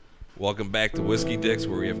Welcome back to Whiskey Dicks,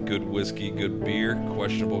 where we have good whiskey, good beer,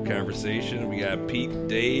 questionable conversation. We got Pete,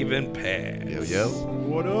 Dave, and Pat. Yo.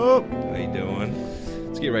 What up? How you doing?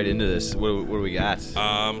 Let's get right into this. What do we got?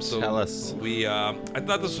 So Tell us. We, I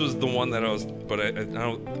thought this was the one that I was, but I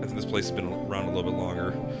think this place has been around a little bit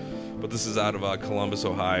longer. But this is out of Columbus,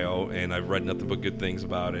 Ohio, and I've read nothing but good things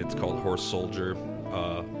about it. It's called Horse Soldier.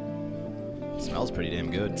 Smells pretty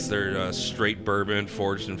damn good. It's their straight bourbon,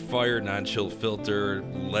 forged in fire, non-chill filter,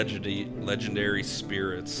 legendary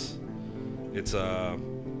spirits. It's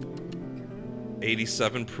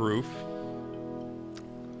 87 proof,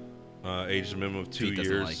 aged a minimum of 2 Pete years.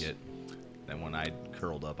 doesn't like it. That one I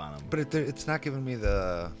curled up on him. But it's not giving me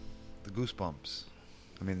the goosebumps.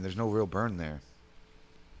 I mean, there's no real burn there.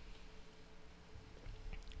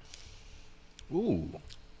 Ooh.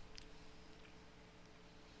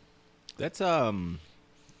 That's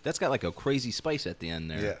got like a crazy spice at the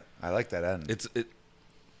end there. Yeah, I like that end. It's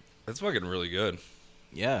fucking really good.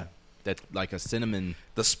 Yeah. That's like a cinnamon.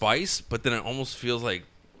 The spice, but then it almost feels like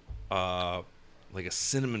a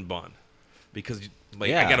cinnamon bun, because I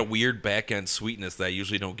got a weird back end sweetness that I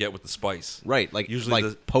usually don't get with the spice. Right, like Usually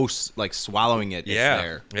like post like swallowing it. Yeah, It's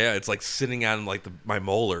there. yeah, it's like sitting on like my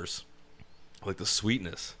molars, like the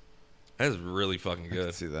sweetness. That is really fucking I can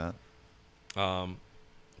good. see that.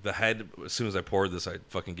 The head, as soon as I poured this, I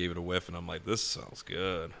fucking gave it a whiff, and I'm like, this smells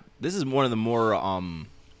good. This is one of the more Man,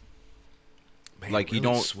 like, you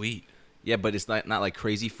really don't- sweet. yeah, but it's not like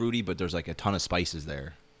crazy fruity, but there's like a ton of spices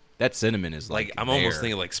there. That cinnamon is Like I'm almost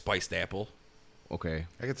thinking like spiced apple. okay,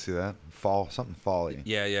 I can see that. Something fall-y.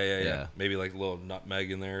 Yeah. Yeah. Maybe like a little nutmeg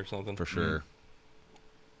in there or something. for sure.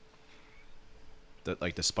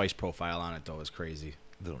 The spice profile on it though is crazy.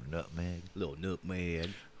 Little nutmeg. Little nutmeg.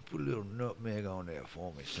 Put a little nutmeg on there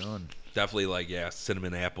for me, son. Definitely like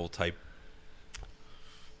cinnamon apple type.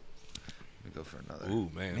 Let me go for another. Ooh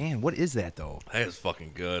man, Man, what is that though? that is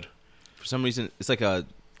fucking good. For some reason, it's like a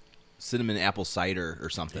cinnamon apple cider or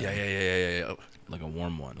something. Yeah. Like a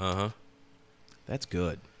warm one. Uh huh. That's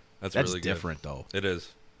good. That's That's really good. different though. It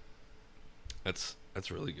is. That's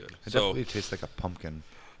really good. It So, definitely tastes like a pumpkin.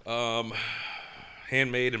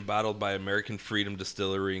 handmade and bottled by American Freedom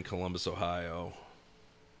Distillery in Columbus, Ohio.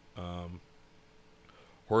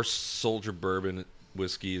 Horse Soldier Bourbon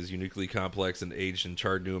whiskey is uniquely complex and aged in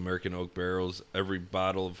charred new American oak barrels. Every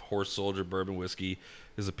bottle of Horse Soldier Bourbon whiskey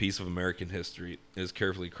is a piece of American history. It is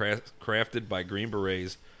carefully crafted by Green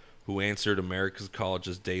Berets who answered America's call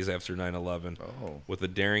just days after 9/11 Oh. with a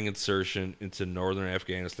daring insertion into northern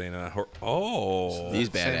Afghanistan. These Same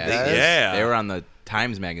badass. guys? Yeah. They were on the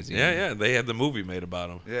Times magazine. Yeah, they had the movie made about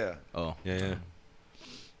them. Yeah. Oh. Yeah.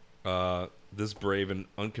 This brave and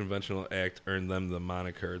unconventional act earned them the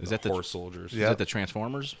moniker the that the Horse Soldiers. Is Yeah. that the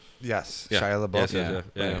Transformers? Yes. Yeah. Shia LaBeouf. Yes,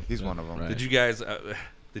 yeah. He's one of them. Right. Did you guys?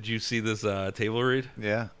 Did you see this table read?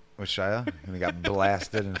 Yeah. With Shia. And he got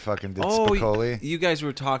blasted and fucking did Oh, Spicoli. you guys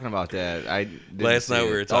were talking about that. I didn't Last see night it.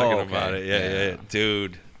 we were talking Oh, okay. about it. Yeah,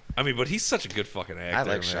 dude. I mean, but he's such a good fucking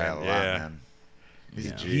actor. I like Shia a lot, yeah. man. He's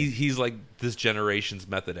Yeah. a G. He's like this generation's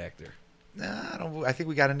method actor. Nah, I think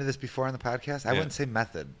we got into this before on the podcast. I wouldn't say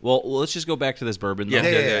method. Well, let's just go back to this bourbon. Though, Yeah,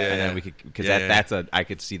 and then we could because Yeah, yeah. that's I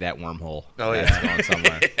could see that wormhole. Oh, that's yeah. going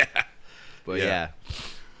somewhere. But Yeah. yeah.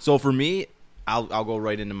 So for me, I'll go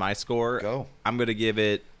right into my score. Go. I'm gonna give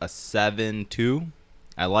it a 7.2.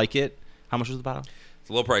 I like it. How much was the bottle? It's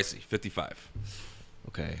a little pricey, $55.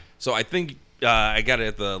 Okay. So I think I got it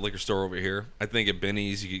at the liquor store over here. I think at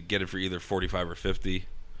Benny's you could get it for either 45 or 50.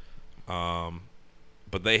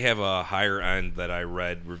 But they have a higher end that I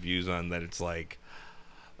read reviews on that it's like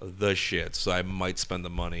the shit. So I might spend the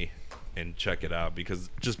money and check it out because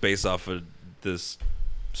just based off of this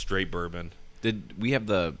straight bourbon. Did we have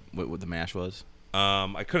what the mash was?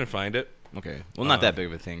 I couldn't find it. Okay. Well, not that big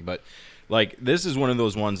of a thing, but like this is one of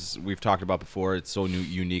those ones we've talked about before. It's so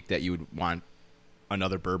unique that you would want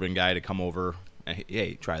another bourbon guy to come over and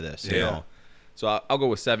hey, try this. You Yeah. know? So I'll go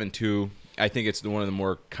with 7.2. I think it's one of the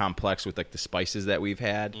more complex with like the spices that we've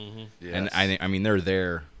had, Yes. and I mean they're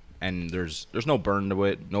there, and there's no burn to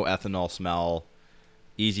it, no ethanol smell,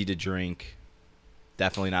 easy to drink.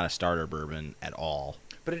 Definitely not a starter bourbon at all.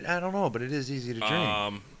 But I don't know, but it is easy to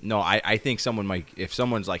drink. No, I think someone might, if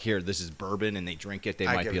someone's like, here, this is bourbon, and they drink it, they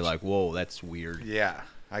I might get be what like, whoa, that's weird. Yeah,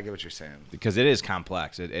 I get what you're saying. Because it is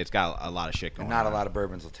complex. It's got a lot of shit going And not on. a lot of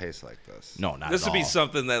bourbons will taste like this. No, not This at would be all.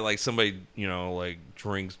 something that like somebody, like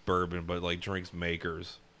drinks bourbon but like drinks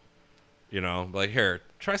Makers. Like here,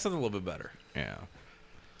 try something a little bit better. Yeah.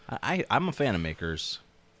 I'm a fan of Makers.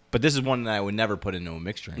 But this is one that I would never put into a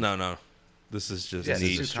mixed drink. No. This is just Yeah, neat.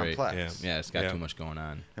 it's too straight. complex. Yeah. Yeah, it's got Yeah. too much going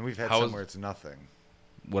on. And we've had How some is- where it's nothing.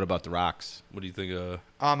 What about the rocks? What do you think?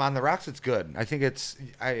 On the rocks, it's good. I think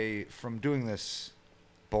from doing this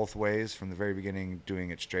both ways, from the very beginning, doing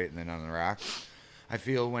it straight and then on the rocks, I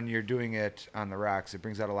feel when you're doing it on the rocks, it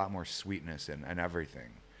brings out a lot more sweetness and everything.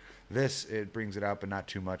 This, it brings it out, but not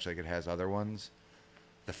too much like it has other ones.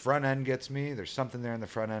 The front end gets me. There's something there in the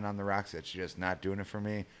front end on the rocks that's just not doing it for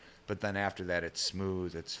me. But then after that, it's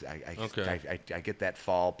smooth. I get that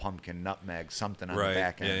fall pumpkin nutmeg something on the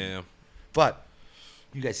back end. Yeah. But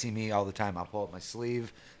you guys see me all the time. I'll pull up my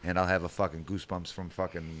sleeve and I'll have a fucking goosebumps from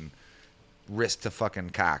fucking wrist to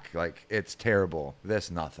fucking cock. Like, it's terrible. This,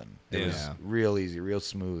 nothing. It was real easy, real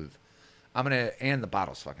smooth. And the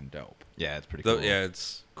bottle's fucking dope. Yeah, it's pretty cool. Yeah,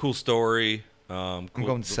 it's cool story. Cool, I'm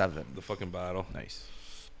going 7. The fucking bottle. Nice.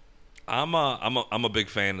 I'm a big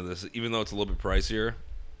fan of this, even though it's a little bit pricier.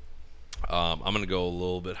 I'm gonna go a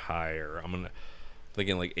little bit higher.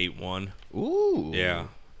 Thinking like 8.1. Ooh. Yeah.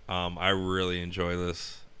 I really enjoy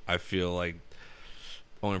this. I feel like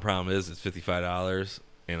only problem is it's $55,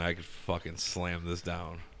 and I could fucking slam this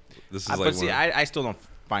down. This is like. But see, I still don't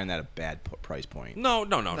find that a bad price point. No.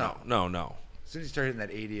 As soon as you start hitting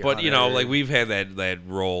that 80, But, 100, like, we've had that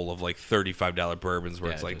roll of, like, $35 bourbons where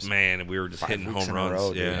it's like, just man, we were just 5 hitting weeks home in a runs.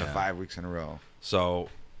 row, dude. Yeah. 5 weeks in a row. So,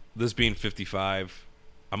 this being 55,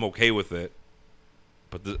 I'm okay with it.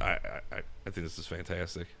 But I think this is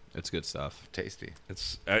fantastic. It's good stuff. Tasty.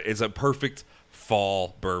 It's a perfect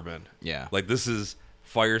fall bourbon. Yeah. Like, this is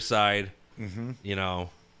fireside.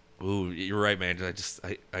 Mm-hmm. Ooh, you're right, man.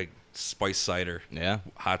 I spice cider. Yeah.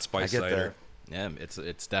 Hot spice I get cider. that. Yeah,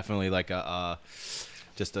 it's definitely like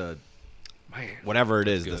just a Man, whatever it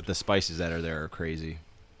is. good. The spices that are there are crazy.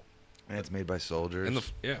 And it's made by soldiers. And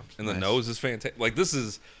the Nice. nose is fantastic. Like, this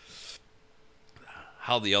is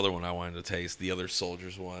how the other one I wanted to taste, the other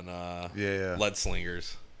soldiers one, Yeah. Lead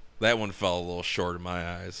Slingers. That one fell a little short in my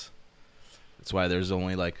eyes. That's why there's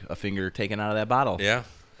only like a finger taken out of that bottle. Yeah,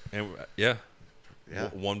 and Yeah.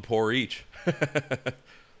 one pour each. Yeah,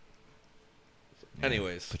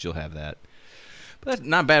 Anyways, but you'll have that. But that's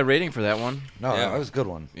not bad rating for that one. No, Yeah. that was a good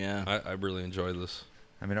one. Yeah. I really enjoyed this.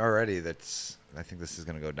 I mean, already I think this is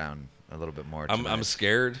going to go down a little bit more. I'm tonight.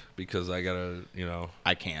 scared because I gotta,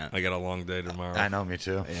 I can't. I got a long day tomorrow. I know, me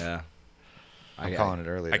too. Yeah. I'm calling it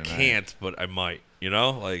early I tonight. can't, but I might.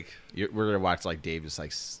 Like We're gonna watch like Dave just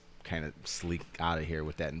like kind of sleek out of here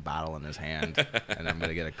with that bottle in his hand, and I'm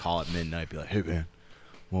gonna get a call at midnight. Be like, "Hey man,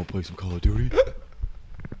 want to play some Call of Duty?"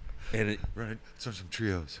 and it, Right. Start some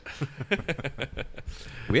trios.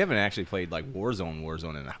 We haven't actually played like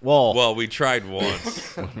Warzone in well, we tried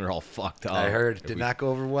once. when we're all fucked up. I heard it did not go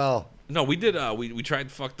over well. No, we did. We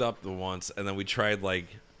tried fucked up the once, and then we tried like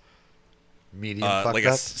Medium fucked like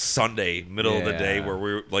up. a Sunday, middle of the day, Yeah. where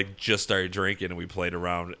we were, like just started drinking and we played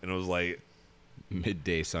around, and it was like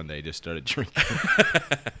Midday Sunday, just started drinking.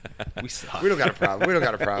 We suck. We don't got a problem. We don't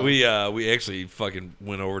got a problem. we actually fucking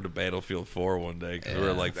went over to Battlefield 4 one day because we were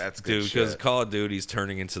Yeah, like, that's good dude, because shit. Call of Duty's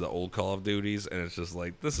turning into the old Call of Duties, and it's just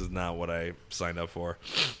like this is not what I signed up for.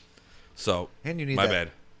 So And you need my that-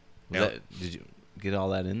 bad. Was that- did you get all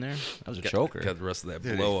that in there? That was a choker. Got the rest of that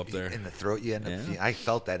Dude, blow if- up there. in the throat. You end up. Yeah. I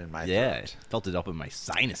felt that in my Yeah, throat. felt it up in my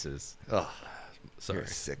sinuses. Ugh. Sorry, You're a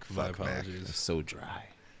sick my fuck, Mac. It was apologies. so dry.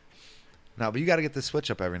 No, but you got to get the switch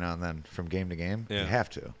up every now and then from game to game. Yeah. You have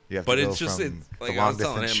to. You have But to go it's just- from it- like the I long was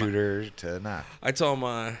telling distance him, shooter to not. I told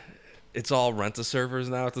him it's all rent-a-servers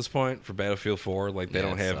now at this point for Battlefield 4. Like they Yeah,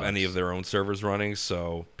 don't it have any sucks. of their own servers running,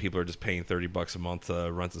 so people are just paying $30 a month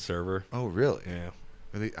to rent a server. Oh, really? Yeah.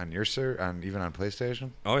 Really? On your even on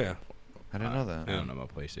PlayStation? Oh yeah. I didn't know that. I don't know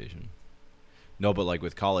about PlayStation. No, but like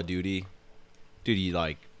with Call of Duty, dude, you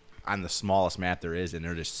like on the smallest map there is, and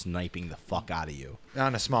they're just sniping the fuck out of you.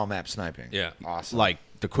 On a small map sniping. Yeah. Awesome. Like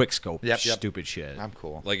the quick scope, Yep. stupid shit. I'm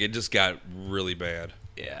cool. Like it just got really bad.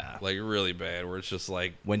 Yeah. Like really bad. Where it's just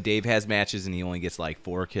like, When Dave has matches and he only gets like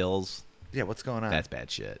 4 kills, Yeah, what's going on? that's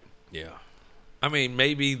bad shit. yeah. I mean,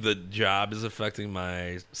 maybe the job is affecting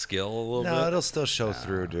my skill a little no, bit. it'll still show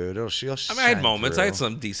through, dude. She'll I mean, I had shine moments. through. I had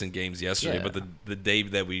some decent games yesterday, Yeah. but the day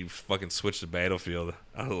that we fucking switched to Battlefield,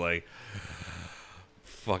 I was like,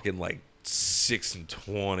 fucking like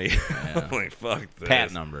 6-20. Yeah. I'm like, fuck this.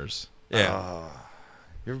 Pat numbers. Yeah.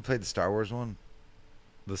 You ever played the Star Wars one?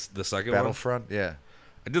 The second one. Battlefront? Yeah.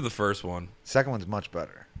 I did the first one. Second one's much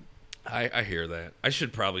better. I hear that. I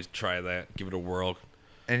should probably try that. Give it a whirl.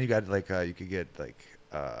 And you got like you could get like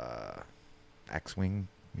X-wing.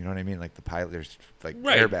 You know what I mean? Like the pilot. There's like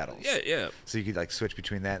air battles. Yeah, yeah. So you could like switch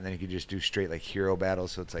between that, and then you could just do straight like hero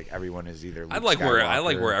battles. So it's like everyone is either. I Luke like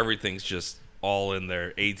Skywalker. where everything's just all in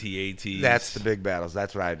there. AT-ATs. That's the big battles.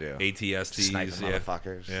 That's what I do. ATSTs. Sniping yeah.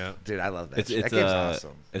 motherfuckers. Yeah. Dude, I love that. It's shit. it's that game's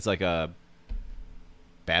awesome. it's like a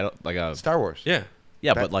battle, like a Star Wars. Yeah.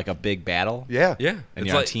 yeah, but like a big battle. Yeah. Yeah. And it's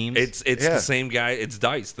you're on like, teams? It's Yeah. the same guy. It's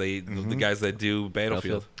DICE. The guys that do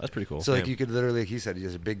Battlefield. That's pretty cool. So like Yeah. you could literally, like he said,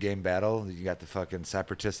 there's a big game battle. You got the fucking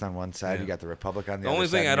separatists on one side. Yeah. You got the Republic on the The other only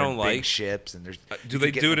side. thing and I they're don't in big like- ships and there's. Do you they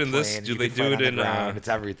could get do in it in the this? planes, Do you they could do fight it on the in? ground. It's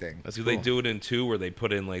everything. That's Do cool. they do it in 2 where they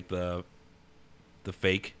put in like the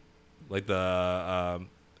fake, like the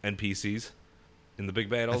NPCs in the big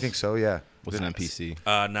battles? I think so. Yeah. What's an NPC?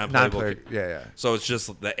 Non-playable. Non-player. Yeah. So it's just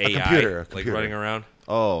the AI computer, a like computer. running around.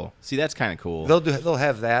 Oh, see, that's kind of cool. They'll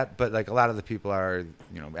have that, but like a lot of the people are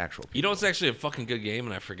actual people. You know, it's actually a fucking good game,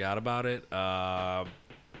 and I forgot about it.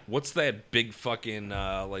 What's that big fucking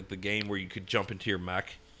like the game where you could jump into your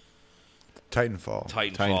mech? Titanfall.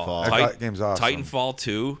 Titanfall. That game's awesome. Titanfall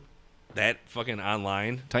 2, that fucking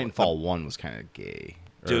online. Titanfall 1 was kind of gay.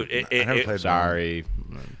 Or- Dude, I never played sorry,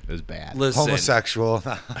 it was bad. Listen, homosexual.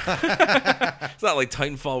 it's not like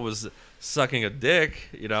Titanfall was sucking a dick,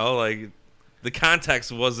 like the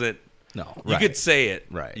context wasn't. No, You could say it.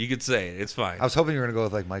 Right. You could say it. It's fine. I was hoping you were gonna go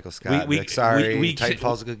with like Michael Scott. Like, sorry,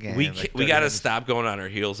 Titanfall's a good game. We Like, got to stop going on our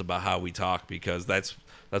heels about how we talk because that's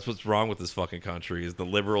what's wrong with this fucking country is the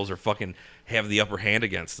liberals are fucking have the upper hand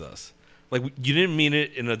against us. Like you didn't mean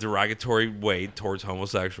it in a derogatory way towards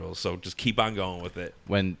homosexuals, so just keep on going with it.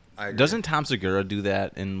 When I agree. doesn't Tom Segura do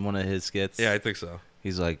that in one of his skits? Yeah, I think so.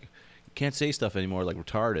 He's like, you can't say stuff anymore like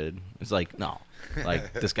retarded. It's like, no.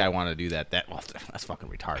 Like this guy wanted to do that. That's fucking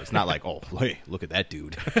retarded. It's not like, oh, hey, look at that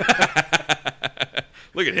dude.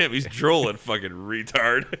 Look at him. He's drooling, fucking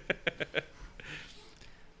retard.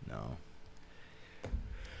 No.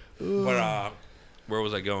 But where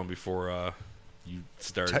was I going before you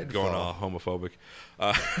started going all homophobic?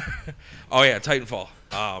 Oh yeah, Titanfall.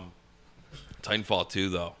 Titanfall 2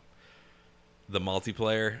 though. The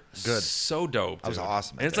multiplayer, Good. so dope. That was dude.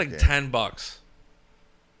 awesome at And it's that like game. $10. It's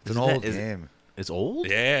an Isn't that- old is it- game. It's old?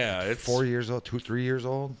 Yeah, it's 4 years old, 3 years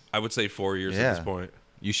old. I would say 4 years at Yeah. this point.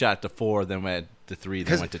 You shot to 4, then went to 3,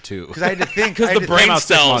 then went to 2. Because I had to think. Because the brain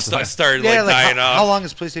cells started Yeah, like dying how off. long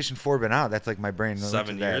has PlayStation 4 been out? That's like my brain. went to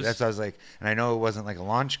 7 that. years. That's what I was like, and I know it wasn't like a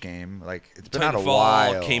launch game. Like it's been out a Titanfall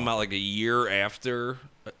while. came out like a year after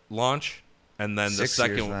launch, and then the 6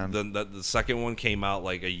 years second then. the second one came out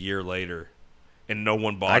like a year later, and no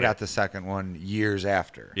one bought I it. got the second one years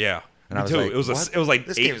after. Yeah. And Me I was too. like, it was what? it was like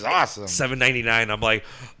This game is awesome. $7.99. I'm like,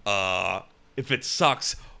 if it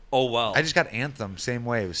sucks, oh well. I just got Anthem same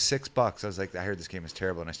way. It was $6. I was like, I heard this game is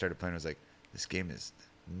terrible, and I started playing. I was like, this game is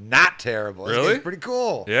not terrible. This Really? game's pretty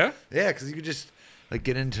cool. Yeah? Yeah, because you could just like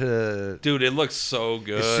get into. Dude, it looks so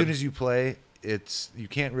good. As soon as you play, you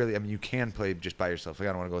can't really. I mean, you can play just by yourself. Like,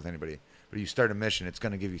 I don't want to go with anybody. But you start a mission, it's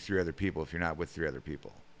going to give you 3 other people if you're not with 3 other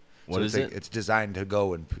people. What so is it's like, it? It's designed to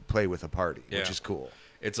go and play with a party, Yeah. which is cool.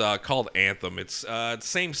 It's called Anthem. It's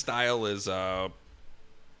same style as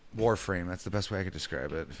Warframe. That's the best way I could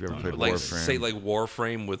describe it. If you ever played like Warframe, say like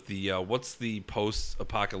Warframe with the what's the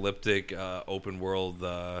post-apocalyptic open world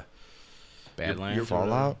Badlands?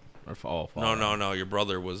 Fallout, Or Fallout? No, your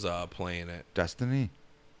brother was playing it Destiny.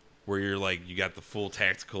 where you're like you got the full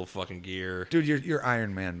tactical fucking gear. Dude, you're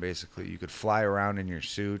Iron Man basically. You could fly around in your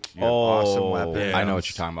suit. You have Oh, awesome weapons. I know what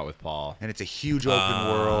you're talking about with Paul. And it's a huge open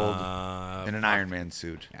world in an fuck. Iron Man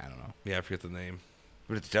suit. I don't know. Yeah, I forget the name.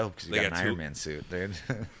 But it's dope because you They got got an two- Iron Man suit, dude.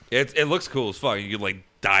 It looks cool as fuck. You could like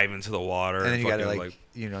dive into the water and then you got fucking, like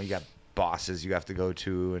you got bosses you have to go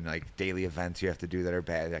to and like daily events you have to do that are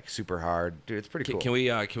bad, like super hard. Dude, it's pretty cool. Can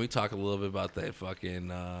we talk a little bit about that fucking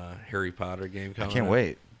Harry Potter game I coming? can't out?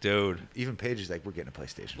 wait. dude. Even Paige is like, we're getting a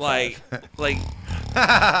PlayStation 5. Like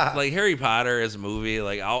like Harry Potter as a movie,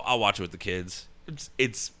 like I'll watch it with the kids.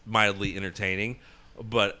 It's mildly entertaining,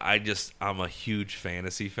 but I'm a huge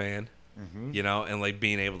fantasy fan, you know, and like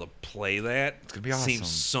being able to play that It's gonna be seems awesome.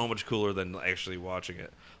 so much cooler than actually watching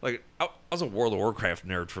it. Like I was a World of Warcraft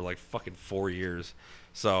nerd for like fucking 4 years,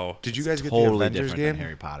 so Did you guys get the Totally Avengers different game? than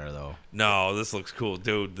Harry Potter, though. no, this looks cool,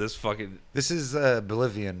 dude. This fucking This is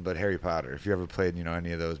Oblivion, but Harry Potter. If you ever played,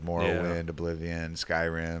 any of those Morrowind, Oblivion,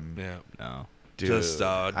 Skyrim, yeah, No. dude, Just,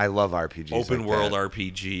 I love RPGs. open like world that.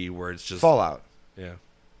 RPG where it's just Fallout. yeah.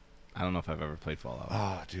 I don't know if I've ever played Fallout.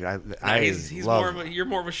 Oh, dude, He's love. more of a, you're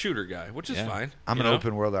more of a shooter guy, which is Yeah. fine. I'm you an know?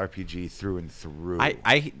 open world RPG through and through.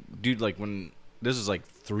 Dude, like when this was like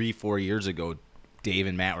 3-4 years ago, Dave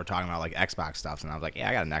and Matt were talking about like Xbox stuff, and I was like, "Yeah,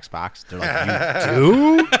 I got an Xbox." They're like, "You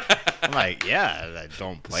do?" I'm like, "Yeah, I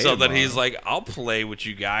don't play." So it then much." he's like, "I'll play with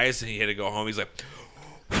you guys," and he had to go home. He's like,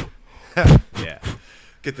 "Yeah."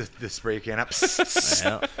 Get the spray can up.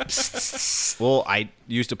 Yeah. Well, I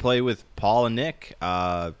used to play with Paul and Nick,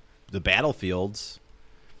 the Battlefields,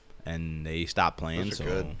 and they stopped playing. Those So are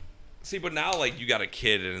good. "See, but now like you got a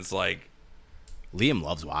kid, and it's like, Liam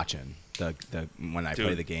loves watching the when I play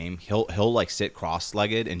Dude. the game. He'll like sit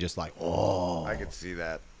cross-legged and just like, oh. I could see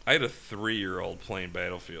that. I had a 3-year-old playing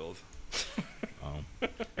Battlefield.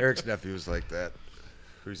 Eric's nephew was like that.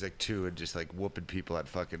 He's like 2 and just like whooping people at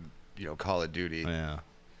fucking Call of Duty. Yeah.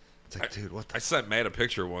 It's like, dude, what the? I sent Matt a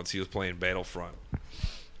picture once. He was playing Battlefront,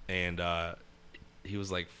 and he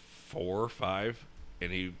was like 4 or 5,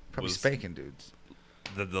 and he Probably was spanking dudes.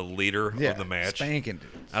 the leader of the match. Spanking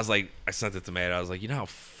dudes. I was like, I sent it to Matt. I was like, you know how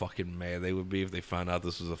fucking mad they would be if they found out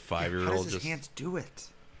this was a 5-year-old. How does his Just hands do it?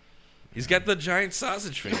 he's got the giant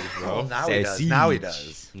sausage fingers, bro. Well, now he does. Now he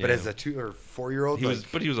does. But Yeah. as a 2 or 4-year-old, He was,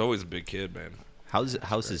 but he was always a big kid, man. How's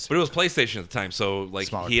his But it was PlayStation at the time, so like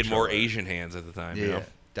Smaller he had more controller. Asian hands at the time. yeah, You know?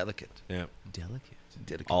 delicate. Yeah. delicate?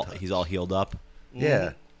 He's all healed up.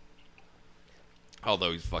 Yeah,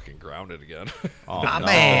 Although he's fucking grounded again. Oh, my no.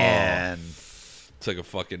 man. Took a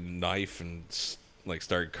fucking knife and like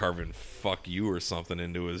started carving "fuck you" or something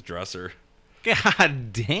into his dresser.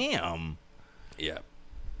 God damn. Yeah.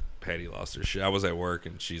 Patty lost her shit. I was at work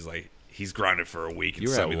and she's like, he's grounded for a week and You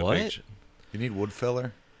were sent at me the what? picture. You need wood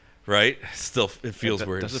filler. Right? Still, it feels That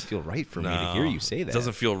weird. doesn't feel right for me to No. hear you say that. It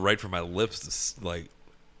doesn't feel right for my lips to like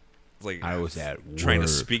I was at trying to work.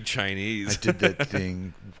 speak Chinese. I did that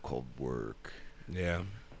thing called work. Yeah.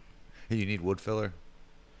 Hey, you need wood filler?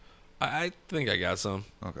 I think I got some.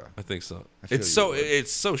 Okay. I think so. I feel It's you so would.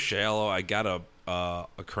 it's so shallow. I got a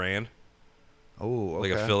crayon, Oh, okay.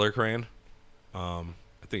 like a filler crayon. I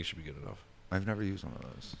think it should be good enough. I've never used one of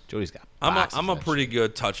those. Jody's got. I'm boxes a of that pretty shit.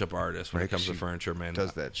 good touch-up artist when Right, it comes to she furniture, man.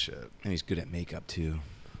 Does that shit. And he's good at makeup too.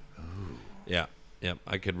 Yeah, yeah.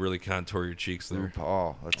 I could really contour your cheeks there.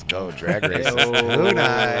 RuPaul, let's go. Drag race. Hey-o. Blue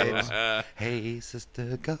night. Hey,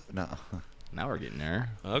 sister, go. No. Now we're getting there.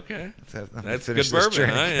 Okay, Let's that's finish good this bourbon.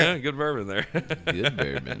 drink. Huh? Yeah, good bourbon there. Good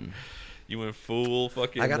bourbon. You went full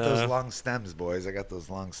fucking. I got those long stems, boys. I got those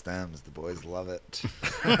long stems. The boys love it.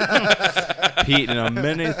 Pete in a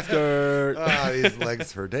mini skirt. These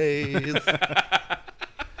legs for days.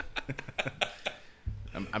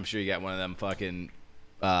 I'm sure you got one of them fucking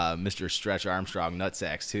Mr. Stretch Armstrong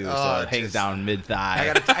nutsacks too, Oh, so it hangs just- down mid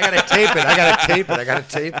I thigh. gotta tape it. I gotta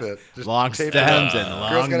tape it. Just Long tape stems it. and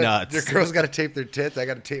Girls long gotta- nuts. Your girls gotta tape their tits. I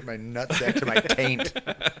gotta tape my nutsack to my taint.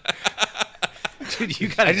 Dude, you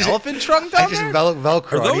got I an just- elephant trunk I down just there?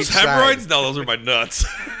 Velcro. Are on those each side. hemorrhoids? No, those are my nuts.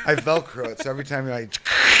 I Velcro it, so every time you're like,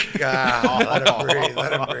 let him breathe.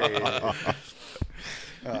 Let him breathe.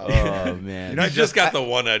 Oh man. You know, I just got the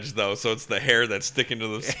one edge though, so it's the hair that's sticking to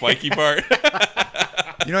the spiky part.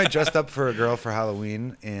 You know, I dressed up for a girl for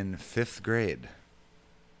Halloween in 5th grade.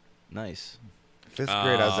 Nice. 5th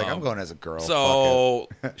grade, I was like, I'm going as a girl. So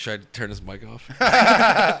should I turn this mic off?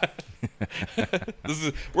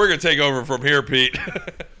 We're gonna take over from here, Pete.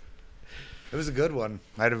 It was a good one.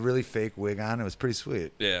 I had a really fake wig on. It was pretty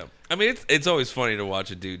sweet. Yeah, I mean it's always funny to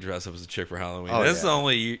watch a dude dress up as a chick for Halloween. Oh, That's yeah. the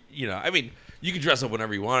only I mean you can dress up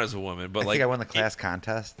whenever you want as a woman, but I like think I won the class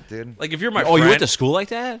contest, dude. like if you're my Oh, friend, you went to school like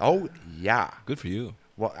that? Oh, yeah. Good for you.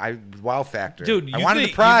 Well, wow factor. dude, I you wanted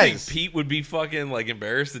think, the prize. You think Pete would be fucking like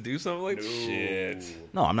embarrassed to do something like shit?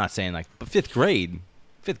 No, I'm not saying like, but fifth grade.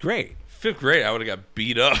 5th grade, I would have got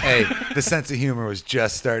beat up. Hey, the sense of humor was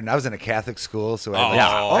just starting. I was in a Catholic school, so I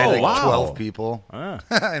had, Oh. I had like wow. 12 people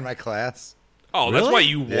Ah. in my class. Oh, that's Really? why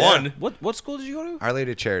you Yeah. won. What school did you go to? Our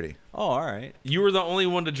Lady of Charity. Oh, all right. You were the only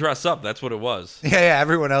one to dress up. That's what it was. Yeah,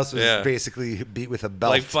 everyone else was Yeah. basically beat with a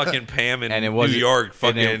belt. Like fucking Pam in And it New wasn't- York, and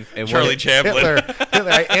fucking it Charlie wasn't- Chaplin.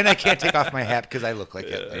 Hitler, and I can't take off my hat because I look like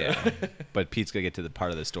Hitler. Yeah. But Pete's gonna get to the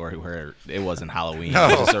part of the story where it wasn't Halloween. No.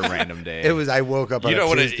 It was just a random day. It was. I woke up on You know a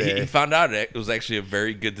what? Tuesday. He found out it was actually a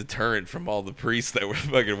very good deterrent from all the priests that were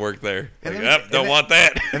fucking work there. And Like, then- "Yep, don't and want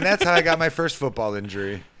that and that's how I got my first football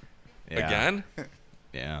injury. Yeah. again.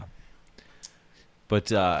 Yeah. But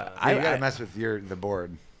You gotta I mess with the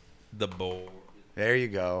board. The bowl There you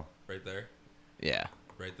go. right there, yeah.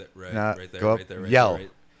 right there, right, Nah, right there, go up, right there, right yell. there.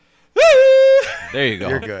 Right. There you go.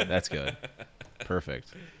 You're good. That's good. Perfect.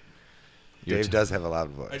 Your Dave t- does have a loud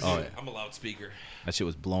I voice. do. Oh, yeah. I'm a loudspeaker. That shit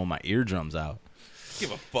was blowing my eardrums out.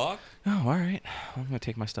 Give a fuck. Oh, all right. I'm gonna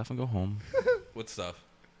take my stuff and go home. What stuff?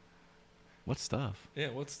 What stuff? Yeah,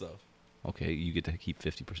 what stuff? Okay, you get to keep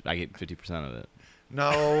 50%. I get 50% of it.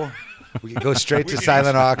 No, we can go straight We to can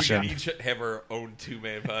silent each- auction. We can each have our own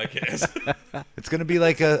 2-man podcast. It's gonna be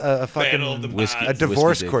like a Battle of the fucking Whiskey- a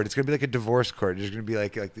divorce Whiskey court. It's gonna be like a divorce court. There's gonna be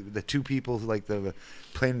like the two people who like the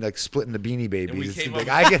playing like splitting the Beanie Babies. It's came gonna be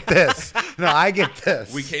up- like I get this. No, I get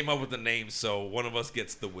this. We came up with the name, so one of us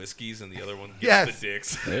gets the whiskeys and the other one gets Yes. the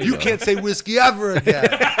dicks. There You go. can't say whiskey ever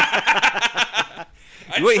again.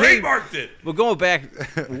 I Wait, hey, trademarked it. Well, going back,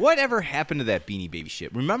 whatever happened to that Beanie Baby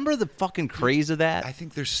shit? Remember the fucking craze of that? I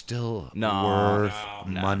think they're still No. worth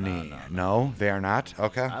No, money. No, they are not.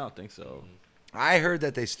 Okay. I don't think so. I heard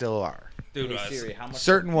that they still are. Dude, how much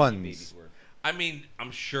Certain ones. I mean,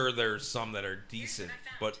 I'm sure there's some that are decent,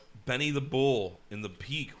 but Benny the Bull in the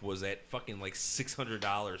peak was at fucking like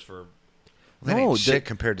 $600 for. That No, ain't shit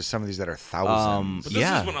compared to some of these that are thousands. But this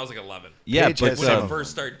Yeah. is when I was like 11. Yeah, Paige but has When some I of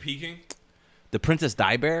first started peaking. the Princess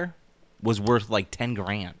Di Bear was worth like 10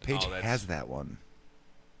 grand. Paige Oh, that's- has that one.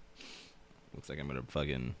 Looks like I'm gonna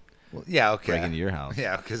fucking Well, yeah, okay. break into your house.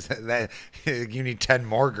 Yeah, because that you need 10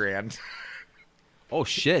 more grand. Oh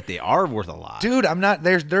shit, they are worth a lot. Dude, I'm not.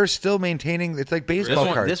 They're still maintaining. It's like this,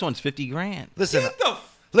 baseball cards. this one's 50 grand. Listen, Get the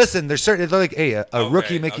f- listen. There's certain. They're like, hey, a Okay,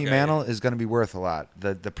 rookie Mickey okay. Mantle is going to be worth a lot.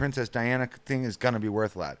 The Princess Diana thing is going to be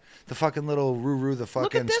worth a lot. The fucking little Ruru, the Look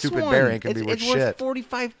fucking at this stupid one. bear ain't going to be worth it's worth shit.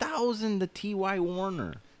 45,000. The T.Y.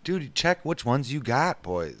 Warner. Dude, check which ones you got,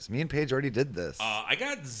 boys. Me and Paige already did this. I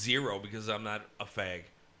got 0 because I'm not a fag.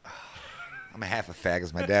 I'm a half a fag,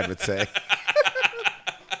 as my dad would say.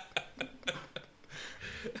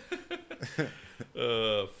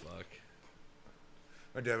 Fuck.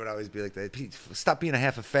 My dad would always be like that. Pete, stop being a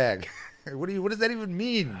half a fag. What does that even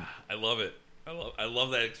mean? I love it. I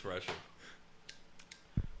love that expression.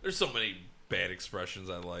 There's so many bad expressions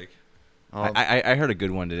I like. I heard a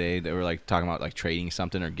good one today. They were like talking about like trading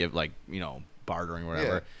something or give like bartering or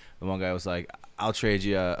whatever. Yeah. The one guy was like, "I'll trade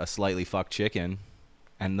you a slightly fucked chicken,"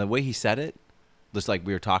 and the way he said it, just like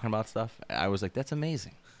we were talking about stuff, I was like, "That's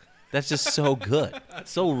amazing. That's just so good,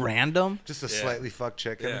 so random." Just a Yeah. slightly fucked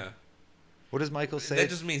chicken. Yeah. What does Michael say? That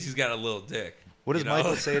just means he's got a little dick. What does you know?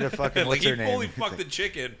 Michael say to fucking like what's he her name? fully fucked the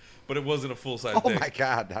chicken, but it wasn't a full size Oh dick. my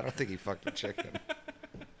god! I don't think he fucked a chicken.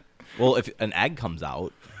 Well, if an egg comes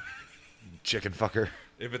out, Chicken fucker.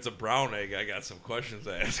 If it's a brown egg, I got some questions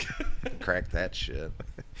to ask. Crack that shit.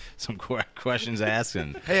 some questions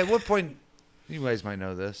asking. Hey, at what point? You guys might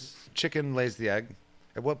know this. Chicken lays the egg.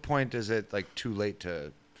 At what point is it like too late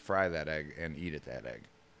to fry that egg and eat it? That egg.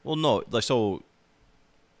 Well, no, like so,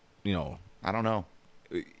 I don't know.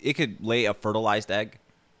 it could lay a fertilized egg,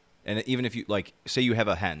 and even if you like, say you have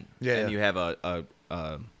a hen Yeah, and yeah. you have a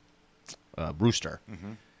rooster,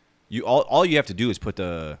 Mm-hmm. you all you have to do is put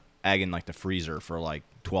the egg in like the freezer for like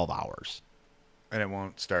 12 hours. And it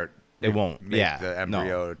won't start. It won't. make Yeah. The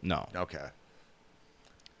embryo. No. Okay.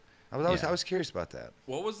 I Yeah. was curious about that.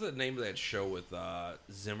 What was the name of that show with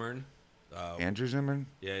Zimmern? Andrew Zimmern.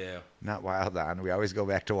 Yeah. Not Wild On. We always go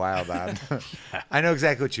back to Wild On. I know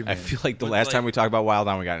exactly what you mean. I feel like the But, last like- time we talked about Wild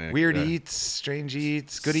On, we got in Weird Eats, Strange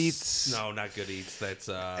Eats, Good Eats. No, not Good Eats. That's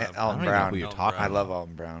And I don't Alton even know Brown. who you're Alton talking I Brown. love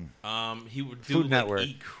Alton Brown. He would do Food like Network.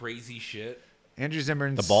 eat crazy shit. Andrew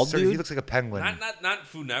Zimmern's The bald He dude? looks like a penguin. Not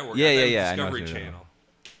Food Network. Yeah, I thought yeah, it was yeah, I know Discovery who you're Channel.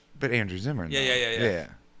 But Andrew Zimmern. Yeah, though.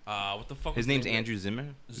 yeah. What the fuck? His was name's the name of Andrew Zimmer.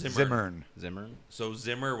 it? Zimmern. Zimmern. So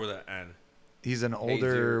Zimmer with an N. He's an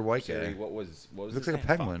older white guy. What was He looks like a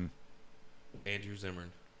penguin. Andrew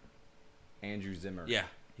Zimmern. Andrew Zimmer. Yeah,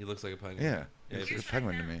 he looks like a penguin. Yeah, he looks like a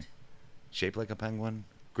penguin to me. Shaped like a penguin.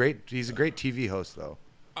 Great. He's a great TV host though.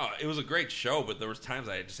 Oh, it was a great show, but there was times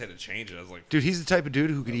I just had to change it. I was like, Dude, he's the type of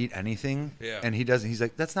dude who could eat anything. Yeah. And he doesn't. He's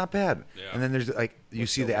like, that's not bad. Yeah. And then there's like, you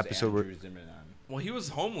see the episode where. well, he was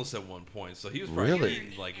homeless at one point, so he was probably Really?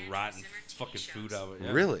 eating like rotten fucking food out of it.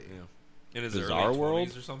 Yeah. Really? Yeah. In his Bizarre early World?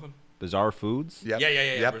 20s or something. Bizarre Foods. Yep. Yeah.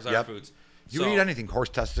 Yep. Bizarre Yep. foods. You So, eat anything, horse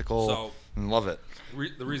testicle, So- and love it.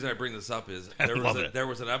 The reason I bring this up is there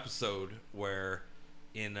was an episode where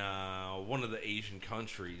in one of the Asian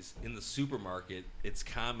countries in the supermarket, it's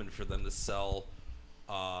common for them to sell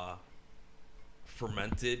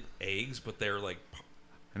fermented eggs, but they're like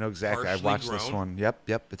I know exactly. I Partially watched this grown? one.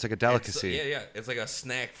 Yep. It's like a delicacy. yeah. It's like a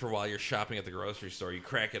snack for while you're shopping at the grocery store. You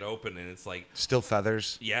crack it open and it's like Still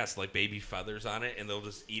feathers. yes, like baby feathers on it, and they'll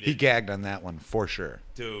just eat He it, gagged on that one for sure.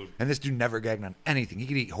 dude. And this dude never gagged on anything. He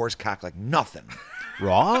could eat horse cock like nothing.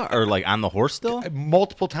 Raw or like on the horse still?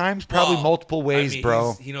 Multiple times, probably Well, multiple ways, I mean,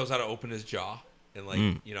 bro. He knows how to open his jaw and like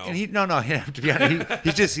you know. And he no, to be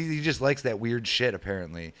honest, he just likes that weird shit.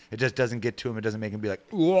 Apparently, it just doesn't get to him. It doesn't make him be like,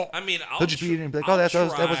 "Whoa." I mean, He'll just be eating and be like, "Oh, that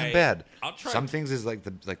wasn't bad." I'll try. Some things is like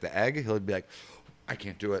the egg. He'll be like, "I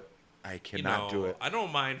can't do it. I cannot do it." I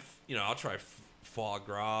don't mind. I'll try foie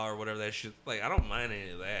gras or whatever that shit. Like, I don't mind any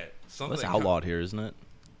of that. Something That's outlawed here, isn't it?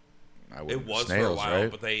 I It wouldn't. was Snails, for a while,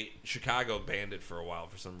 right? but Chicago banned it for a while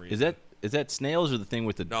for some reason. Is that snails or the thing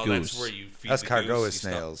with the No, goose? that's where you feed Escargot the goose is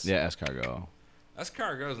snails. Yeah, escargot.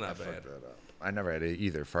 Escargot's not bad. Fuck that up. I never had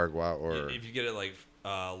either fargois or. If you get it like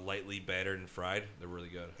lightly battered and fried, they're really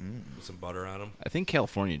good with some butter on them. I think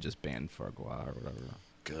California just banned fargois or whatever.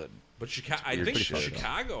 good. But Chicago, I weird. think Pretty fucked up.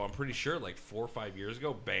 Chicago, I'm pretty sure, like 4 or 5 years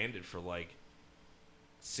ago, banned it for like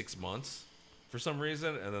 6 months for some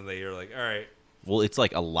reason, and then they are like, all right, Well, it's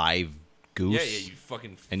like a live goose. yeah, you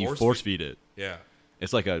fucking and you force feed it. Yeah,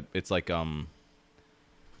 It's like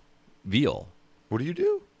veal. What do you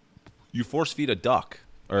do? You force feed a duck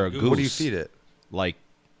or a Goose. goose. What do you feed it? Like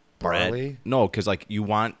bread? Barley? No, because like you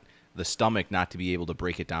want the stomach not to be able to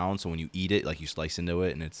break it down. So when you eat it, like you slice into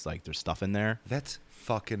it, and it's like there's stuff in there. That's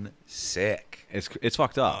fucking sick. It's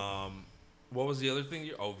fucked up. what was the other thing?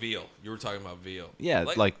 Veal. You were talking about veal. Yeah,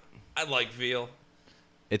 like- I like veal.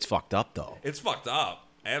 It's fucked up though. It's fucked up.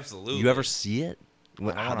 Absolutely. You ever see it?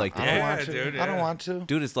 When- I don't, like, I don't Yeah, want to. dude, I don't yeah. want to.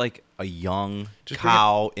 dude, it's like a young Just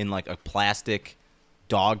cow in like a plastic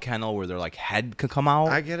dog kennel where their like head could come out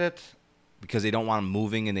I get it. because they don't want them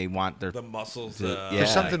moving and they want their the muscles? Yeah. There's Yeah.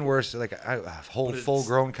 something worse. Like a whole But it's-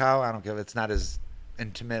 full-grown cow. I don't give. It's not as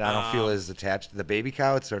intimate. I don't feel as attached to the baby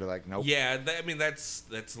cow. It's sort of like nope. Yeah, I mean that's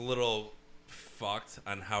a little fucked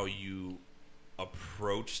on how you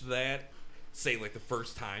approach that. Say like the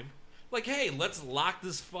first time, like, hey, let's lock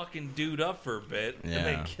this fucking dude up for a bit and Yeah.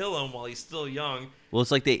 then kill him while he's still young. Well,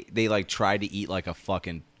 it's like they like tried to eat like a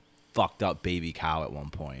fucking fucked up baby cow at one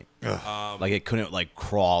point. Like it couldn't like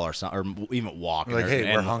crawl or something, or even walk. Like, And hey,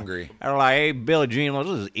 they're- we're and hungry. They're like, hey, Billie Jean, let's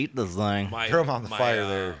just eat this thing. Throw 'em on the fire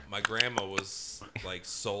there. My grandma was like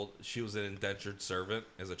sold. She was an indentured servant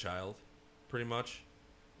as a child, pretty much,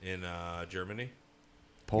 in Germany.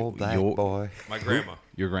 Pull that Yo- boy. My grandma.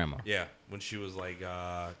 Your grandma. Yeah, when she was like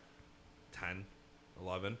 10,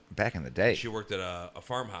 11. Back in the day. She worked at a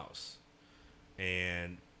farmhouse,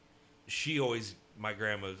 and she always, my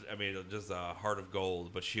grandma's, I mean, just a heart of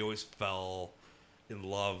gold, but she always fell in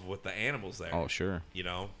love with the animals there. Oh, sure. You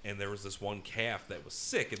know, and there was this one calf that was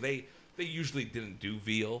sick, and they usually didn't do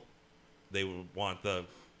veal. They would want the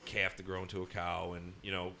calf to grow into a cow, and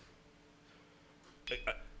you know,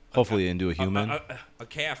 Hopefully into a human. a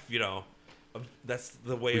calf, you know, that's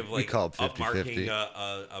the way of We like call it 50-50.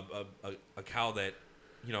 upmarking a cow that,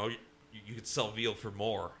 you know, you could sell veal for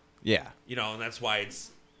more, Yeah. you know, and that's why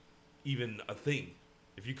it's even a thing.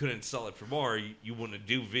 If you couldn't sell it for more, you wouldn't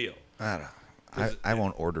do veal. I don't. I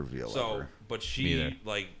won't order veal So, ever. but Me she either.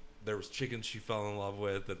 like there was chickens she fell in love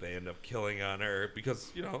with that they end up killing on her because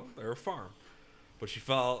you know they're a farm. But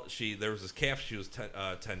there was this calf she was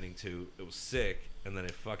tending to. It was sick, and then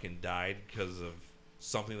it fucking died because of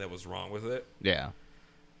something that was wrong with it. Yeah.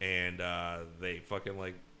 And they fucking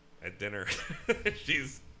like at dinner,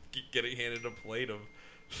 she's getting handed a plate of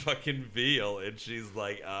fucking veal, and she's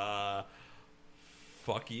like,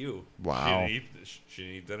 fuck you. Wow. She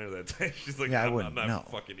didn't eat dinner that day. She's like, Yeah, I I'm wouldn't, not no.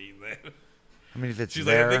 fucking eating that. I mean, if it's She's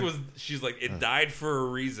there, like, I think it was. She's like, it died for a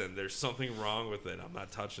reason. There's something wrong with it. I'm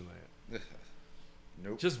not touching that.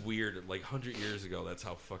 nope. Just weird. Like 100 years ago, that's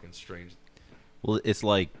how fucking strange. Well, it's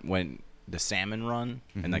like when the salmon run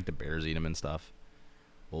and like the bears eat them and stuff.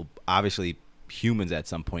 Well, obviously humans at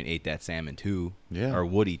some point ate that salmon too. Yeah. Or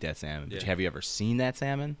would eat that salmon. But Yeah. have you ever seen that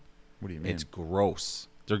salmon? What do you mean? It's gross.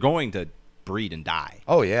 They're going to breed and die.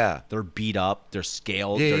 Oh yeah. They're beat up. They're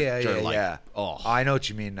scaled. Yeah, they're like, yeah. Oh, I know what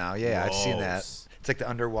you mean now. Yeah, I've seen that. Gross. It's like the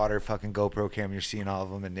underwater fucking GoPro cam. You're seeing all of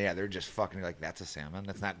them, and yeah, they're just fucking like, that's a salmon.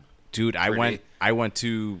 That's not. dude, Pretty. I went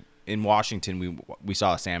to in Washington. We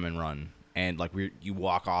saw a salmon run, and like you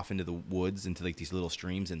walk off into the woods into like these little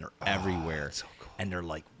streams, and they're everywhere, that's so cool. and they're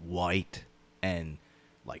like white, and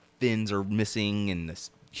like fins are missing, and this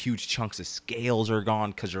huge chunks of scales are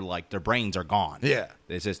gone because they're like their brains are gone. Yeah.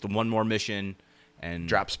 It's just one more mission, and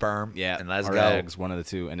Drop sperm. yeah, and let's or go. eggs, one of the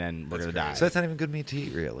two, and then we're That's gonna die. crazy. So that's not even good meat to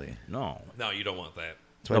eat, really. No, No, you don't want that.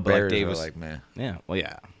 That's why No, but like bears Dave are was- like, man. yeah, well,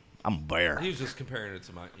 yeah, I'm a bear. He was just comparing it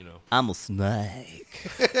to my, you know. I'm a snake.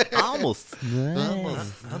 I'm a snake.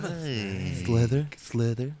 Slither,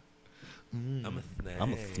 slither. I'm a snake.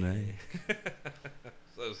 I'm a snake.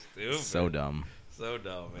 So stupid. So dumb. So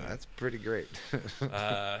dumb, man. That's pretty great.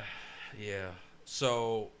 Yeah.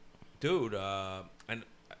 So, dude, and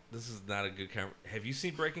this is not a good have you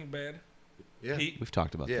seen Breaking Bad? yeah. Pete? We've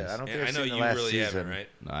talked about Yeah, this. I don't think And I've I know seen the you last really season. haven't, right?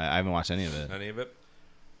 No, I haven't watched any of it. Any of it?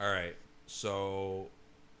 All right. So,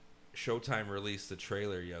 Showtime released the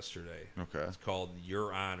trailer yesterday. Okay. It's called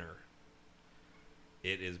Your Honor.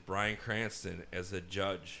 It is Bryan Cranston as a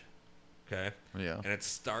judge. Okay? Yeah. And it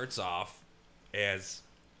starts off as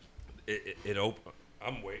it I feel like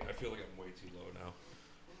I'm way too low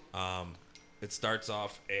now. It starts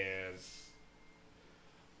off as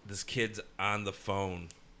this kid's on the phone,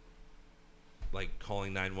 like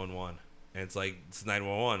calling 911, and it's like, it's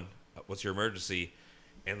 911. What's your emergency?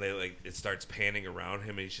 And they like, it starts panning around him,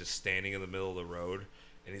 and he's just standing in the middle of the road,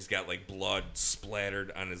 and he's got like blood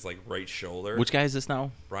splattered on his like right shoulder. Which guy is this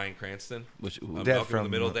now? Bryan Cranston. Which Dad Malcolm in from the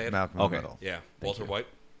Middle dad. Malcolm in Okay. the Middle. Yeah, Walter White.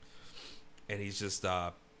 And he's just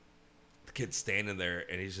the kid's standing there,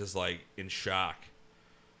 and he's just like in shock.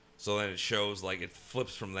 So then it shows like it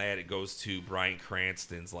flips from that. It goes to Bryan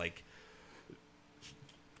Cranston's like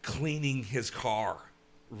cleaning his car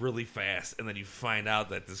really fast, and then you find out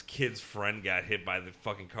that this kid's friend got hit by the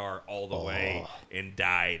fucking car all the way and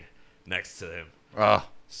died next to him. Oh,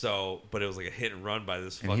 So, but it was like a hit and run by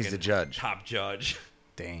this And fucking he's the judge. top judge.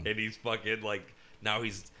 Dang. And he's fucking like now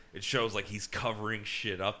it shows like he's covering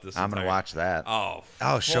shit up this I'm gonna entire- watch that. Oh,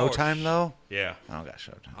 Oh, for Showtime though. Yeah. I don't got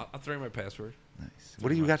Showtime. I'll throw you my password. Nice. What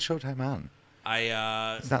do you got Showtime on?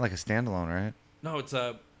 It's Not like a standalone, right? no, it's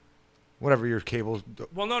Whatever your cable.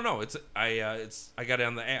 well no, it's I got it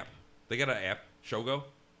on the app. They got an app, Showgo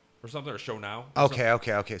or something, or Show Now. or Okay.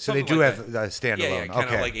 So Something they do like have that. standalone. Yeah, kind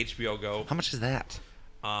of okay. like HBO Go. How much is that?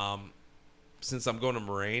 Since I'm going to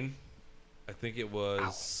Moraine, I think it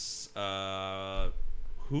was Hulu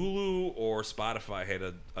or Spotify had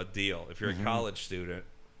a deal. If you're a college student,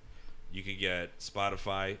 you could get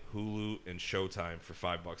Spotify, Hulu, and Showtime for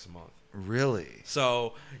 $5 a month. Really?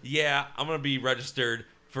 So yeah, I'm gonna be registered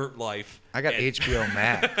for life. I got And- HBO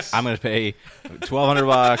Max. I'm gonna pay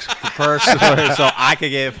 $1,200 per person so I could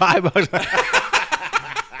get $5.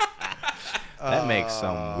 That makes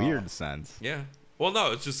some weird sense. Yeah. Well,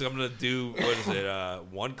 no, it's just I'm gonna do what is it?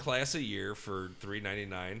 One class a year for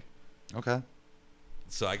 $3.99. Okay.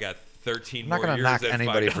 So I got 13 I'm not more gonna years knock at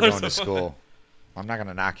anybody for $5 going a to month. school. I'm not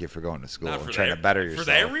gonna knock you for going to school Not and for trying that, to better yourself.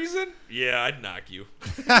 For that reason? Yeah, I'd knock you.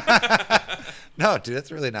 No, dude,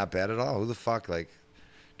 that's really not bad at all. Who the fuck, like,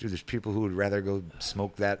 dude? There's people who would rather go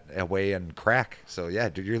smoke that away and crack. So yeah,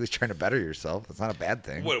 dude, you're at least trying to better yourself. That's not a bad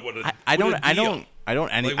thing. What a, I what a deal. Like,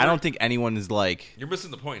 I don't think anyone is like, You're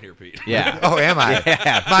missing the point here, Pete. yeah. Oh, am I?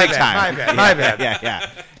 Yeah, My big bad, time. my bad. Yeah.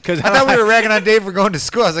 Because I thought we were ragging on Dave for going to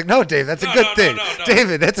school. I was like, no, Dave, that's a No, good no, thing. no.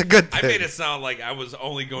 David, that's a good I thing. made it sound like I was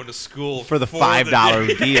only going to school for the $5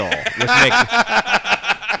 day. deal. Which makes,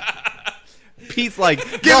 Pete's like,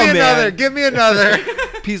 Give no, me another. man. Give me another.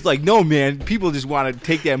 Pete's like, no, man. People just want to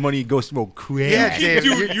take that money and go smoke crack. Yeah, Dave.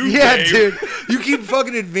 doing you, yeah, Dave. dude. You keep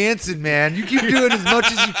fucking advancing, man. You keep doing as much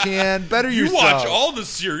as you can. Better You yourself. watch all the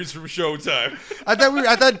series from Showtime. I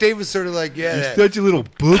thought Dave was sort of like, yeah, You're such a little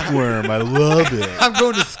bookworm. I love it. I'm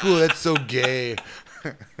going to school. That's so gay.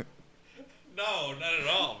 No, not at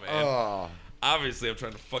all, man. Oh, Obviously, I'm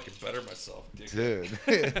trying to fucking better myself, dude.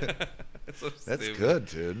 That's so That's stupid. good,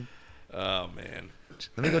 dude. Oh man,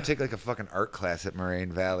 Let me go take like a fucking art class at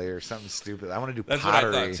Moraine Valley or something stupid. I want to do that's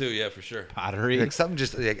pottery. what I thought too. Yeah, for sure. Pottery. Like something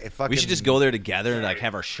just like a fucking. We should just go there together and like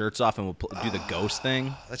have our shirts off and we'll do the ghost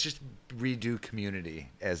thing. Let's just redo Community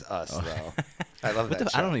as us, though. I love What that. the,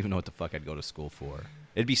 show. I don't even know what the fuck I'd go to school for.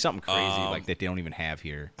 It'd be something crazy like that they don't even have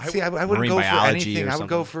here. See, I wouldn't Marine go for biology anything. or I would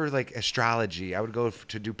go something. for like astrology. I would go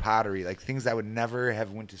to do pottery, like things I would never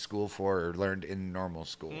have went to school for or learned in normal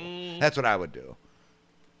school. That's what I would do.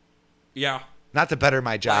 Yeah, Not to better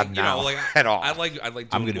my job like, now like at all. I like doing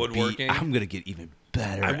I'm gonna woodworking. I'm gonna get even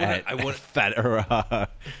better I wouldn't- at I wouldn't-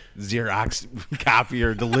 Xerox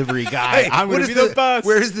copier delivery guy. Hey, I'm what gonna is be the best.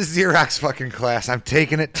 Where's the Xerox fucking class? I'm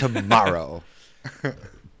taking it tomorrow.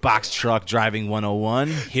 Box truck driving 101.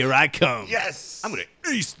 Here I come. Yes. I'm gonna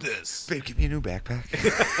ace this. Babe, give me a new backpack,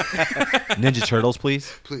 Ninja Turtles,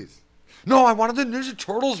 please. please. No, I wanted the Ninja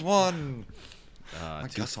Turtles one. I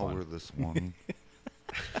too guess I'll fun. wear this one.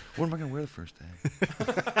 What am I gonna wear the first day?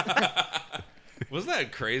 Wasn't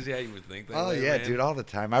that crazy how you would think that? Oh way, yeah, man? dude, all the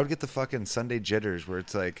time. I would get the fucking Sunday jitters where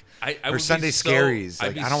it's like, I or would be Sunday so- scaries. I'd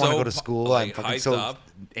Like be I don't want to so go to school. like, I'm fucking hyped so up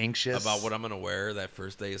anxious about what I'm gonna wear that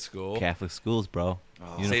first day of school. Catholic schools, bro. Say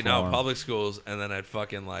no, Uniform. public schools, and then I'd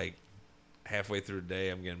fucking like halfway through the day,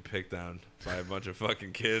 I'm getting picked on by a bunch of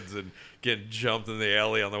fucking kids and getting jumped in the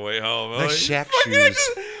alley on the way home. I'm Nice like, Shaq "Fucking,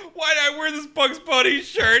 shoes." Why did I wear this Bugs Bunny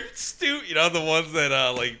shirt? You know, the ones that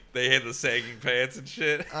like they had the sagging pants and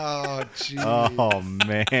shit. Oh jeez. Oh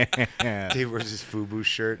man. Dave wears his FUBU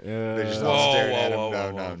shirt. They're just Whoa, all staring at him.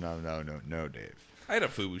 whoa, No, whoa, no, Dave. I had a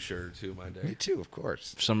FUBU shirt too, my Me day. too, of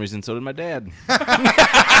course. For some reason, so did my dad.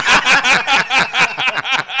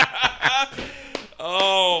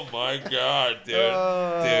 Oh my god, dude,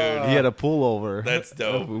 dude, He had a pullover. that's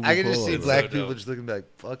dope. I can just see That's black so people dope. just looking like,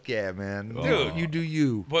 "Fuck yeah, man, Dude. you do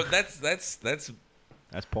you." But that's That's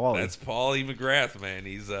Paulie. That's Paulie McGrath, man.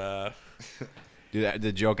 He's Dude,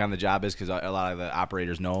 the joke on the job is because a lot of the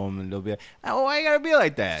operators know him, and they'll be like, "Oh, why you gotta be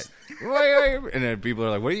like that?" And then people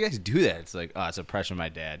are like, "Why do you guys do that?" It's like, "Oh, it's a impression of my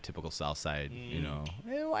dad, typical South Side, you know.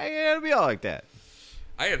 Why you gotta be all like that?"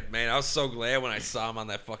 I was so glad when I saw him on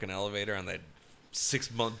that fucking elevator on that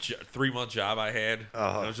 6-month, 3-month job I had.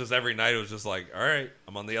 Uh-huh. It was just every night. It was just like, all right,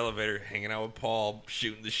 I'm on the elevator, hanging out with Paul,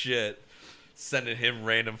 shooting the shit, sending him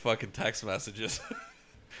random fucking text messages.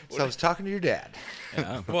 So I was talking to your dad.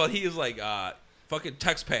 Yeah. Well, he is like, fucking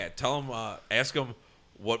text Pat. Tell him, ask him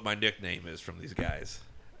what my nickname is from these guys.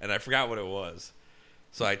 And I forgot what it was.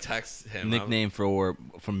 So I text him. Nickname for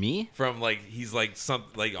me? From like, he's like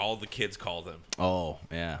like all the kids called him. Oh,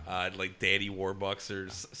 yeah. Like Daddy Warbucks or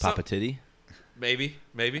Papa Titty? Maybe.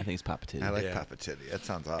 I think it's Papa Titty. I like Yeah. Papa Titty. That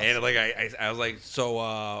sounds awesome. And like I was like,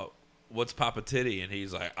 so what's Papa Titty? And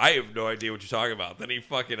he's like, I have no idea what you're talking about. Then he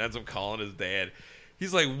fucking ends up calling his dad.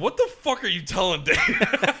 He's like, what the fuck are you telling Dad?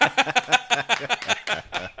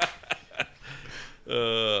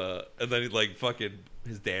 And then he like fucking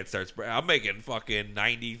his dad starts. I'm making fucking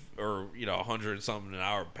 90 or 100 something an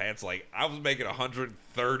hour. Pat's like, I was making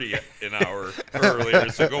 130 an hour earlier.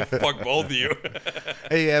 So go fuck both of you.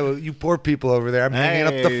 Hey, yeah, well, you poor people over there. I'm hanging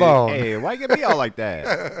up the phone. Hey, why get me all like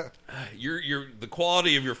that? You're the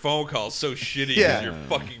quality of your phone call is so shitty Yeah. because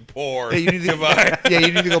you're fucking poor. Hey, you need to, Goodbye. yeah,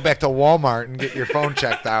 you need to go back to Walmart and get your phone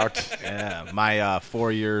checked out. Yeah, my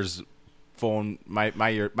 4 years phone,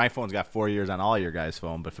 my phone's got 4 years on all your guys'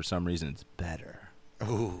 phone, but for some reason it's better.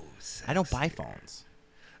 Ooh, I don't buy phones.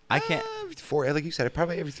 I can't. Like you said,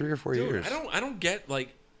 probably every 3 or 4 Dude, years. I don't get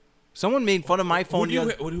like Someone made fun of my phone. who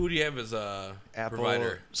do you have as a Apple,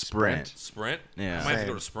 provider? Sprint. Sprint? Yeah. I might have to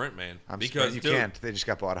go Same. to Sprint, man. I'm because surprised you dude, can't. They just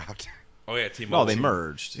got bought out. Oh yeah, T-Mobile. No, they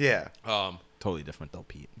merged. Yeah. Totally different though,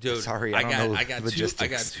 Pete. Dude, Sorry, I don't know I got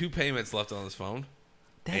logistics. 2 payments left on this phone.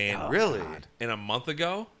 Oh, Really? God. And a month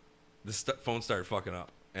ago, the phone started fucking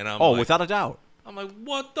up. And I'm Oh, like, without a doubt. I'm like,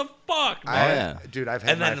 what the fuck, man? yeah. Dude, I've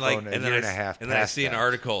had And then my like, phone and a year then and a half. and then I past see an that.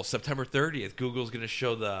 article, September 30th, Google's gonna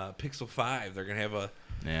show the Pixel 5. They're gonna have a,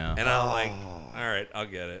 Yeah. and I'm like, Oh. all right, I'll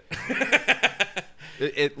get it.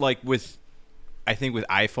 It like with, I think with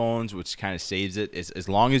iPhones, which kind of saves it, is as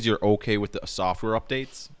long as you're okay with the software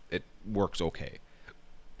updates, it works okay.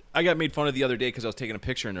 I got made fun of the other day because I was taking a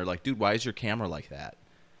picture and they're like, "Dude, why is your camera like that?"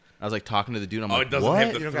 I was like talking to the dude. I'm Oh, like, it doesn't "What?" have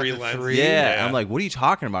You the don't got 3 the lenses. 3? Yeah. And I'm like, "What are you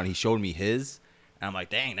talking about?" And he showed me his, and I'm like,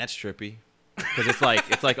 "Dang, that's trippy." Because it's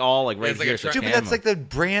like all like right It's like here. a so Dude, but camera. that's like the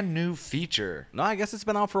brand new feature. No, I guess it's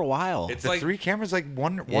been out for a while. It's The like 3 cameras like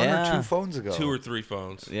one or Yeah. 2 phones ago. 2 or 3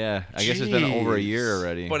 phones. Yeah, I guess it's been over a year Jeez.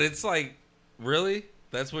 already. But it's like, really?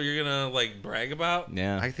 That's what you're gonna like brag about?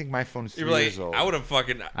 yeah, I think my phone's 3 You're like, years old. I would have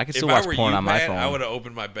fucking. I could if still I watch were porn you, on my Pat, phone. I would have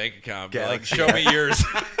opened my bank account. Be like, Galaxy. show me yours.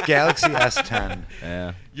 Galaxy S10.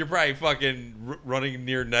 yeah. You're probably fucking running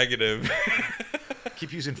near negative.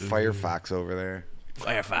 Keep using Firefox over there.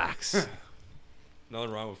 Firefox.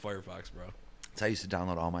 Nothing wrong with Firefox, bro. That's how I used to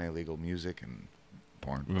download all my illegal music and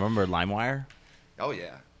porn. Remember LimeWire? Oh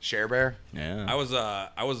yeah. ShareBear. Yeah. I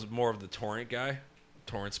was more of the torrent guy,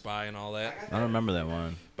 torrent spy and all that. I don't remember that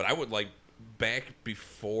one. But I would like back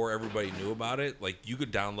before everybody knew about it. Like you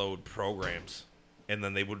could download programs, and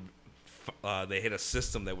then they would they had a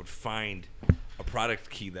system that would find a product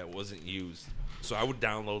key that wasn't used. So I would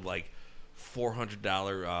download like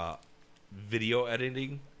 $400 video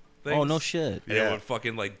editing things. Oh, no shit. And Yeah. it would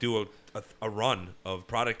fucking like do a run of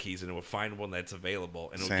product keys, and it would find one that's available,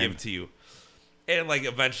 and it would Same. give it to you. And like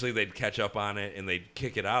eventually they'd catch up on it and they'd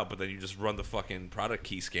kick it out, but then you just run the fucking product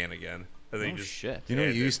key scan again, and then Oh, you just shit. You know Yeah,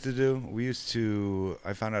 what you dude. used to do? We used to.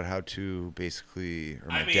 I found out how to basically. Or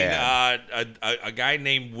my I mean, dad. a guy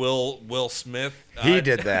named Will Smith. He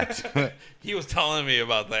did that. He was telling me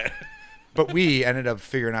about that. But we ended up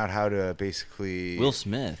figuring out how to basically Will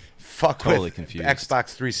Smith. fuck Totally with confused.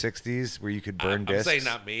 Xbox 360s where you could burn I'm discs. saying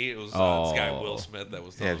not me. It was this guy Oh. Will Smith that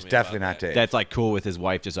was Yeah, telling it's me definitely about not that. Dave. That's like cool with his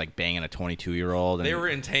wife just like banging a 22-year-old. They were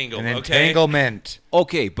entangled. An Okay. entanglement.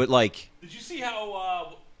 Okay, but like Did you see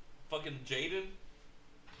how fucking Jaden?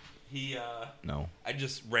 He no. I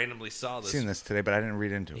just randomly saw this. Seen this today, but I didn't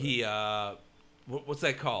read into it. He what's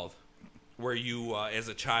that called? Where you as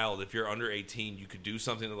a child, if you're under 18, you could do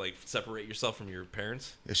something to like separate yourself from your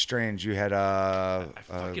parents. It's strange. You had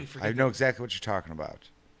fucking forget I know exactly what you're talking about.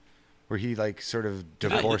 Where he like sort of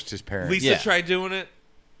divorced his parents. Lisa Yeah. tried doing it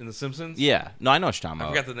in The Simpsons. Yeah. No, I know what you're talking I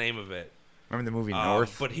about. forgot the name of it. Remember the movie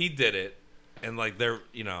North? But he did it, and like they're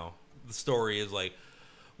the story is like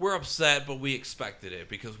we're upset, but we expected it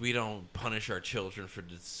because we don't punish our children for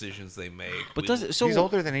the decisions they make. But We- does it, so He's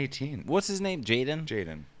older than 18. what's his name? Jaden?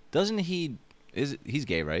 Jaden. Doesn't he he's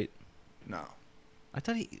gay, right? No. I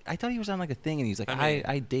thought he was on like a thing and he's like I mean-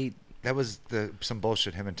 I date That was some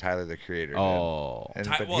bullshit him and Tyler the creator. Oh. did. And,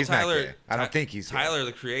 Ty- but well, he's Tyler, not gay. I don't think he's gay. Tyler,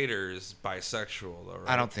 the creator, is bisexual, though, right?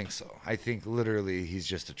 I don't think so. I think literally he's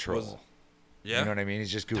just a troll. Yeah. You know what I mean?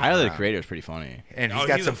 He's just goofing Tyler the around. Creator is pretty funny. And he's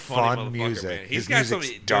got a some funny fun motherfucker, music. man. He's His got music's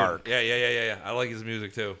some dark. Yeah. I like his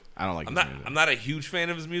music too. I don't like I'm his not. music. I'm not a huge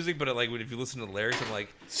fan of his music, but like if you listen to the lyrics, I'm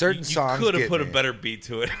like, Certain you songs could have get put a me. better beat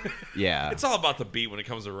to it. Yeah. It's all about the beat when it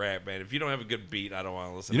comes to rap, man. If you don't have a good beat, I don't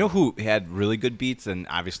want to listen. You know to who had really good beats, and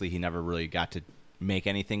obviously he never really got to make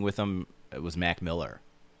anything with them? It was Mac Miller.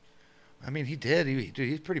 I mean, he did.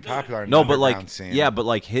 He's pretty popular. In No, the but like, underground scene. yeah, but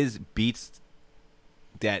like his beats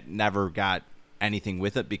that never got anything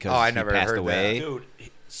with it because Oh, I he never passed heard away. Dude,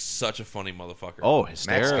 such a funny motherfucker. Oh,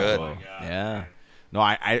 hysterical! good. Oh my God, Yeah. man. No,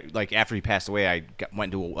 I like after he passed away, I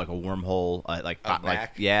went into like a wormhole, like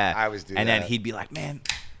Mac? yeah. I always do And that. then he'd be like, "Man,"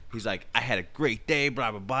 he's like, "I had a great day,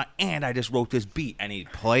 blah blah blah," and I just wrote this beat, and he'd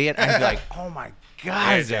play it, and I'd be like, "Oh my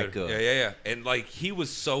god, Yeah, is that dude. good?" Yeah. And like he was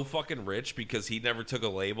so fucking rich because he never took a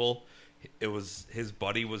label. It was his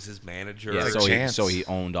buddy was his manager. Yeah, Like so Chance. he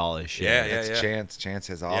owned all his shit. Yeah, That's Chance. Chance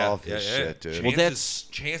has all of his shit, dude. Well,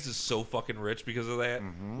 Chance is so fucking rich because of that.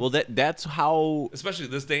 Well, that's how. Especially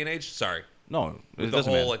this day and age. Sorry, No, it with the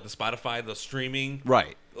doesn't whole matter. like the Spotify, the streaming.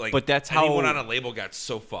 Right. Like, But that's how. anyone on a label got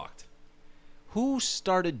so fucked. Who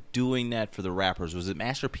started doing that for the rappers? Was it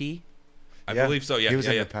Master P? I believe so. Yeah, he was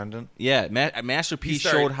yeah. independent. Yeah, Master P He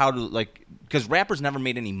started- showed how to like because rappers never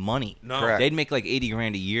made any money. No, Correct. They'd make like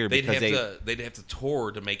 $80,000 a year they'd because they'd have to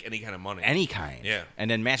tour to make any kind of money. any kind. Yeah.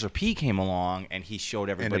 And then Master P came along and he showed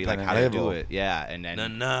everybody like how to Independent do label. it. Yeah, and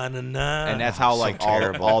then Na. and that's how like So all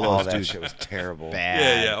terrible. all those that dudes shit was terrible.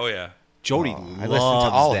 bad. Yeah. Oh yeah. Jody Oh, loves I listened to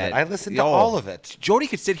all that. of it. I listened to Yo, all of it. Jody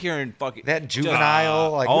could sit here and fucking That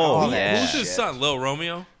juvenile, like all oh, that yeah. Who's his shit. son? Lil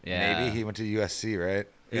Romeo. yeah. Maybe he went to USC, right?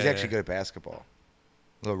 He's Yeah, actually yeah. good at basketball.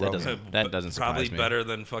 Lil That Romeo. doesn't- That surprise Probably me. better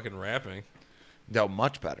than fucking rapping. No,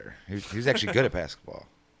 much better. He was actually good at basketball.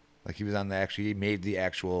 Like he was on he made the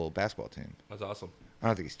actual basketball team. That's awesome. I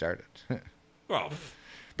don't think he started. Well,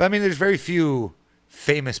 But I mean, there's very few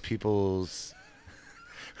famous people's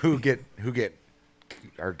who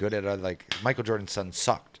are good at like Michael Jordan's son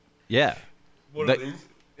sucked. Yeah. what That- are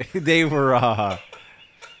these?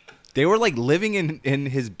 they were like living in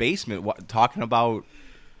his basement talking about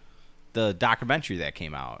the documentary that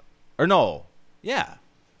came out. Or no. Yeah.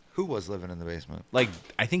 Who was living in the basement? Like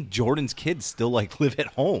I think Jordan's kids still like live at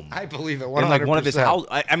home. I believe it. in 100%. like one of his house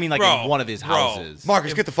I mean like Bro, in one of his bro. houses.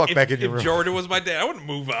 Marcus, get the fuck back in your If room. Jordan was my dad, I wouldn't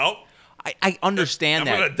move out. I understand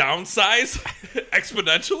I'm that. gonna downsize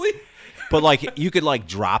exponentially. But like you could like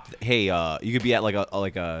drop hey you could be at like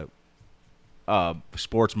a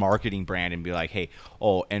sports marketing brand and be like, hey,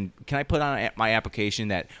 and can I put on my application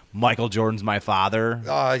that Michael Jordan's my father?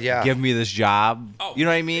 Yeah. Give me this job. Oh, You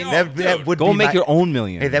know what I mean? yeah. that Dude, would Go be make my- your own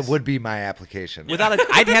millions. Hey, that would be my application.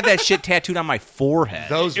 I'd have that shit tattooed on my forehead.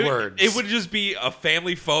 Those It, words. it would just be a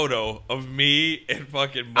family photo of me and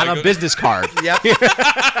fucking on Michael a business card. Yep.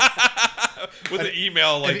 with an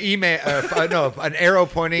email An like email. An arrow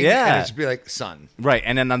pointing. Yeah. And it'd just be like, son. Right.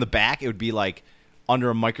 And then on the back, it would be like under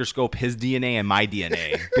a microscope, his DNA and my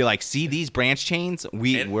DNA. Be like, see these branch chains?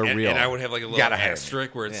 We're real. And I would have like a little Gotta hire me.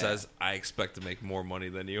 asterisk where it Yeah. says, "I expect to make more money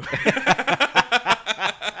than you."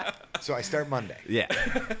 So I start Monday. Yeah.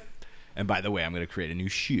 And by the way, I'm going to create a new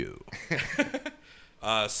shoe.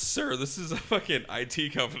 Sir, this is a fucking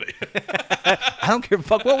IT company. I don't care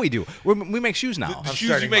fuck what we do. We make shoes now. The shoes you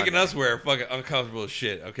starting making Monday. us wear are fucking uncomfortable as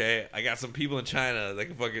shit. Okay, I got some people in China that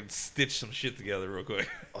can fucking stitch some shit together real quick.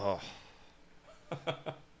 Oh.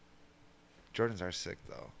 Jordans are sick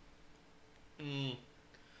though.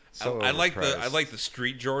 So I like overpriced. the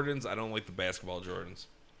street Jordans. I don't like the basketball Jordans.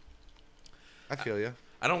 I feel you.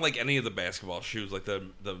 I don't like any of the basketball shoes, like the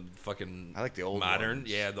fucking. I like the old modern. ones.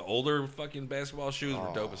 Yeah, the older fucking basketball shoes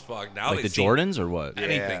were dope as fuck. Now Like they the seem- Jordans or what? Yeah.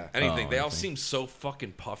 Anything, anything. Oh, they all okay. seem so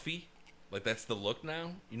fucking puffy. Like that's the look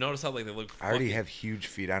now. You notice how like they look. I already fucking- have huge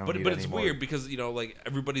feet. I don't But need but any it's more. weird because like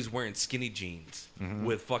everybody's wearing skinny jeans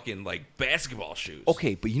with fucking like basketball shoes.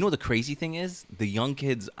 Okay, but you know the crazy thing is the young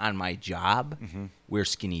kids on my job wear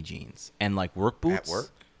skinny jeans and like work boots.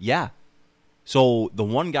 work? Yeah. So the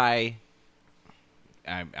one guy,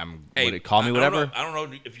 I'm would it call me I whatever? don't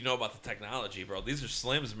know if you know about the technology, bro. These are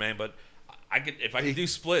slims, man. But if I could do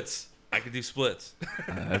splits, I could do splits.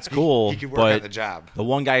 That's cool. He could work but on the job. the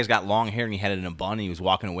one guy's got long hair and he had it in a bun. And he was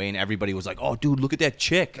walking away and everybody was like, "Oh, dude, look at that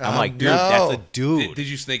chick." I'm Oh, like, "Dude, no. that's a dude." Did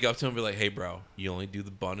you sneak up to him and be like, "Hey, bro, you only do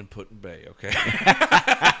the bun and put in bay, okay?"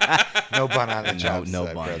 No bun on the no, job no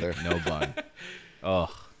site, bun, brother. no bun.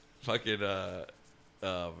 Oh, Fucking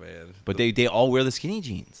Oh man. But they all wear the skinny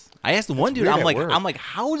jeans. I asked the one dude, weird I'm at like, work.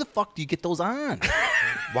 how the fuck do you get those on?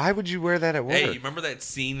 Why would you wear that at work? Hey, you remember that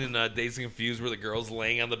scene in Dazed and Confused where the girl's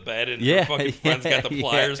laying on the bed and Yeah, her fucking friend's got the yeah,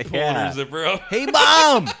 pliers pulling yeah. her zipper up? Hey,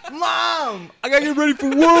 mom, I gotta get ready for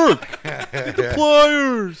work. Get the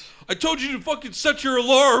pliers. I told you to fucking set your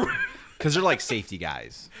alarm. Because they're like safety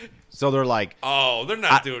guys, so they're like, Oh, they're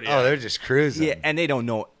not doing it. Oh, they're just cruising. yeah, and they don't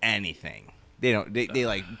know anything. They don't. They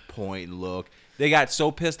like point, look. They got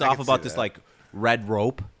so pissed I off can about see this that. like red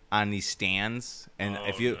rope on these stands, and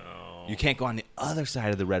if you no. you can't go on the other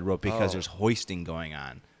side of the red rope because Oh. there's hoisting going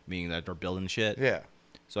on, meaning that they're building shit. Yeah.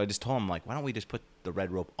 So I just told them like, why don't we just put the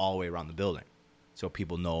red rope all the way around the building, so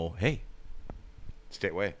people know, hey, Stay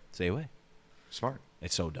away. stay away. Smart.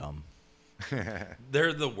 It's so dumb.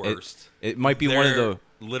 They're the worst. It might be They're one of the.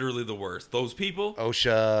 literally the worst. Those people.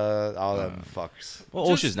 OSHA, all them fucks. Well,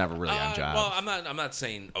 Just- OSHA's never really on job. Well, I'm not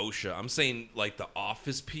saying OSHA. I'm saying like the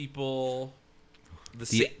office people. The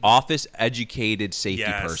sa- office educated safety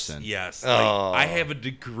yes, person. Yes. Oh. Like, I have a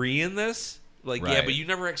degree in this. Like, yeah, Right. but you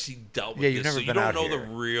never actually dealt with Yeah, this, you've never so you been don't out know here. the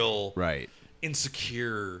real Right.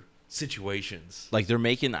 insecure situations. Like they're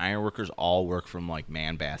making ironworkers all work from like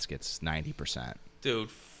man baskets 90%. Dude,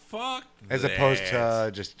 fuck As that. opposed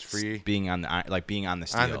to just free Being on the being on the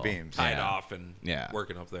steel. on the beams. tied Yeah. off and Yeah.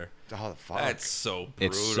 working up there. Oh, the fuck. That's so brutal.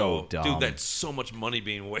 It's so dumb. Dude, that's so much money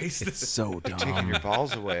being wasted. It's so taking dumb. your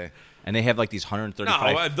balls away. And they have like these No,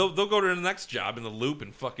 135 they'll go to the next job in the loop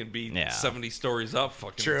and fucking be Yeah. 70 stories up,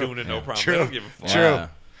 fucking True. doing it no Yeah. problem. True. They don't give a fuck. True. Yeah.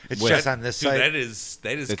 It's With- just on this Dude, site. that is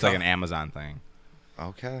It's like an Amazon thing.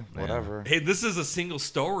 Okay, whatever. Hey, this is a single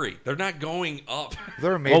story. They're not going up.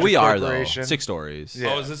 They're a major Well, we are though. corporation. 6 stories.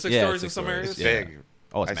 Yeah. Oh, is it six Yeah, stories in 6 some stories. areas? It's Yeah. big.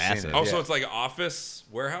 Oh, it's I've seen massive. it. Oh, so Yeah. it's like an office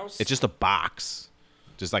warehouse? It's just a box.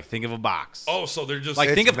 Just like think of a box. Oh, so they're just like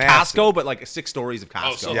it's think of massive. Costco, but like 6 stories of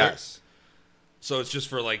Costco. Oh, so Yes. So it's just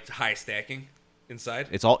for like high stacking inside?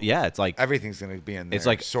 It's all It's like Everything's going to be in there. It's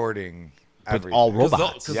like- sorting but everything. all Because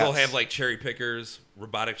robots. they'll Yes. have like cherry pickers,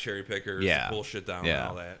 robotic cherry pickers Yeah. to pull shit down Yeah. and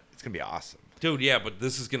all that. It's going to be awesome. Dude, yeah, but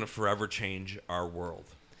this is going to forever change our world.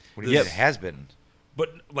 What do you Yes. mean it has been?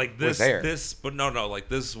 But like We're this, there. but no, like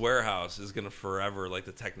this warehouse is gonna forever, like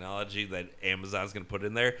the technology that Amazon's gonna put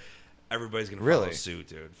in there, everybody's gonna follow Really? suit,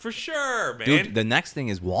 dude. For sure, man. Dude, the next thing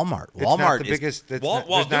is Walmart. It's not Walmart the is biggest. It's not,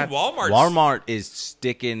 Well, there's not, Walmart is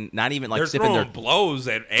sticking, not even like they're sipping throwing their. blows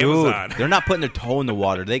at Dude, Amazon. they're not putting their toe in the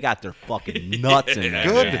water. They got their fucking nuts in there,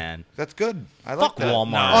 good. man. That's good. I like Fuck that.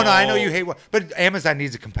 Walmart. Oh no, I know you hate. But Amazon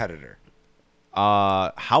needs a competitor.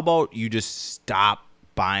 How about you just stop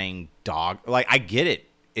buying dog? Like, I get it.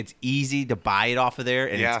 It's easy to buy it off of there,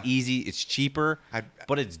 and Yeah. it's easy. It's cheaper, I-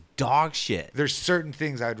 but it's dog shit. There's certain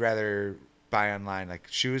things I'd rather buy online, like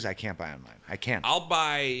shoes. I can't buy online. I can't. I'll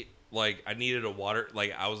buy like I needed a water.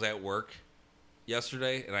 Like I was at work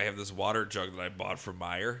yesterday, and I have this water jug that I bought from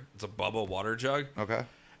Meyer. It's a Bubba water jug, Okay.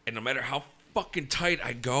 and no matter how fucking tight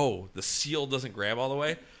I go, the seal doesn't grab all the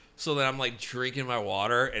way. So then I'm like drinking my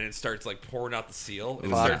water, and it starts like pouring out the seal,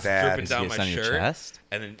 and it Fuck starts that. dripping Is down It's my on your shirt. chest?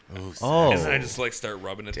 And then, Oh. and then I just like start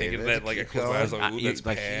rubbing it, thinking David, that like I keep close my eyes, going. like, ooh, You- that's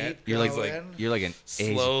like, bad. You're like Going. you're like an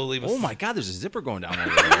Slowly Oh my god, there's a zipper going down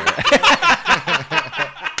over there.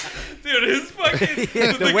 Dude, his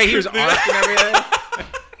fucking the way he was the- arcing everything.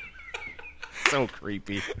 So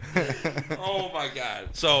creepy. Oh my god!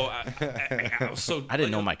 So I was so I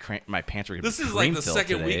didn't know like, my pants were gonna This be is like the cream-filled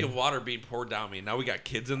second today. week of water being poured down me. Now we got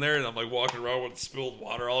kids in there, and I'm like walking around with spilled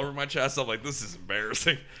water all over my chest. I'm like, this is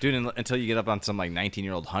embarrassing. Dude, until you get up on some like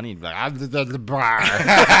 19-year-old honey, and be like, "Ah,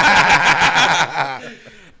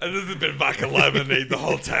 And this has been vodka lemonade the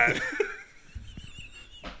whole time.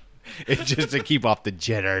 it's just to keep off the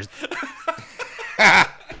jitters.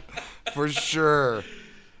 For sure.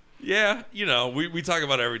 Yeah, you know, we talk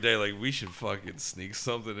about it every day. Like, we should fucking sneak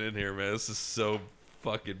something in here, man. This is so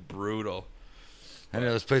fucking brutal. I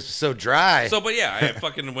know this place was so dry. So, but yeah, I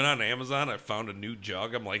fucking went on Amazon. I found a new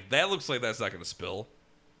jug. I'm like, that looks like that's not going to spill.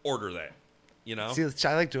 Order that. You know? See,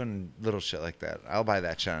 I like doing little shit like that. I'll buy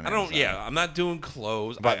that shit on I don't, Amazon. yeah, I'm not doing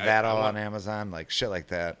clothes. But that all want- on Amazon, like shit like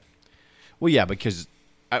that. Well, yeah, because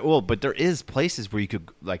but there is places where you could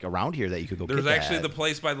like around here that you could go. There's get actually that. the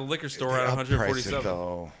place by the liquor store They on upprice it, 147.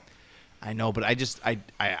 though. I know, but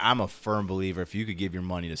I'm a firm believer. If you could give your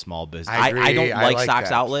money to small business, I agree. I don't I like like Socks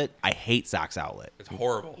that. Outlet. I hate Socks Outlet, It's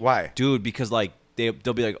horrible. Why? dude. Because like they'll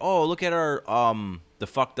be like, oh, look at our the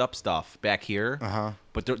fucked up stuff back here. Uh-huh.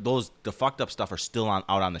 But the fucked up stuff are still out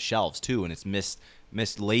on the shelves too, and it's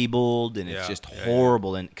mislabeled, and it's Yeah, just yeah,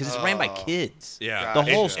 horrible, and because it's ran by Oh. kids. Yeah, the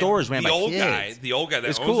whole And- store is ran the by old kids. guy, the old guy that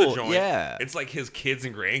It's owns cool, the joint. yeah. It's like his kids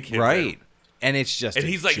and grandkids, Right. there. And it's just And a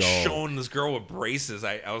he's like joke. showing this girl with braces.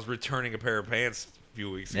 I was returning a pair of pants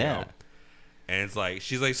few weeks Yeah. ago. And it's like,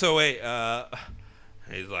 she's like, so wait,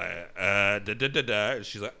 he's like, da da da da. And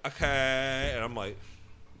she's like, okay. And I'm like,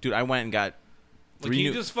 Dude, I went and got can 3 you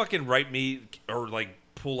new. just fucking write me or like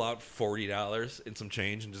pull out $40 and some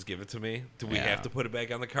change and just give it to me? Do we Yeah. have to put it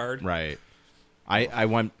back on the card? Right. I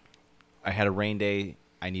went. I had a rain day.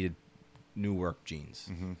 I needed new work jeans.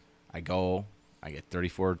 Mm-hmm. I go. I get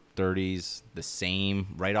 34 30s, the same,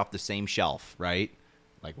 right off the same shelf, right?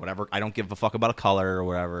 Like whatever. I don't give a fuck about a color or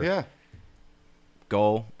whatever. Yeah.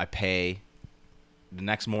 Go. I pay. The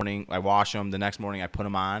next morning, I wash them. The next morning, I put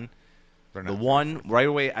them on. They're The not- one right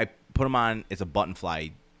away, I put them on. It's a button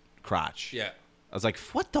fly crotch. Yeah. I was like,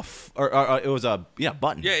 what the or it was a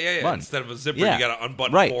button. Yeah. Button. Instead of a zipper, Yeah. you got to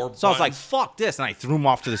unbutton Right. 4 So I was like, buttons. fuck this. And I threw them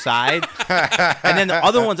off to the side. And then the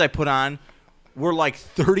other ones I put on were like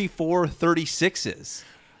 34, 36s.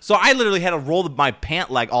 So I literally had to roll my pant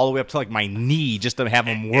leg all the way up to like my knee just to have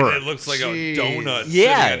them work. And it looks like Jeez. a donut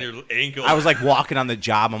Yeah. sitting on your ankle. I was like walking on the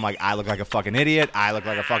job. I'm like, I look like a fucking idiot. I look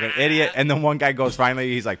like a fucking idiot. And then one guy goes, finally,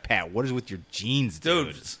 he's like, Pat, what is with your jeans,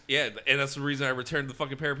 dude? dude, yeah, and that's the reason I returned the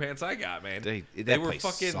fucking pair of pants I got, man. They were place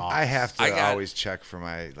fucking. sucks. I have to I got- always check for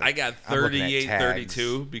my. Like, I got I'm looking at 38, tags.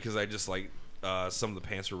 32 because I just like some of the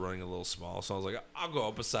pants were running a little small, so I was like, I'll go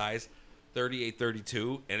up a size, 38,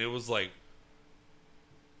 32, and it was like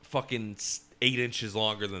fucking 8 inches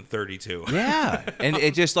longer than 32. Yeah. And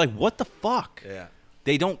it just like, what the fuck? Yeah.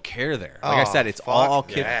 They don't care there. Like I Oh, said, it's fuck all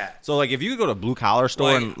kid. that. So like, if you could go to a blue collar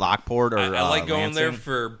store Like, in Lockport or I like going there Lansing,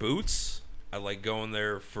 for boots. I like going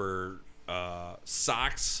there for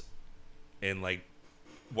socks and like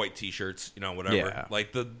white t-shirts, whatever. Yeah.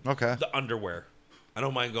 Like the underwear. I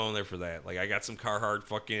don't mind going there for that. Like I got some Carhartt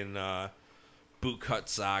fucking boot cut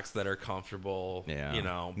socks that are comfortable. Yeah.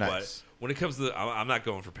 Nice. But when it comes to, I'm not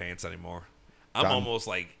going for pants anymore. I'm Done. almost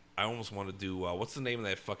like I almost want to do what's the name of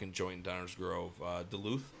that fucking joint in Downers Grove?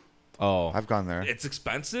 Duluth. Oh, I've gone there. It's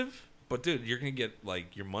expensive, but dude, you're gonna get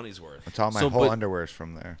like your money's worth. It's all my So, whole but- underwear's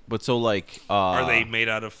from there. but so like, Are they made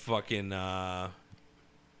out of fucking?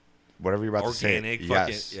 Whatever you're about Organic to say.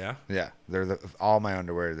 fucking- Yes. yeah? Yeah. They're all my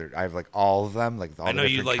underwear. I have like all of them, like all I the know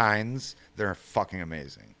you different like- kinds. They're fucking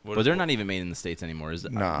amazing. But they're not even made in the States anymore, is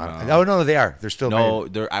it? No. Oh no, they are. They're still No,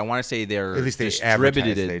 made. they're. I want to say they're At least they distributed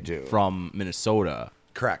advertise they do. from Minnesota.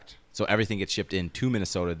 Correct. So everything gets shipped in to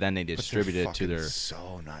Minnesota, then they But distribute they're it to fucking their.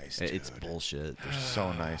 So nice. Dude. It's bullshit. They're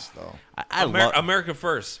so nice though. I love. America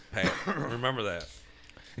first, Pat. Remember that.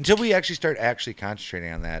 Until we actually start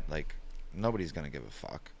concentrating on that, like nobody's gonna give a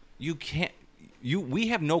fuck. You can't. We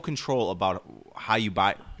have no control about how you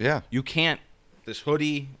buy. Yeah. You can't. This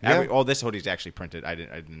hoodie. Yeah. This hoodie's actually printed. I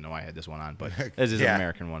didn't know I had this one on, but this is Yeah. an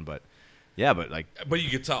American one. But yeah, but like But you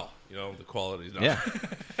could tell, the quality. yeah,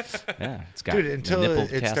 yeah. It's got Dude, until nipple it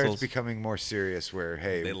starts tassels. becoming more serious, where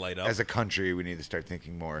hey, They light up. as a country, we need to start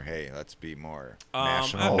thinking more. Hey, let's be more I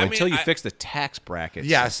national. Oh, mean, until you I- fix the tax brackets.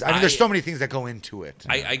 Yes, I mean, there's so many things that go into it.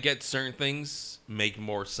 I get certain things make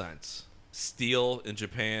more sense. Steel in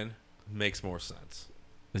Japan makes more sense.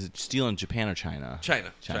 Is it steel in Japan or China?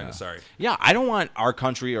 China, sorry. Yeah, I don't want our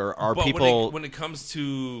country or our But people. when it comes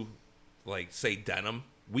to, like, say, denim,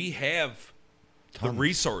 we have the Tons.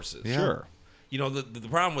 resources. Yeah. Sure. The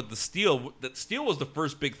problem with the steel, that steel was the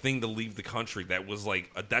first big thing to leave the country that was, like,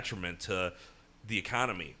 a detriment to the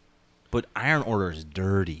economy. But iron ore is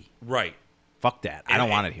dirty. Right. Fuck that. I don't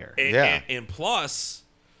want it here. And plus,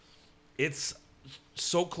 it's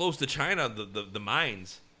so close to China, the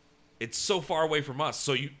mines. It's so far away from us.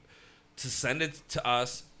 So to send it to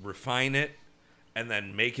us, refine it, and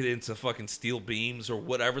then make it into fucking steel beams or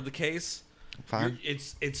whatever the case. Fine.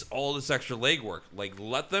 It's all this extra legwork. Like,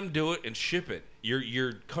 let them do it and ship it.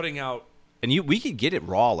 You're cutting out. And we could get it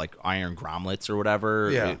raw, like iron grommets or whatever.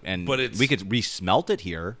 Yeah. And But it's- we could resmelt it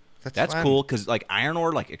here. That's fine. cool because like iron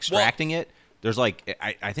ore, like extracting it. There's like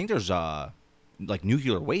I think there's like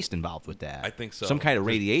nuclear waste involved with that. I think so. Some kind of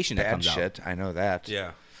radiation that Bad comes shit. I know that.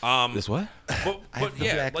 Yeah. This what? But have the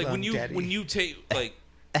yeah, black like lung, Daddy. when you take like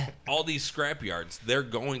all these scrap yards, they're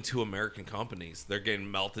going to American companies. They're getting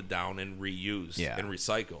melted down and reused Yeah. and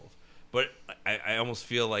recycled. But I almost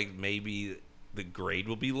feel like maybe the grade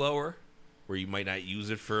will be lower, where you might not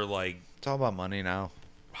use it for like It's all about money now.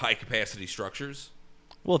 high capacity structures.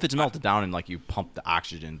 Well, if it's melted down and like you pump the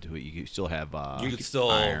oxygen to it, you can still have You could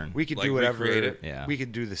still iron. We could like, do whatever. recreate it. Yeah. We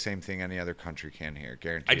could do the same thing any other country can here.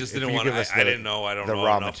 Guaranteed. I just If didn't you want give to. us I the- didn't know. I don't the know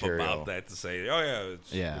raw enough material. about that to say. Oh yeah,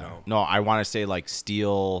 it's, Yeah. No, I want to say like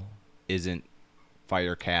steel isn't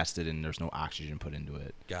fire casted and there's no oxygen put into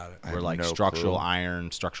it. got it. I Where have like no structural clue.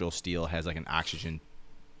 iron, structural steel has like an oxygen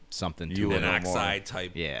something You to would it. know An more. oxide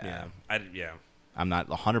type. Yeah. Yeah. I'm not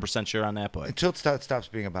 100% sure on that, but Until it stops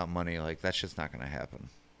being about money, like that shit's not going to happen.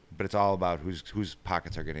 But it's all about whose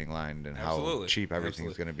pockets are getting lined and how Absolutely. cheap everything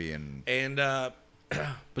is Absolutely. going to be. And And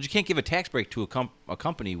but you can't give a tax break to a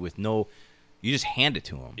company with no. You just hand it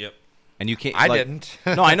to them. yep. And you can't. I like- didn't.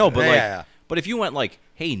 No, I know, but Yeah. but if you went like,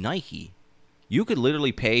 hey, Nike, you could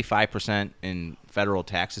literally pay 5% in federal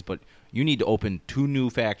taxes, but you need to open 2 new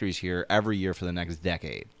factories here every year for the next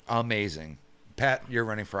decade. amazing. Pat, you're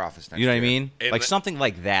running for office next You know what I year. mean? And like the- something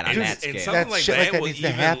like that on And, that and scale. something That like shit that, like that will needs to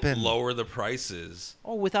even happen. lower the prices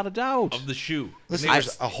Oh, without a doubt. of the shoe. Listen, And they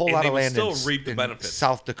there's would- a whole and lot they of would land still reap the in benefits.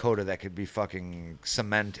 South Dakota that could be fucking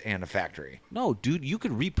cement and a factory. No, dude, you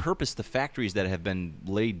could repurpose the factories that have been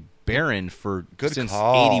laid barren for Good since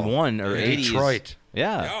call. 81 or 80s. Detroit.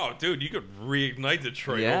 Yeah. Oh, dude, you could reignite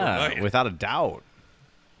Detroit Yeah, overnight. without a doubt.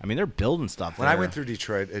 I mean, they're building stuff When I there. went through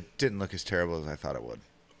Detroit, it didn't look as terrible as I thought it would.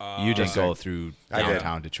 You didn't Just go saying. through I did.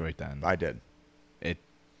 downtown Detroit then. I did. It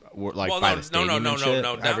like well, by no, the stadium no, and shit?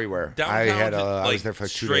 Down- Everywhere. Downtown, I had, like, I was there for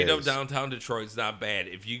 2 straight days. up downtown Detroit's not bad.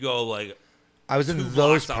 If you go like I was 2 in those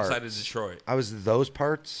blocks parts. outside of Detroit. I was in those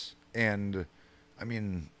parts, and I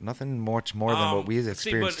mean, nothing much more than what we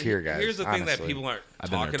experienced but here, guys. Here's the thing that honestly. people aren't I've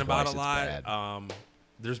been there talking about a twice, it's lot. bad.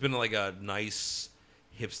 There's been like a nice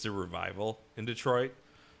hipster revival in Detroit.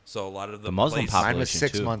 So a lot of the Muslim places- Mine was population,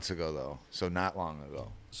 6 too. months ago, though, so not long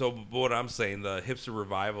ago. So what I'm saying, the hipster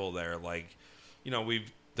revival there, like, you know,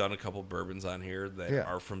 we've done a couple bourbons on here that Yeah.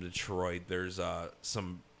 are from Detroit. There's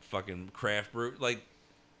some fucking craft brew. Like,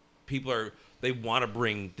 they want to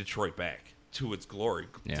bring Detroit back to its glory.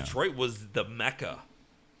 Yeah. Detroit was the mecca.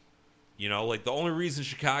 You know, like the only reason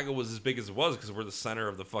Chicago was as big as it was because we're the center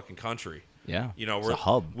of the fucking country. Yeah. You know, It's we're a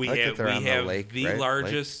hub. We I like that have they're on the the lake, right?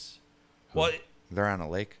 largest. Well, They're on a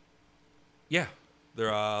lake. yeah,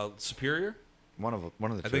 they're Superior. One of the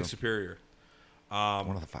I two. think Superior.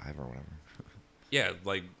 One of the 5 or whatever. Yeah,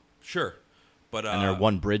 like sure, but And they're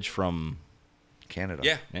one bridge from Canada.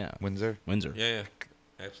 Yeah. yeah, Windsor. Windsor. Yeah,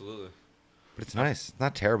 absolutely. But it's nice. It's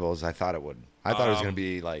not terrible as I thought it would. I thought it was going to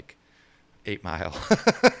be like 8 Mile.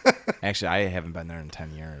 Actually, I haven't been there in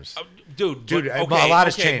 10 years. Dude, Dude, but, a okay, lot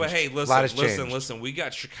has okay, but changed. hey, A lot has listen. changed. We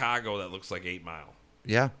got Chicago that looks like 8 Mile.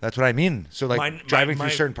 Yeah, that's what I mean. So like driving through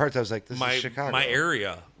certain parts, I was like, "This my, is Chicago." My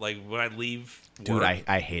area, like when I leave Dude, work,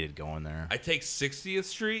 I hated going there. I take 60th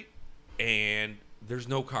Street and there's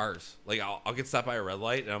no cars. Like I'll get stopped by a red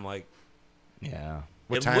light and I'm like, yeah.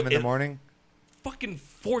 What it time look- in the it- morning? fucking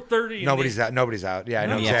 4:30. Nobody's out. Nobody's out. Yeah, I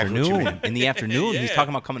know In the exactly what you afternoon. mean. In the afternoon, he's Yeah. talking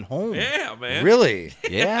about coming home. Yeah, man. Really?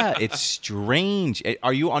 Yeah, it's strange.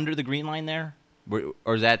 Are you under the green line there?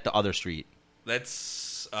 Or is that the other street?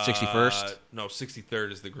 That's 61st? No,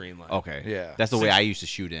 63rd is the green line. Okay. Yeah. That's the way 60 I used to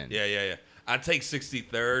shoot in. Yeah. I take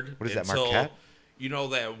 63rd. What is that, until, Marquette? You know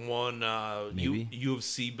that one Maybe. U of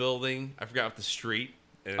C building? I forgot the street.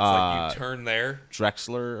 And it's Uh, like you turn there.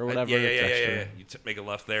 Drexler or whatever. Yeah. Drexler. You make a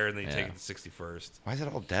left there and then you take Yeah. it to 61st. Why is it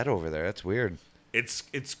all dead over there? That's weird. It's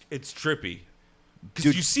trippy. Because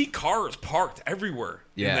Dude. you see cars parked everywhere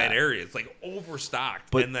in Yeah. that area. It's like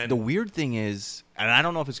overstocked. But and then the weird thing is, and I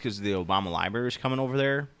don't know if it's because the Obama Library is coming over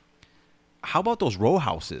there. How about those row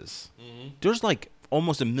houses? Mm-hmm. There's like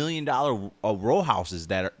almost $1 million row houses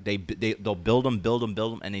that are, they'll build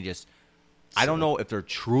them, and they just. I don't know if they're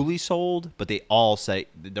truly sold, but they all say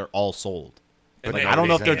they're all sold. And Like, then- I don't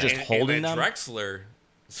know if they're and- just and holding that them. Drexler,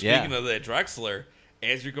 Yeah. speaking of that Drexler,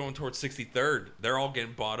 as you're going towards 63rd, they're all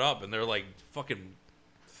getting bought up, and they're like fucking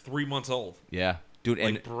 3 months old. Yeah, dude,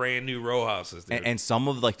 Like brand new row houses, dude. and some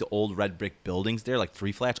of like the old red brick buildings there, like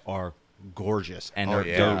 3 flats, are gorgeous, and Oh, they're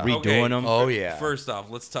yeah. redoing Okay. them. Oh yeah. First off,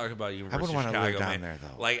 let's talk about University of wanna Chicago, live down man. there,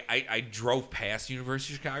 though. Like, I drove past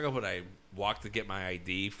University of Chicago, but I walked to get my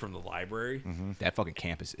ID from the library. Mm-hmm. That fucking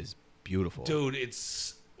campus is beautiful. Dude,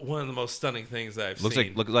 it's one of the most stunning things that I've looks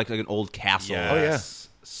seen. like an old castle. Yes. Oh, yeah.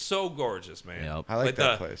 So gorgeous, man. Yep. I like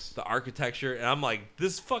that the, place. The architecture, and I'm like,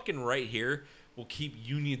 this fucking right here will keep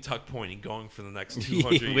Union Tuck Pointing going for the next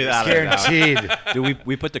 200 years. Without a doubt. Guaranteed. Dude,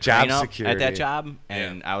 we put the Job crane up at security. that job,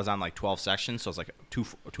 and Yeah. I was on like 12 sections, so it's like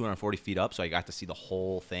 240 feet up, so I got to see the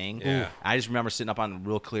whole thing. Yeah. I just remember sitting up on a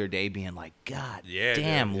real clear day being like, God Yeah, dude,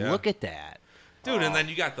 damn, yeah. look at that. Dude, and then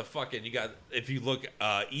you got if you look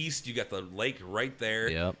east, you got the lake right there.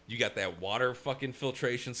 Yep. You got that water fucking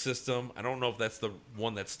filtration system. I don't know if that's the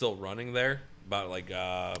one that's still running there. About like,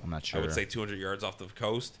 I'm not I would sure. say 200 yards off the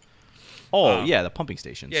coast. Oh, yeah, the pumping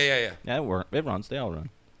stations. Yeah. Yeah, it runs. They all run.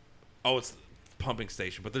 Oh, it's the pumping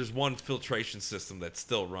station, but there's one filtration system that's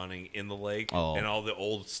still running in the lake, Oh. and all the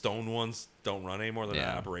old stone ones don't run anymore. They're Yeah.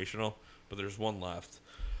 not operational, but there's one left.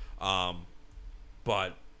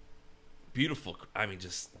 But beautiful. I mean,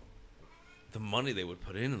 just the money they would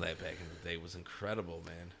put into that back in the day was incredible,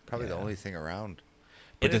 man. Probably the Yeah. only thing around.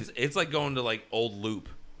 And it's like going to like Old Loop,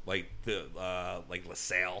 like the like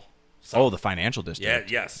LaSalle. Oh, the financial Yeah,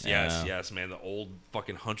 district. yes, man. The old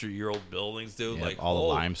fucking 100-year-old buildings, dude. Yep, like all the oh,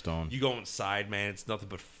 limestone. You go inside, man. It's nothing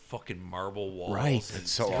but fucking marble walls. Right. and It's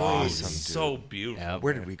so dude, awesome, It's dude. so beautiful. Yep.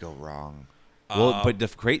 Where man. did we go wrong? Well, but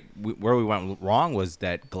where we went wrong was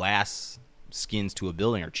that glass skins to a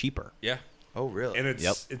building are cheaper. Yeah, Oh, really? and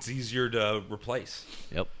Yep. it's easier to replace.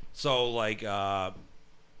 Yep. So like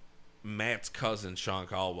Matt's cousin Sean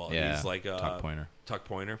Caldwell, Yeah, he's like a tuck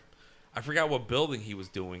pointer. I forgot what building he was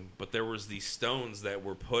doing, but there was these stones that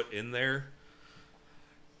were put in there,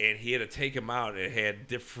 and he had to take them out. It had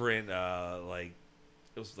different like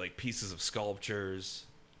it was like pieces of sculptures,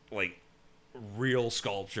 like real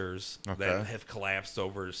sculptures Okay. that have collapsed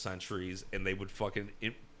over centuries, and they would fucking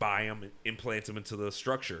buy them and implant them into the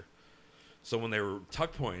structure. So when they were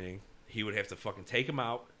tuck pointing, he would have to fucking take them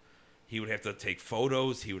out. He would have to take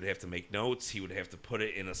photos. He would have to make notes. He would have to put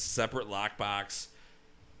it in a separate lockbox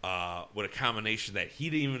with a combination that he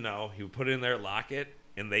didn't even know. He would put it in there, lock it,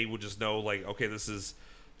 and they would just know, like, okay, this is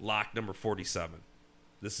lock number 47.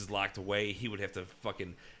 This is locked away. He would have to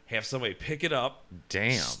fucking have somebody pick it up,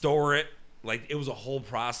 Damn. store it. Like, it was a whole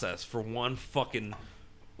process for one fucking,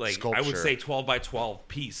 like, I would Sculpture. say 12 by 12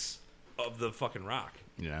 piece of the fucking rock.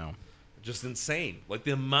 You know. Just insane. Like,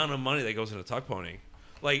 the amount of money that goes into tuck pointing.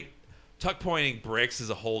 Like, tuck pointing bricks is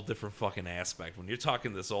a whole different fucking aspect. When you're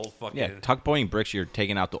talking this old fucking... Yeah, tuck pointing bricks, you're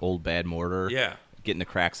taking out the old bad mortar. Yeah. Getting the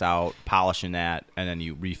cracks out, polishing that, and then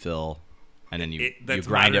you refill, and then you That's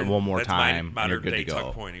grind modern- it one more that's time, and modern you're good day to go.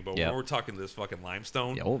 tuck pointing. But Yep. when we're talking this fucking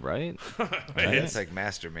limestone... Yeah, oh, right. man, It's like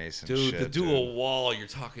Master Mason dude, shit. to do a wall, you're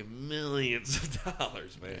talking millions of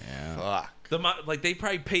dollars, man. Yeah. Fuck. Like, they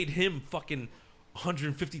probably paid him fucking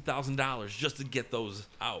 $150,000 just to get those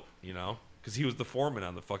out, you know? Because he was the foreman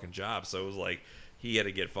on the fucking job. So it was like he had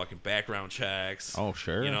to get fucking background checks. Oh,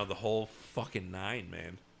 sure. You know, the whole fucking nine,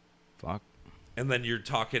 man. Fuck. And then you're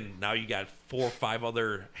talking, now you got 4 or 5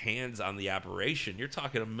 other hands on the operation. You're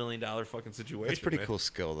talking $1 million fucking situation. That's pretty man. cool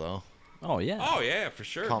skill, though. Oh, yeah. Oh, yeah, for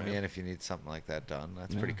sure. Call man. me in if you need something like that done.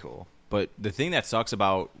 That's pretty cool. But the thing that sucks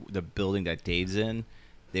about the building that Dave's in,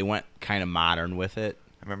 they went kind of modern with it,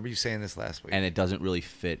 I remember you saying this last week. and it doesn't really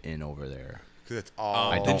fit in over there. Because it's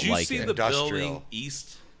all I don't Did you like see it. the industrial. building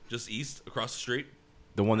just east across the street?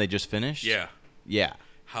 The one they just finished? Yeah. Yeah.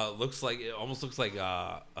 How it almost looks like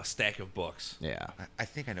a stack of books. Yeah. I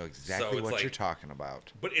think I know exactly it's what like- you're talking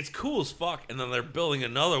about. But it's cool as fuck. And then they're building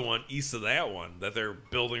another one east of that one that they're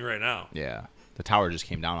building right now. Yeah. The tower just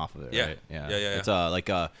came down off of it, Yeah. right? Yeah. It's like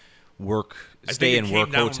a work, I stay think and it came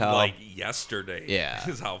work down hotel. like yesterday. Yeah.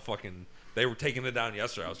 Is how fucking they were taking it down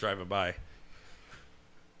yesterday. I was driving by.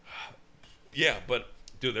 Yeah, but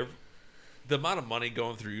dude, the amount of money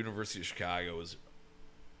going through University of Chicago is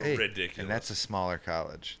Hey, ridiculous. And that's a smaller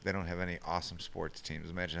college. They don't have any awesome sports teams.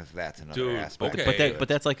 Imagine if that's another Dude, aspect. okay. But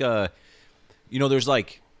that's like a, there's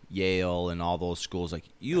like Yale and all those schools. Like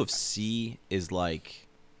U of C is like,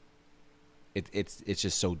 it's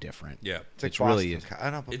just so different. yeah. It's like it's really Boston I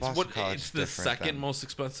know, but It's Boston College it's is the different second than- most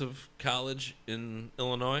expensive college in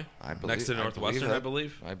Illinois. I believe, next to Northwestern, it. I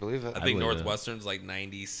believe. I believe it. I think believe it. Northwestern's like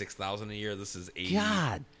 96,000 a year. This is 80.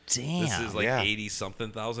 God damn. This is like Yeah. 80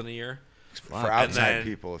 something thousand a year. For Fuck. outside then-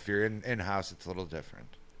 people, if you're in house, it's a little different.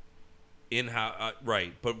 In how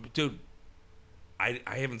right, but dude, I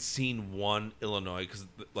haven't seen one Illinois because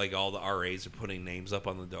like all the RAs are putting names up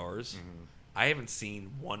on the doors. Mm-hmm. I haven't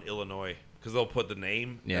seen one Illinois because they'll put the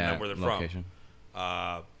name and yeah, then where they're location.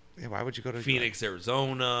 from. Yeah, why would you go to Phoenix,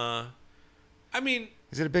 Arizona. I mean,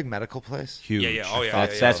 Is it a big medical place? Huge. Yeah, yeah. Oh, yeah,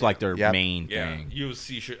 That's, yeah, that's yeah. like their Yep. main yeah, thing.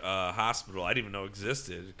 UC hospital. I didn't even know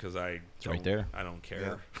existed because right don't- there. I don't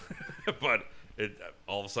care. But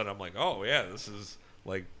all of a sudden I'm like, oh yeah, this is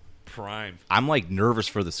like prime. I'm like nervous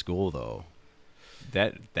for the school though.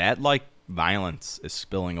 That like violence is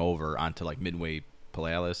spilling over onto like Midway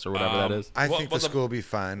Palalis or whatever that is. I Well, think well, the school will be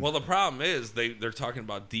fine. Well, the problem is they're talking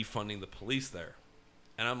about defunding the police there,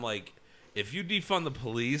 and I'm like, if you defund the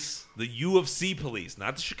police, the U of C police,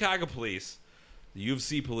 not the Chicago police, the U of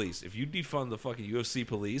C police. If you defund the fucking U of C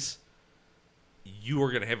police, you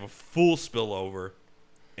are gonna have a full spillover,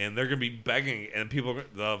 and they're gonna be begging, and people,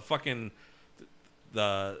 the fucking.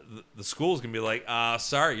 The school's gonna be like,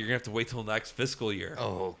 sorry, you're gonna have to wait till next fiscal year.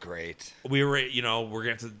 oh, great. We're gonna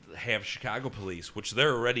have to have Chicago police, which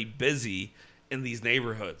they're already busy in these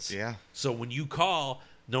neighborhoods. Yeah. So when you call,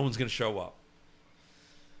 no one's gonna show up.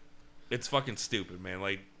 It's fucking stupid, man.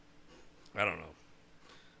 Like, I don't know,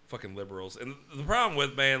 fucking liberals. And the problem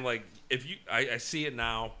with, man, like, if you, I see it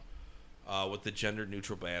now. with the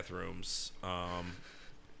gender-neutral bathrooms.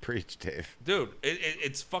 Preach, Dave. Dude,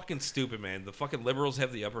 it's fucking stupid, man. The fucking liberals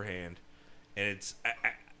have the upper hand, and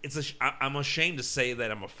I'm ashamed to say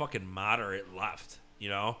that I'm a fucking moderate left. You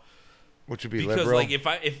know, Which would be because liberal. like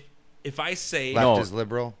if I say left No. is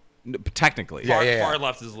liberal. Technically. far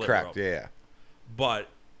left is liberal, Correct. Yeah. but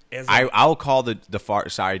as I'll call the far.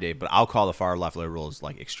 Sorry, Dave, but I'll call the far left liberals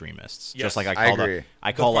like extremists. Yes. Just like I I call agree.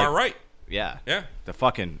 I the call far like right, yeah yeah. the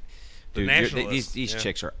fucking The dude. These nationalists, yeah.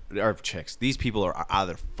 chicks are chicks. These people are out of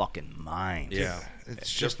their fucking minds. Yeah, It's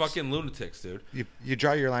they're just fucking lunatics, dude. you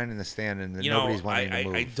draw your line in the stand, and then You know, nobody's wanting to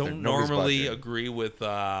move. I don't Nobody's normally budging. agree with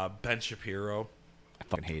Ben Shapiro. I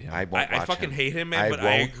fucking hate him. I won't I watch fucking him. hate him, man. But I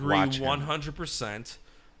won't agree watch him. 100%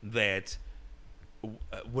 that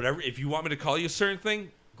whatever. If you want me to call you a certain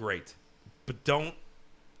thing, great, but don't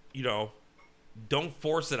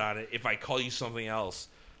force it on it. If I call you something else,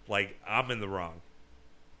 like I'm in the wrong.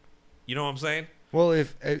 You know what I'm saying? Well,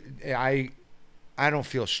 if I don't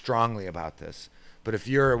feel strongly about this, but if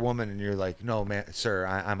you're a woman and you're like, no, man, sir,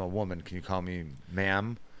 I'm a woman. Can you call me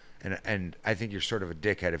ma'am? And I think you're sort of a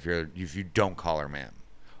dickhead if you don't call her ma'am.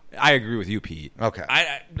 I agree with you, Pete. Okay.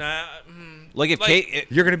 Like if Kate,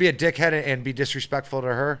 You're gonna be a dickhead and be disrespectful to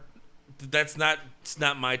her. That's not. It's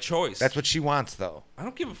not my choice. That's what she wants, though. I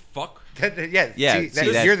don't give a fuck. Yeah. see,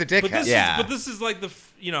 that- you're the dickhead. But this is like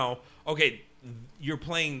okay, you're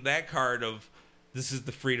playing that card of this is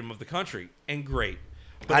the freedom of the country, and great.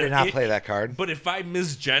 But I did not play that card. But if I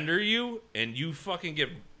misgender you and you fucking get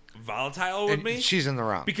volatile with And me, she's in the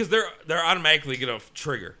wrong. because they're automatically gonna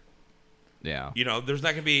trigger. yeah. You know, there's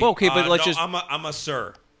not gonna be. Well, okay, but let's no, just- I'm a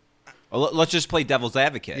sir. Let's just play devil's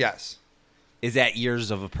advocate. Yes. Is that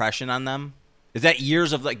years of oppression on them? Is that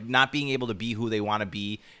years of like not being able to be who they want to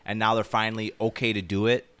be, and now they're finally okay to do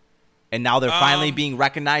it, and now they're finally being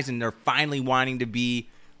recognized, and they're finally wanting to be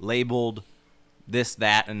labeled this,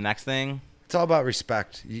 that, and the next thing? It's all about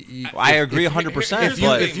respect. I agree if- 100%. here's the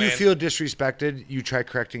But thing, If you man. feel disrespected, you try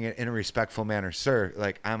correcting it in a respectful manner, sir.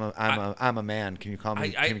 Like I'm a man. Can you call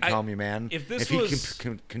me? Can you call me man? if this he was-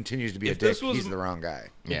 continues to be a if dick, this was- he's the wrong guy.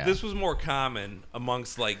 If Yeah. this was more common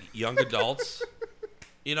amongst like young adults,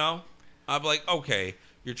 I'd be like, okay,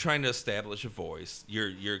 you're trying to establish a voice.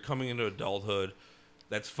 You're coming into adulthood.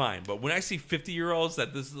 That's fine. But when I see 50-year-olds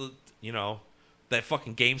that this is, that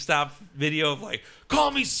fucking GameStop video of like,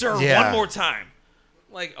 call me sir Yeah. one more time.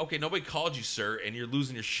 Like, okay, nobody called you sir, and you're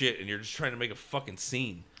losing your shit, and you're just trying to make a fucking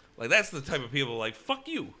scene. Like, that's the type of people like, fuck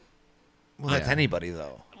you. Well, that's anybody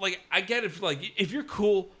though. Like, I get it. Like, if you're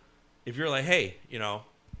cool, if you're like, hey,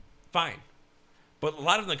 fine. But a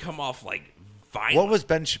lot of them come off like violent. What was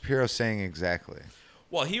Ben Shapiro saying exactly?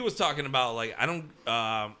 Well, he was talking about like I don't.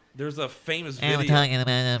 There's a famous I'm video. talking about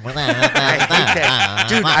I hate that.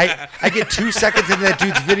 Dude, I get 2 seconds into that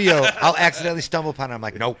dude's video, I'll accidentally stumble upon it. I'm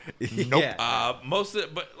like, nope. Nope. Yeah. Most of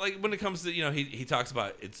it, but like when it comes to he talks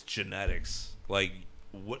about it's genetics. Like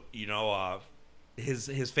what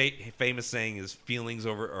his famous saying is feelings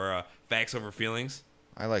over or facts over feelings.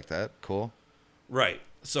 I like that. Cool. Right.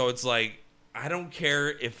 So it's like I don't care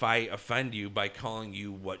if I offend you by calling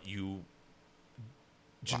you what you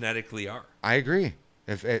genetically are. I agree.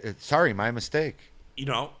 Sorry, my mistake.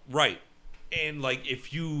 Right. And like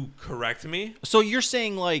if you correct me, So you're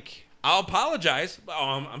saying like I'll apologize.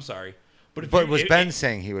 Oh, I'm sorry. But Was Ben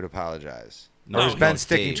saying he would apologize? No, or is no, Ben it's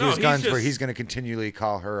sticking Dave. to No, his he's guns where just- he's going to continually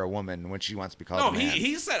call her a woman when she wants to be called No, a man?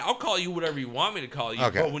 he said I'll call you whatever you want me to call you.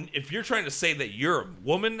 Okay. But if you're trying to say that you're a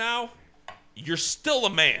woman now, you're still a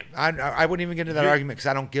man. I wouldn't even get into that You're- argument because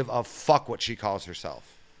I don't give a fuck what she calls herself.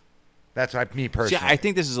 That's me personally. see, I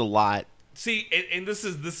think this is a lot. See, and this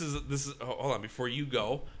is. Hold on, before you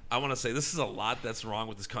go, I want to say this is a lot that's wrong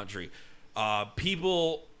with this country.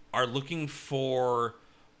 People are looking for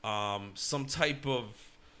some type of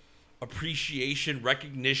appreciation,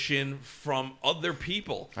 recognition from other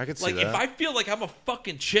people. I could see like if that. I feel like I'm a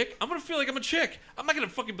fucking chick, I'm gonna feel like I'm a chick. I'm not gonna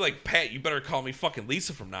fucking be like, Pat, you better call me fucking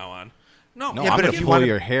Lisa from now on. No, No, Yeah, I'm but gonna if you pull wanna-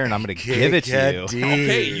 your hair and I'm gonna give it to you.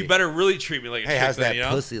 okay, you better really treat me like a Hey, chick. how's then, that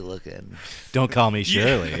pussy looking? Don't call me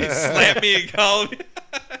Shirley. Slap me and call me.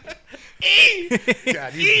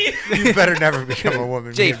 God, you better never become a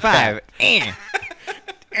woman. J5.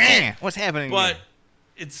 What's happening? But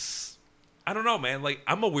it's, I don't know, man. Like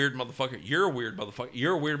I'm a weird motherfucker. You're a weird motherfucker.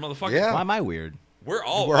 You're a weird motherfucker. Yeah. Why am I weird? We're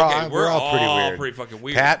all We're all pretty weird. pretty fucking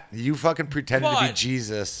weird. Pat, you fucking pretended to be But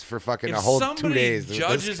Jesus for fucking if a whole 2 somebody days. with this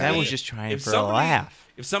judges guy. I me, was just trying if for a somebody- laugh.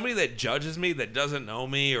 If somebody that judges me that doesn't know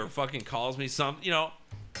me or fucking calls me I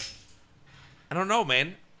don't know,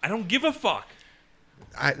 man. I don't give a fuck.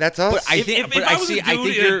 That's us. But I If- think. if But I I was a see. I dude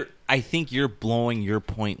think in a- you're. I think you're blowing your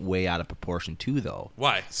point way out of proportion too, though.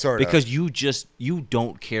 Why? Sort of. Because you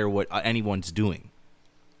don't care what anyone's doing.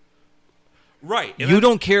 Right. And You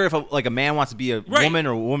don't care if a man wants to be a Right. woman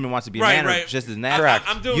or a woman wants to be a Right, man, right. or just as natural. Correct.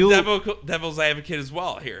 I'm doing You- devil's advocate as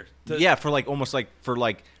well here. Yeah, for like almost like for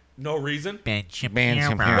like. No reason. Ben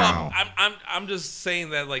Shapiro. Well, I'm just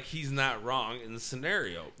saying that like he's not wrong in the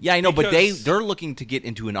scenario. Yeah, I know, but Because- they're looking to get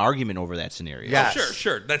into an argument over that scenario. Yeah. Oh,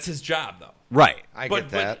 sure. That's his job though. Right. I but, get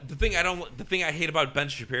that. But the thing I hate about Ben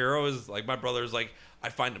Shapiro is like my brother's like I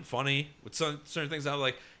find him funny with certain things. I'm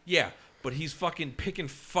like, yeah, but he's fucking picking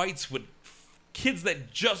fights with kids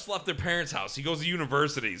that just left their parents' house. He goes to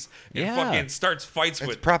universities and Yeah. fucking starts fights It's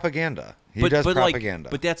with. propaganda. He does propaganda.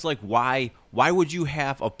 But that's like why would you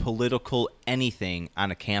have a political anything on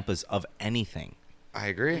a campus of anything? I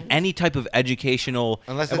agree. Any type of educational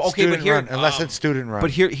Unless it's okay, but student here, run. Unless it's student run.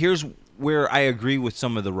 But here's where I agree with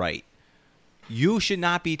some of the right. You should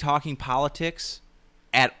not be talking politics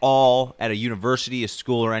at all at a university, a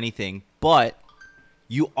school, or anything. But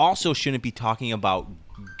you also shouldn't be talking about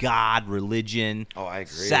God, religion, Oh, I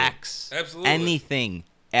agree. sex, Absolutely. anything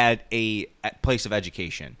at a place of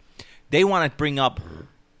education. They want to bring up,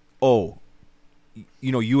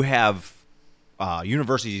 you have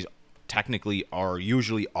universities technically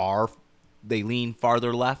they lean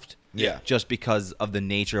farther left. Yeah. Just because of the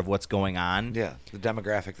nature of what's going on. Yeah, the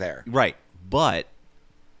demographic there. Right. But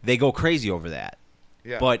they go crazy over that.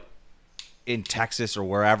 Yeah. But in Texas or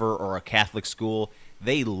wherever, or a Catholic school,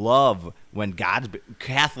 they love when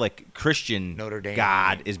Catholic Christian Notre Dame.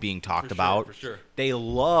 God is being talked For sure, about. for sure. They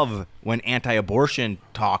love when anti-abortion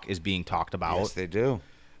talk is being talked about. Yes, they do.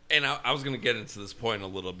 And I was gonna get into this point a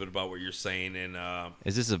little bit about what you're saying, and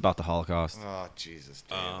Is this about the Holocaust? Oh, Jesus.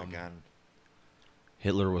 Dave, again.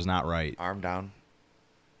 Hitler was not right. Arm down.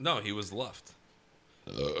 no, he was left.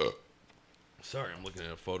 Sorry, I'm looking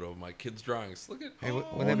at a photo of my kid's drawings. Look at. Hey,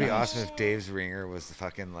 wouldn't that be awesome if Dave's ringer was the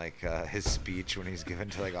fucking, like, his speech when he's given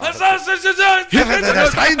to, like, all How about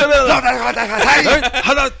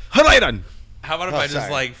if Oh, I just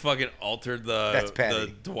sorry. like fucking altered That's the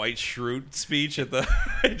Patty. Dwight Schrute speech at the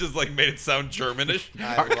just like made it sound Germanish?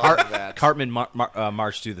 I love that. Cartman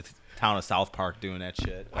marched through the town of South Park doing that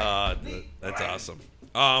shit. That's awesome.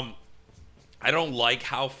 I don't like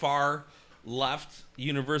how far left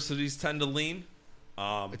universities tend to lean.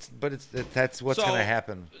 That's what's So- going to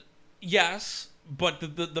happen. Yes, but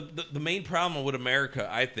the main problem with America,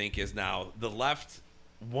 I think, is now the left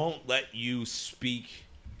won't let you speak.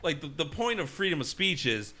 Like the point of freedom of speech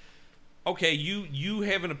is, okay, you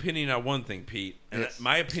have an opinion on one thing, Pete, and Yes.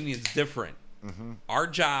 my opinion's different. Our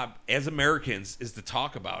job as Americans is to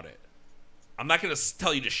talk about it. I'm not going to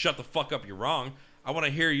tell you to shut the fuck up. You're wrong. I want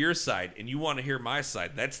to hear your side, and you want to hear my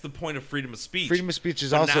side. That's the point of freedom of speech. Freedom of speech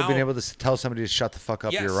is But also now- being able to tell somebody to shut the fuck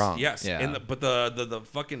up. Yes, You're wrong. Yes, Yeah. and but the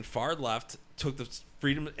fucking far left took the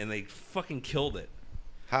freedom and they fucking killed it.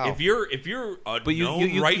 How? If you're a But you- known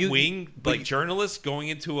you- right you- wing but like you- journalist going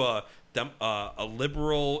into a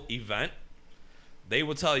liberal event, they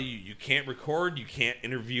will tell you you can't record, you can't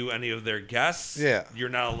interview any of their guests. Yeah. You're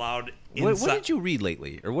not allowed. What inside. did you read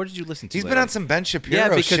lately, or what did you listen to? He's lately? been on some Ben Shapiro yeah,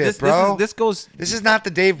 because shit, this bro. this goes This is not the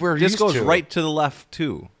Dave we're this used goes to. right to the left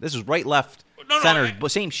too. This is right, left, No, no, center, I-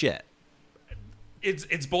 but same shit.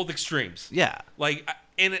 It's both extremes. Yeah. Like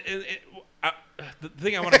the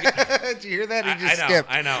thing I want to get. Did you hear that? He I just know,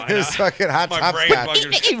 skipped. I know. His fucking hot My brain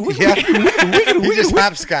hopscotch. fucking. Yeah. He just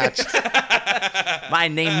hopscotched. My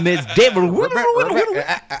name is David.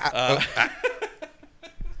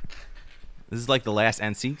 This is like the last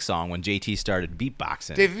NSYNC song when JT started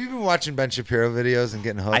beatboxing. Dave, have you been watching Ben Shapiro videos and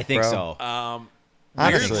getting hooked, I think bro? so.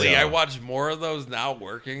 Honestly. Weirdly, I watch more of those now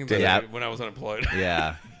working than Yeah. when I was unemployed.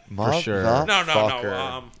 Yeah, for sure. No.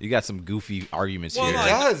 Fucker. You got some goofy arguments Well, here. He like-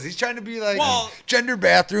 does. He's trying to be like Well- gender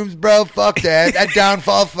bathrooms, bro. Fuck that. That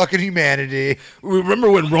downfall of fucking humanity.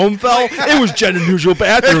 Remember when Rome fell? It was gender neutral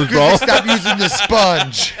bathrooms, bro. Stop using the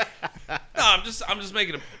sponge. No, I'm just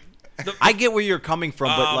making a. I get where you're coming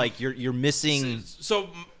from, but Um, like you're missing. So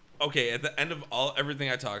okay, at the end of everything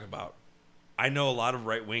I talk about, I know a lot of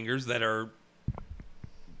right wingers that are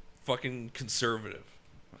fucking conservative.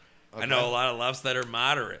 I know a lot of lefts that are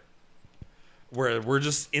moderate, where we're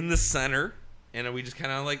just in the center, and we just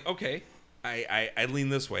kind of like, okay, I lean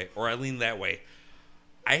this way or I lean that way.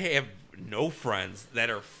 I have no friends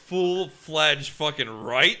that are full-fledged fucking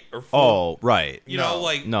right or full. Oh, right, You know,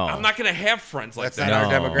 like No. I'm not gonna have friends like That's that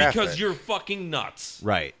not our No. demographic. because you're fucking nuts.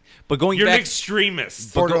 right. But going You're an back,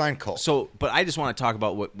 extremist. Borderline cult. so, but I just want to talk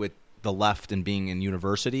about what with the left and being in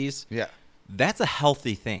universities. Yeah. That's a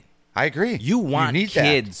healthy thing. I agree. You want need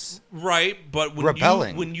kids. Right, but when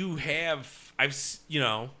Rebelling. you have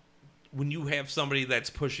when you have somebody that's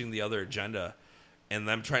pushing the other agenda and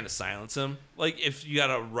them trying to silence him, like if you got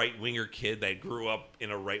a right-winger kid that grew up in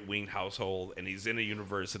a right-wing household and he's in a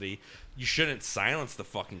university, you shouldn't silence the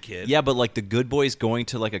fucking kid. Yeah, but like the good boys going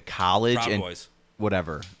to like a college Proud and Boys.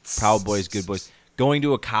 whatever, Proud Boys, good boys, going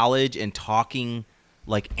to a college and talking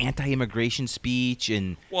like anti-immigration speech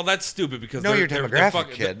and Well, that's stupid because Know they're, your they're demographic,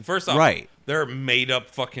 fucking, kid. First off, Right. they're a made-up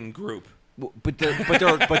fucking group. but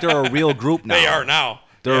they're a real group now. They are now.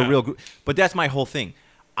 They're Yeah. a real group. But that's my whole thing.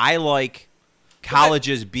 I like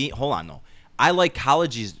colleges being hold on though. I like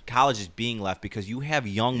colleges being left because you have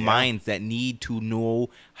young minds that need to know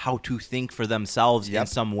how to think for themselves in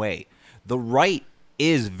some way. The right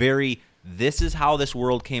is very this is how this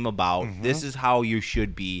world came about. This is how you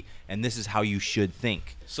should be, and this is how you should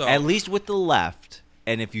think. So at least with the left,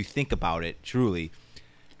 and if you think about it truly,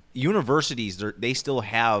 universities they still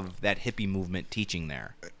have that hippie movement teaching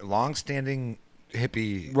there. Long-standing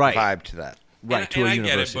hippie Right. vibe to that. Right, to a I get it,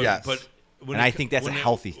 university. Yes. but when And I think that's a when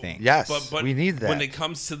healthy thing. Yes, But we need that. When it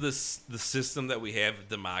comes to the system that we have,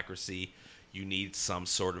 democracy, you need some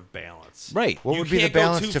sort of balance. Right. What You would be the can't go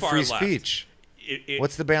balance too to far free left. speech?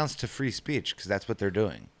 What's the balance to free speech? Because that's what they're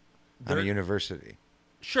doing on a They're- university.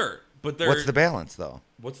 Sure, but What's the balance, though?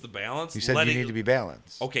 what's the balance? You said you need to be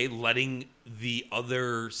balanced. okay. Letting the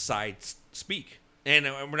other side speak, and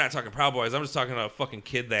we're not talking Proud Boys. I'm just talking about a fucking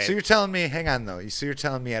kid that. So you're telling me, hang on though. So you're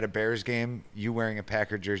telling me at a Bears game, you wearing a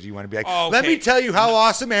Packer jersey, you want to be like, Oh, let okay. me tell you how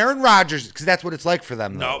awesome Aaron Rodgers, because that's what it's like for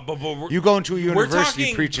them. no, Though. but we're, you go into a we're university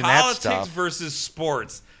talking preaching that politics stuff. versus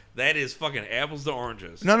sports. That is fucking apples to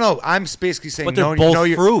oranges. No, I'm basically saying But they're know, both know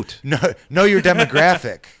your, fruit. Know your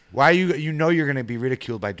demographic. Why you know you're going to be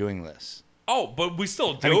ridiculed by doing this? Oh, but we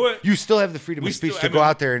still do I mean, it. you still have the freedom We of speech still- to I go mean-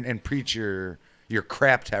 out there and preach your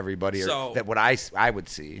crap to everybody. So- or that what I would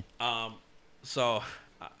see. So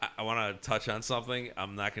I want to touch on something.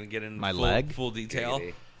 I'm not going to get into My leg? full detail.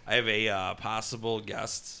 Giggity. I have a possible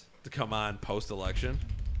guest to come on post-election.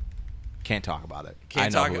 Can't talk about it. Can't I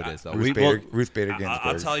know talk- who it is though. Ruth Bader Ginsburg.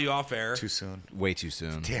 I'll tell you off air. Too soon. Way too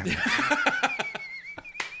soon. Damn it.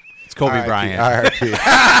 It's Kobe R.I.P. Bryant. R.I.P.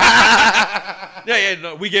 Yeah,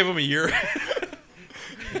 no, we gave him a year.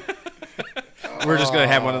 We're just gonna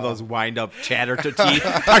have one of those wind up chatter to teeth.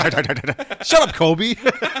 Shut up, Kobe.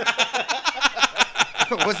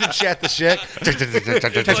 Wasn't chat the shit?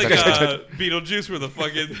 It's like Beetlejuice where the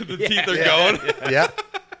fucking the teeth are going. Yeah.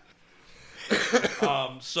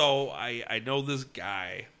 So I know this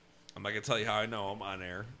guy. I'm not going to tell you how I know him on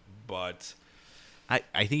air, but I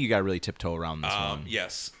think you got to really tiptoe around this one.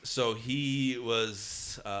 yes. So he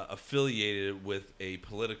was affiliated with a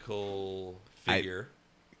political figure.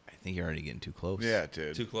 I think you're already getting too close. Yeah,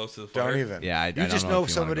 dude. Too close to the fire. Don't even. Yeah, I you don't just know know if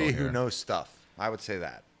you wanna somebody go who here. knows stuff. I would say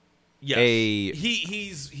that. Yes. A-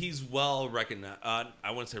 He's well recognized. I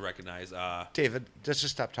wouldn't say recognized. David, let's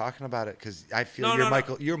just stop talking about it because I feel No, you're no, no.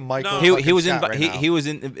 Michael. You're Michael. No. He fucking was Scott right now. he was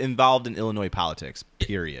involved in Illinois politics.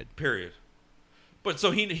 Period. Period. But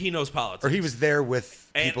so he knows politics. or he was there with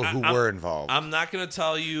And people who I'm- were involved. I'm not going to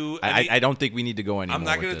tell you. I don't think we need to go anymore. I'm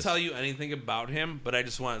not going to tell you anything about him, but I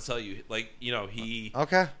just want to tell you, like, he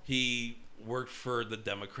okay. he worked for the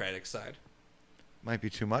Democratic side. Might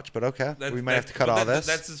be too much, but okay. That- we might that- have to cut but all that- this.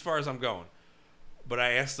 That's as far as I'm going. But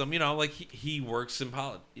I asked him, like he works in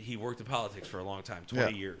he worked in politics for a long time,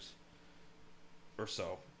 20 Yeah. years or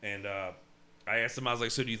so. And I asked him, I was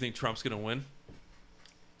like, so do you think Trump's going to win?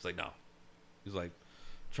 He's like, no. He's like,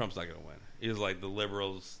 Trump's not going to win. He was like, the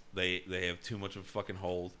liberals, they have too much of a fucking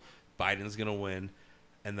hold. Biden's going to win.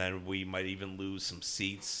 And then we might even lose some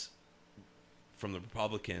seats from the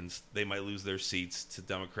Republicans. They might lose their seats to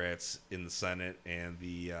Democrats in the Senate. And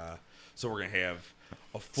so we're going to have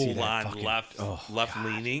a full-on fucking- left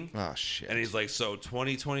leaning. oh shit. And he's like, so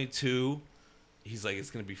 2022, he's like,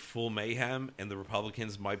 it's going to be full mayhem, and the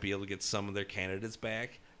Republicans might be able to get some of their candidates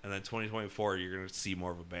back. And then 2024, you're going to see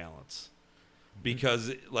more of a balance. Because,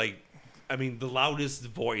 the loudest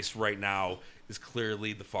voice right now is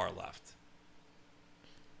clearly the far left.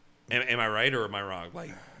 Am I right or am I wrong?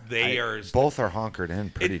 Like, they are... both are honkered in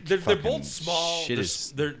pretty. they're fucking, both small. Shit they're,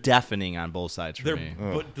 is they're deafening on both sides for they're me.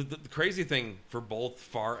 but the crazy thing for both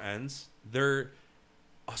far ends, they're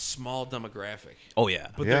a small demographic, Oh yeah.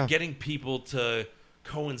 but Yeah. they're getting people to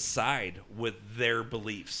coincide with their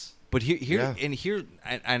beliefs. But here, Yeah.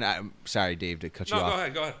 and I'm sorry, Dave, to cut you No,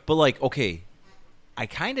 off. go ahead. But like, okay, I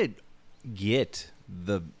kind of get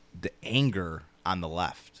the anger on the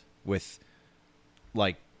left with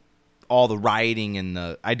like all the rioting and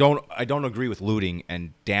the I don't agree with looting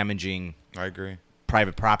and damaging I agree.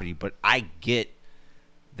 private property, but I get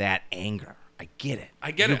that anger. I get it.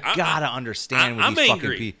 I get you it. gotta understand with I'm these angry.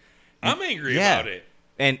 fucking people. I'm angry about it.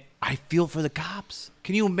 And I feel for the cops.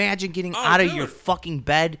 Can you imagine getting Oh, out of dude. your fucking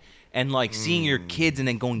bed and like seeing your kids and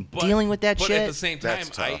then going dealing with that but shit? at the same time, That's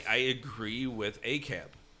tough. I agree with ACAB.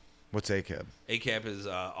 What's ACAB? ACAB is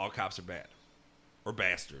all cops are bad. Or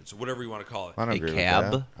bastards, or whatever you want to call it. I don't agree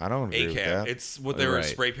ACAB? with that. I don't agree with ACAB. that. It's what they were Right.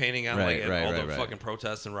 spray painting on Right, like right, all right, the right. fucking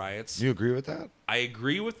protests and riots. You agree with that? I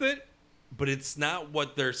agree with it, but it's not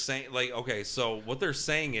what they're saying. Like, okay, so what they're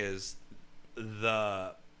saying is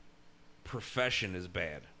the profession is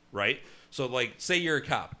bad, right? So, like, say you're a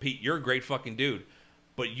cop. Pete, you're a great fucking dude,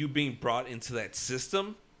 but you being brought into that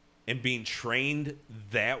system and being trained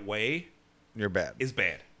that way You're bad. is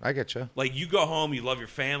bad. I get you. Like, you go home, you love your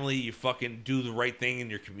family, you fucking do the right thing in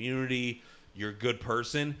your community, you're a good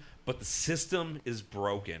person, but the system is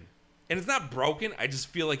broken. And it's not broken, I just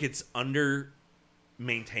feel like it's under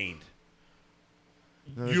maintained.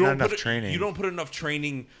 There's not enough training. You don't put enough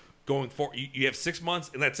training going forward. You have 6 months,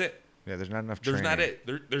 and that's it. Yeah, there's not enough There's training. not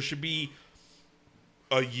it. There should be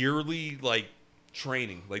a yearly, like,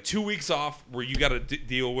 training. Like, 2 weeks off where you got to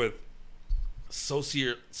deal with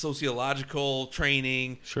sociological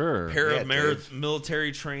training, Sure.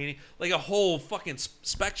 military training, like a whole fucking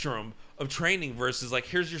spectrum of training versus like,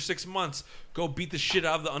 here's your 6 months, go beat the shit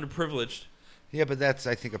out of the underprivileged. Yeah, but that's,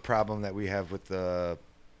 I think, a problem that we have with the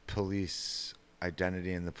police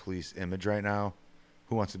identity and the police image right now.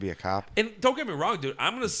 Who wants to be a cop? And don't get me wrong, dude,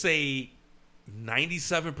 I'm gonna say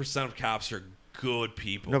 97% of cops are good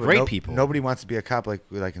people. No, but Great people. Nobody wants to be a cop like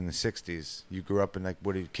in the '60s. You grew up in like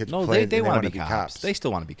what did kids No, play? they want wanna to be cops. They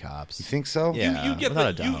still want to be cops. You think so? Yeah. you get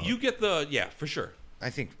without the a doubt. you get the yeah, for sure. I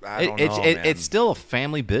think I don't know, It's man. still a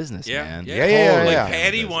family business, Yeah, man. yeah, Yeah, totally. yeah. Like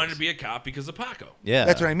Patty Business. wanted to be a cop because of Paco. Yeah.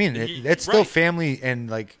 That's what I mean. It's still Right. family and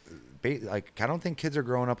like I don't think kids are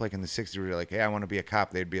growing up like in the '60s where you're like, hey, I want to be a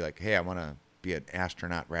cop. They'd be like, hey, I want to be an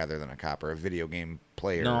astronaut rather than a cop or a video game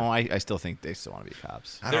player. No, I still think they still want to be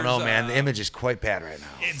cops. I don't know, There's, man. The image is quite bad right now.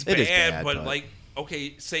 It's It is bad, bad, but but- like,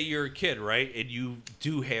 okay, say you're a kid, right? And you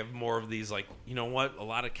do have more of these, like, you know what? A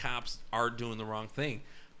lot of cops are doing the wrong thing,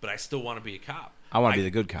 but I still want to be a cop. I wanna be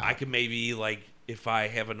the good cop. I could maybe, like, if I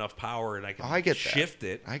have enough power and I can Oh, I get that. shift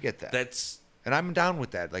it. I get that. That's And I'm down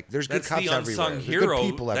with that. Like, there's good that's cops the unsung everywhere. hero. There's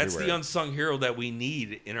good people That's everywhere. the unsung hero that we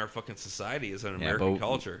need in our fucking society as an Yeah, American but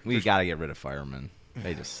culture. We got to get rid of firemen.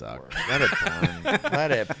 They just suck. Let it burn.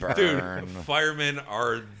 Let it burn. Dude, firemen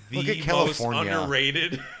are Look the at most California.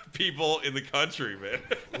 underrated people in the country, man.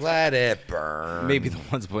 Let it burn. Maybe the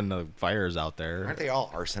ones putting the fires out there. Aren't they all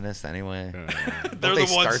arsonists anyway? They're Don't they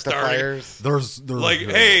the ones start the starting. fires? There's Like,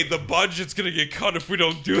 hey, the budget's gonna get cut if we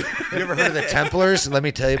don't do it. You ever heard of the Templars? Let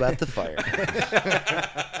me tell you about the fire.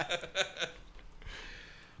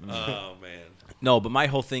 Oh man. No, but my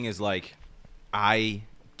whole thing is like, I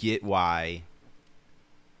get why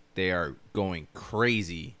they are going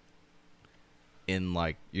crazy in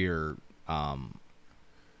like your,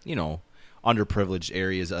 underprivileged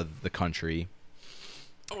areas of the country,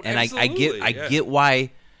 Oh, and I absolutely, get why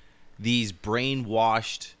these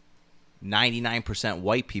brainwashed 99%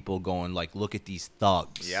 white people going like, look at these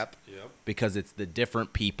thugs. Yep. Yep. Because it's the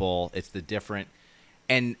different people, it's the different,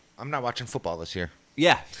 and I'm not watching football this year.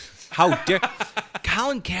 yeah, how dare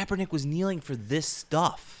Colin Kaepernick was kneeling for this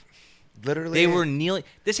stuff. Literally. They were kneeling.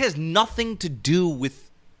 This has nothing to do with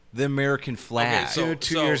the American flag. so-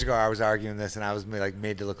 Two years ago, I was arguing this, and I was like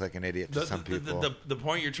made to look like an idiot to some people. The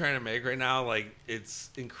point you're trying to make right now, like, it's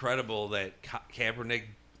incredible that Kaepernick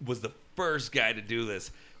was the first guy to do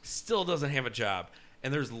this. Still doesn't have a job,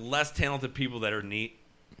 and there's less talented people that are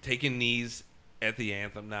taking knees at the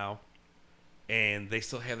anthem now, and they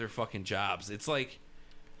still have their fucking jobs. It's like,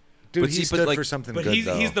 Dude, But he see, but stood like- for something but good, he's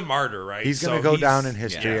though. the martyr, right? He's going to So go down in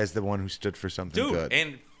history yeah. as the one who stood for something Dude, good.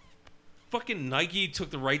 and fucking Nike took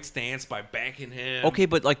the right stance by backing him. Okay,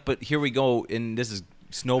 but here we go, and this is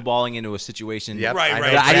snowballing into a situation. Yep, Right, I know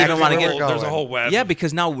right. I didn't even exactly wanna where get- we're There's a going. whole web. Yeah,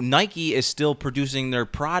 because now Nike is still producing their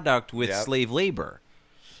product with Yep. slave labor.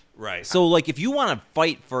 right. So, like, if you want to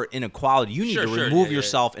fight for inequality, you need Sure, to sure, remove yeah, yeah.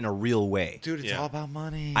 yourself in a real way. Dude, it's Yeah. all about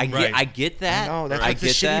money. I Right. get that. I know, that's I like the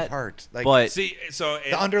get shitty that. part. Like, But See, so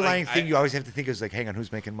the underlying thing I, you always have to think is like, hang on,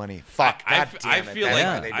 who's making money? Fuck. I God feel damn it. like That's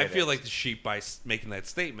why they I did feel it. like the sheep by making that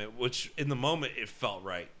statement, which in the moment it felt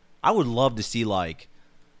right. I would love to see like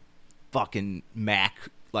fucking Mac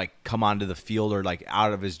like come onto the field or like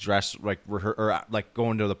out of his dress like like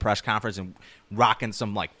going to the press conference and rocking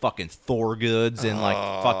some like fucking Thor goods and like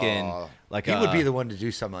fucking like he would be the one to do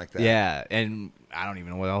something like that. yeah, and I don't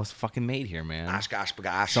even know what else fucking made here, man. Gosh, gosh,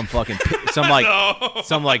 bagosh. Some fucking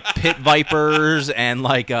some like pit vipers and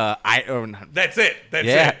like That's it. That's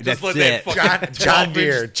Yeah, it. Just that's let it. that fucking John 12-inch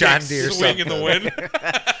Deere, John dick Deere swing in the wind.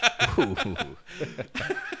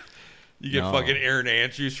 ooh. You get No. fucking Aaron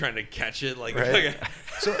Andrews trying to catch it like, Right.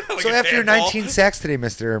 So, like so a after your dead ball. 19 sacks today,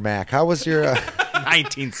 Mr. Mack, how was your?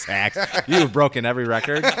 19 sacks. You've broken every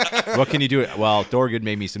record. What can you do? Well, Thorgood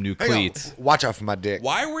made me some new Hang on. cleats. Watch out for my dick.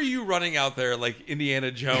 Why were you running out there like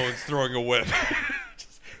Indiana Jones throwing a whip?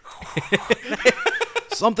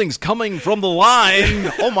 Something's coming from the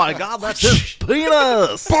line. Oh my God, that's his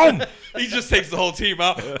penis. Boom! He just takes the whole team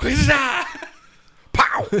out.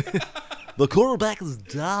 Pow! The quarterback is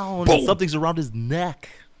down. Boom. And something's around his neck.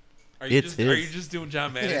 Are you, It's just, are his. you just doing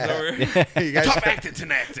John Madden Yeah. over here? You guys, Tough acting,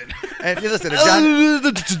 tenactin. and listen, if John,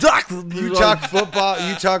 you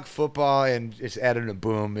talk football, and just add in a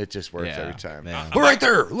boom, it just works Yeah, every time. yeah. We're right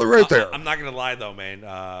there. We're right there. I'm not gonna lie though,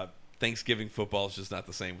 man. Thanksgiving football is just not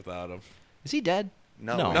the same without him. Is he dead?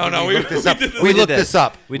 No, No, we we looked this we up. did this. We We did looked this. this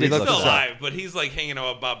up. We did He's looked still this up. alive, but he's like hanging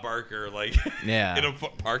out with Bob Barker, like Yeah. in a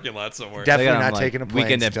parking lot somewhere. Definitely They got him, not taking a plane.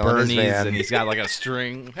 Weekend at still in his Bernie's, van. and he's got like a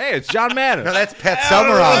string. Hey, it's John Madden. No, that's Pat I don't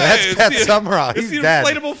know, Summerall. hey, That's it's Pat the- Summerall. It's He's the dead.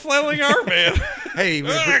 inflatable flailing arm man. Hey, we're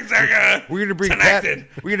gonna bring Pat. Tenactin.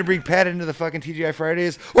 We're gonna bring Pat into the fucking TGI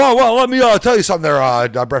Fridays. Well, let me tell you something there,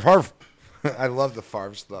 Brett Favre. I love the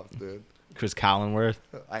Favre stuff, dude. Chris Collinsworth.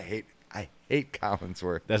 I hate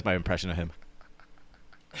Collinsworth. That's my impression of him.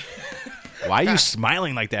 Why are you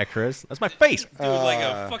smiling like that, Chris? That's my face. Dude, like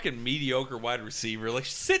a fucking mediocre wide receiver. Like,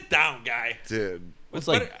 sit down, guy. Dude. It's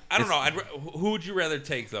But like I don't know. Who would you rather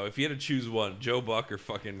take though? If you had to choose one, Joe Buck or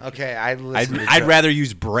fucking? Okay, I'd rather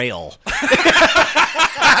use Braille.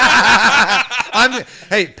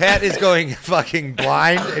 Hey, Pat is going fucking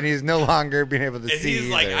blind, and he's no longer being able to And see. he's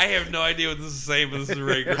like, either. I have no idea what this is saying, but this is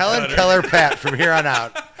Ray Helen Keller, Pat from here on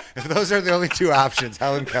out. If those are the only two options,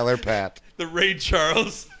 Helen Keller, Pat. the Ray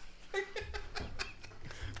Charles.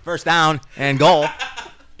 First down and goal.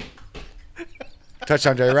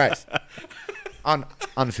 Touchdown, Jerry Rice. On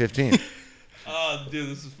 15. Oh, dude,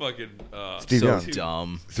 this is fucking. Steve So Young.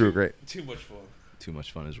 dumb. Threw great. Too much fun. Too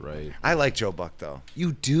much fun is right. I like Joe Buck though.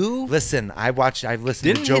 You do? Listen, I've listened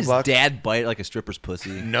Didn't to Joe his Buck. dad bite like a stripper's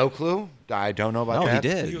pussy? No clue. I don't know about No, that. he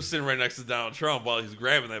He did. was sitting right next to Donald Trump while he's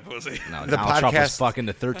grabbing that pussy. No, The Donald Trump was podcast- fucking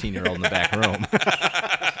the 13-year-old in the back room.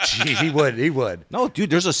 Gee, he would. No,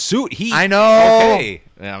 dude, there's a suit. I know. Okay.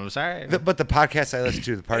 Yeah, I'm sorry. But the podcast I listen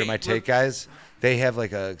to, the part of Hey, my take guys, they have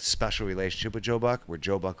like a special relationship with Joe Buck where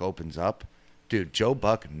Joe Buck opens up. Dude, Joe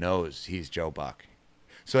Buck knows he's Joe Buck.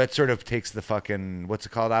 So that sort of takes the fucking, what's it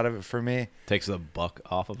called, out of it for me? Takes the buck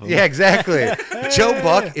off of him. Yeah, exactly. Joe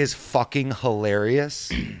Buck is fucking hilarious.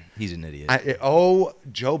 He's an idiot.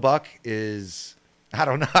 Joe Buck is, I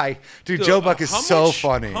don't know. Dude, Joe Buck is how so much-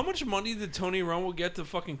 funny. How much money did Tony Romo get to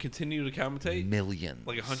fucking continue to commentate? Millions.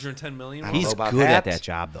 Like 110 million. I don't He's know about good at that. that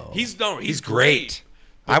job, though. He's great.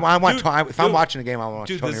 But I want dude, if I'm dude, watching a game, I want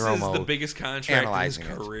to Dude, watch Tony this Romo. is the biggest contract in his analyzing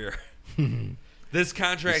it. career. This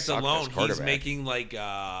contract sucked as alone, he's quarterback. making like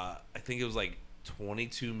I think it was like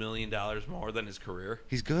 $22 million more than his career.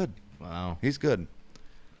 He's good. Wow. He's good.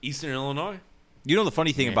 Eastern Illinois. You know the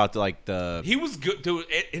funny thing about the He was good, dude.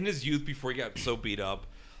 In his youth, before he got so beat up,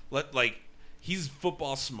 he's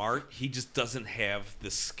football smart. He just doesn't have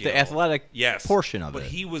the skill, the athletic yes portion of but it.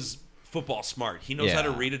 he was football smart. He knows how to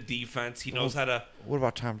Yeah. read a defense. He knows how to. What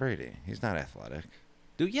about Tom Brady? He's not athletic.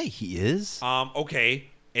 Dude, yeah, he is. Okay,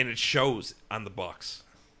 and it shows on the Bucks.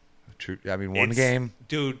 True. I mean, one It's- game.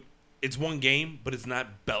 dude. It's one game, but it's not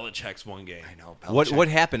Belichick's one game. I know. What Belichick.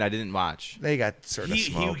 happened? I didn't watch. They got sort of He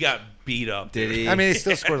smoked. got beat up. Did dude. he? I mean, they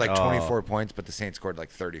still scored like Oh. 24 points, but the Saints scored like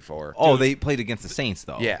 34. Oh, they played against the Saints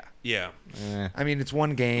though. Yeah. Yeah. Eh. I mean, it's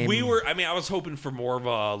one game. I was hoping for more of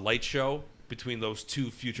a light show between those two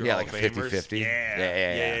future Yeah, Hall like of a Famers. 50-50. Yeah.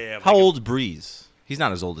 Yeah. How Like old's Breeze? He's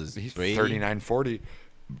not as old as He's Brady. 39, 40.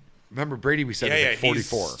 Remember Brady? We said Yeah, was yeah. like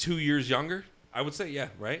 44. He's 2 years younger. I would say, yeah,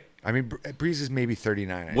 right? I mean, Breeze is maybe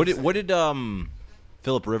 39. What did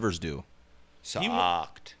Philip Rivers do?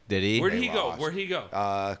 Sucked? Did he? Where'd They he go? lost. Where'd he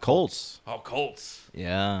go? Colts. Oh, Colts.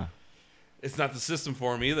 Yeah. It's not the system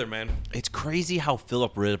for him either, man. It's crazy how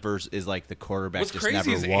Philip Rivers is like the quarterback What's just crazy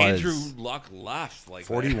never is was. Andrew Luck left like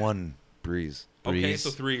that. 41 Breeze. Okay, Breeze.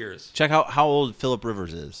 so 3 years. Check out how old Philip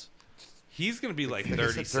Rivers is. He's gonna be like I think he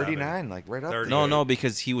said 37. 39, like right up 30. there. No,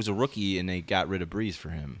 because he was a rookie and they got rid of Breeze for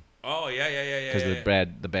him Oh yeah. because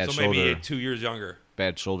the bad So shoulder maybe 2 years younger.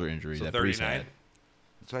 bad shoulder injury So that Breeze 39. had.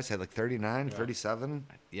 That's what I said, like 39, 37,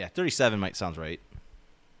 Yeah, 37 might sounds right.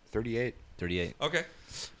 38. 38. Okay.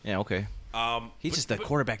 Yeah, okay. He's But- just the but-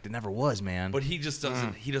 quarterback that never was, man. But he just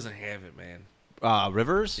doesn't. He doesn't have it, man.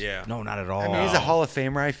 Rivers? Yeah. No, not at all. I mean, he's a Hall of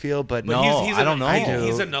Famer, I feel, but No, I don't know. I do.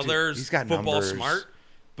 He's Dude, another he's got football numbers. smart.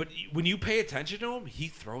 But when you pay attention to him, he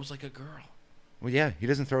throws like a girl. Well, yeah, he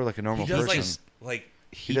doesn't throw like a normal He does person. like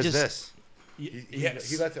he does just- this. Yes.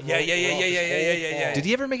 He lets it Yeah, roll- yeah, yeah, roll yeah, his yeah, whole yeah, yeah, yeah. fall. Did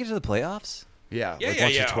he ever make it to the playoffs? Yeah, Yeah, like yeah,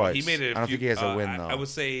 once yeah. or twice. He made it. I don't think he has a win though. I would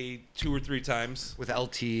say 2 or 3 times. With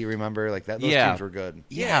LT, remember, like that. Those Yeah. teams were good.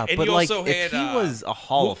 Yeah, and but you like also if had, he was a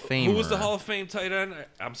Hall of Famer, Who was the Hall of Fame tight end?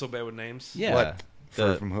 I'm so bad with names. Yeah, What?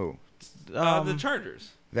 the, From who? The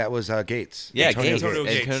Chargers. That was Gates. yeah, Antonio Gates. Antonio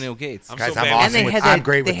Gates. Antonio Gates. I'm Guys, so I'm bad awesome and they with- had I'm that,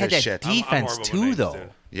 great they with had this that shit. I'm defense horrible with too, names, though. dude.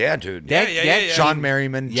 Yeah, dude. Yeah, yeah, yeah, yeah. Sean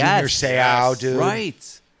Merriman, Yes. Junior Seau, Yes. dude.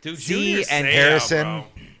 Right. Dude, Z Junior and Seau, Harrison. bro.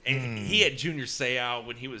 And he had Junior Seau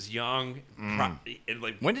when he was young. And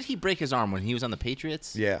like, When did he break his arm? When he was on the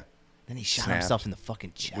Patriots? Yeah. Then he shot Snapped. himself in the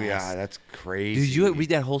fucking chest. Yeah, that's crazy. Did you read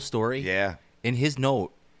that whole story? Yeah. In his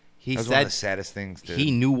note, he That was one of the said saddest things, dude. he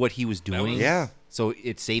knew what he was doing. was- Yeah. So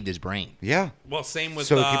it saved his brain. Yeah. well, same with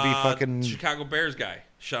So it could be fucking- Chicago Bears guy.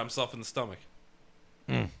 Shot himself in the stomach.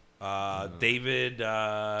 David,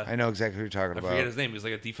 I know exactly who you're talking I about. forget his name. He was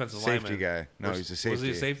like a defensive Safety lineman. guy. No, Or- he's a safety. Was he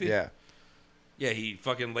a safety? Yeah. Yeah, he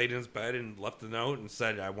fucking laid in his bed and left a note and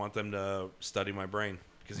said, "I want them to study my brain,"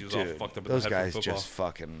 because he was all Dude, fucked up in those the head guys from football. just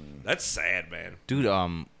fucking That's sad, man. Dude,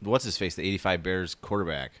 what's his face? The '85 Bears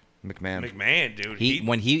quarterback. McMahon. McMahon,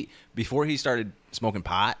 dude. Before he started smoking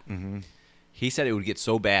pot, he said it would get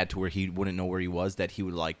so bad to where he wouldn't know where he was, that he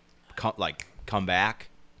would come back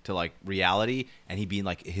to like reality, and he'd be in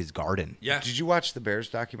like his garden. yeah. Did you watch the Bears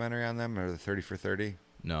documentary on them or the 30 for 30?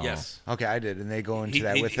 No. Yes. Okay, I did, and they go into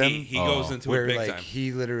that with him. He goes into where it big like time.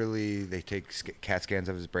 he literally they take CAT scans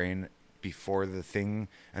of his brain before the thing,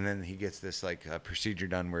 and then he gets this like procedure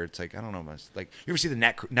done where it's like I don't know, like you ever see the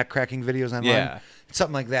neck cracking videos online? Yeah. It's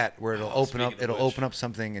something like that where it'll open up, speaking of it'll which. open up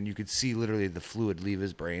something, and you could see literally the fluid leave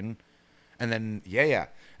his brain, and then yeah,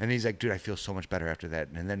 and he's like, dude, I feel so much better after that,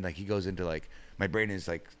 and then like he goes into like my brain is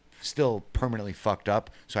like still permanently fucked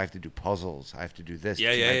up, so I have to do puzzles, I have to do this, to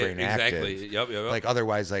keep my brain exactly. active. Yep. Like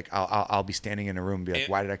otherwise, like I'll be standing in a room and be like,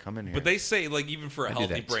 And- why did I come in here? But they say like even for a I do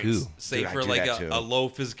healthy that brain, too. say Dude, I for do like that too. a low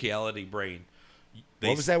physicality brain.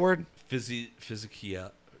 What was that word? Physical. Yeah,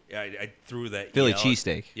 I threw that. Philly EL.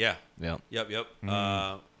 cheesesteak. Yeah. Yep. Yep.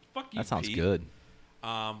 Fuck you. That sounds Pete. good.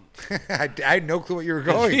 I had no clue what you were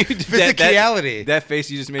going. That- Physicality, That face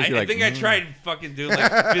you just made you I like. think I tried fucking doing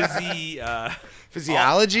like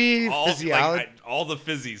physiology, all, physiology, all the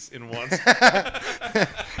fizzies in once.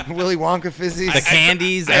 Willy Wonka fizzy. The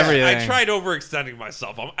candies, everything. I tried overextending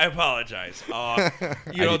myself. I apologize. You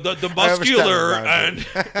know the I muscular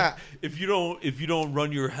understand, and if you don't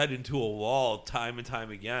run your head into a wall time and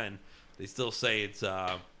time again, they still say it's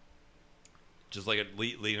just like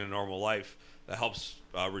leading a normal life that helps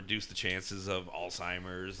reduce the chances of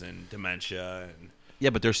Alzheimer's and dementia and Yeah,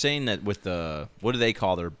 but they're saying that with the what do they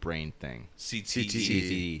call their brain thing? CTE.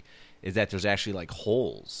 CTE. Is that there's actually like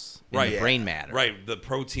holes in Right. the Yeah. brain matter. Right, the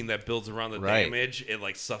protein that builds around the Right. damage, it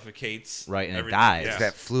like suffocates. Right, and it everything. dies. Yeah. It's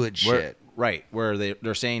that fluid Where, shit. right, where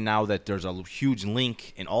they're saying now that there's a huge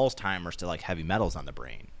link in Alzheimer's to like heavy metals on the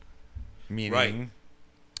brain. Meaning, Right.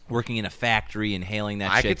 Working in a factory, inhaling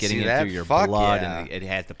that I shit, could getting see it that. through your Fuck blood, yeah. and it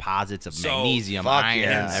has deposits of So, magnesium, fuck iron, yeah.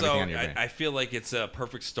 and And everything so on your brain. I feel like it's a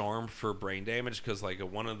perfect storm for brain damage because like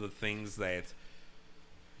one of the things that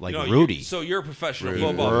like you know, Rudy so you're a professional Rudy.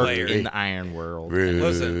 football worked player. in the iron world. Rudy.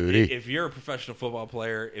 Listen, Rudy. if you're a professional football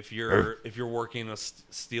player, if you're working a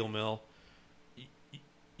steel mill,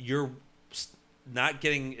 you're not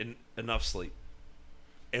getting enough sleep.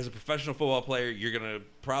 As a professional football player, you're gonna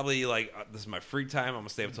probably like this is my free time. I'm gonna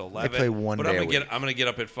stay up till 11. play one but day a I'm week. gonna get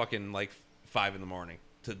up at fucking like 5 in the morning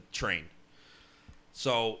to train.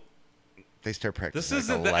 So They start practicing. this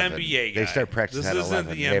like isn't the 11. NBA. They guy. start practicing This at isn't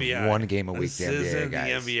 11. the They NBA. have one game a week. This the NBA isn't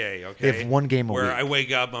guys. the NBA. Okay, They have one game a where week. I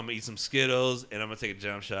wake up, I'm gonna eat some Skittles, and I'm gonna take a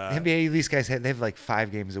jump shot. The NBA, these guys they have like 5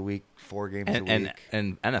 games a week, 4 games a week, and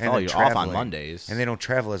And NFL, they're you're off on traveling. Mondays. and they don't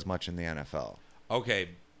travel as much in the NFL. Okay,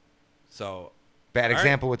 so Bad All right.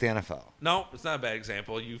 example with the NFL. no, it's not a bad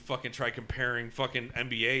example. You fucking try comparing fucking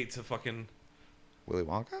NBA to fucking Willy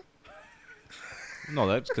Wonka? no,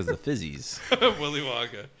 that's because the fizzies. Willy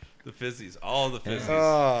Wonka, the fizzies, all the fizzies.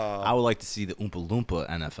 Oh, I would like to see the Oompa Loompa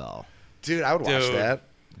NFL. dude, I would watch Dude. that.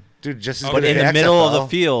 Dude, just as But But good in as the middle of XFL. the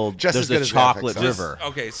field, Just as there's good the as chocolate XFL. river.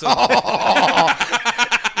 Okay, so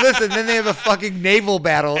Listen, then they have a fucking naval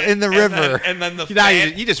battle in the river. and then the Now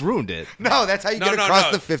fat, you just ruined it. No, that's how you get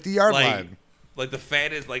across the 50-yard line. Like the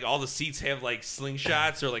fat is like all the seats have like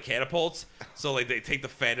slingshots or like catapults. So like they take the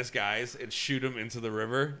fattest guys and shoot them into the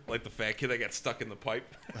river, like the fat kid that got stuck in the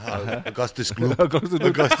pipe. Augustus Gloop.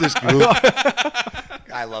 Augustus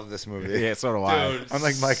Gloop. I love this movie. Yeah, so do I. Dude, I'm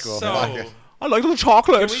like Michael. So I like it. I like the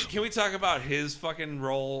chocolate. can we talk about his fucking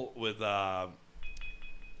role with Depp?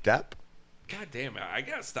 God damn it! I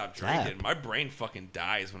gotta stop Tap. drinking. My brain fucking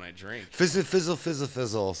dies when I drink. Fizzle, fizzle, fizzle,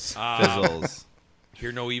 fizzles. Fizzles.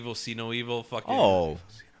 Hear no evil, see no evil. Fucking. Oh,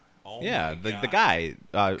 Oh yeah, my the God.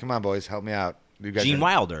 guy, Come on, boys, help me out. You guys Gene are-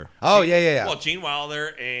 Wilder. Oh yeah. Well, Gene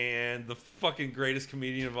Wilder and the fucking greatest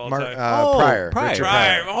comedian of all Mar- time. Pryor. Pryor. Richard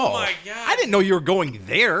Pryor. Pryor. Oh my God! I didn't know you were going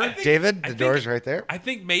there. I think- David, I the think- door's right there. I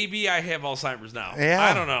think maybe I have Alzheimer's now. Yeah.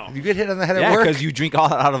 I don't know. You get hit on the head Yeah, at work. because you drink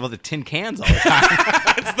all out of the tin cans all the time.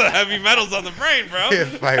 It's the heavy metals on the brain, bro.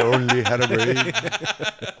 If I only had a brain.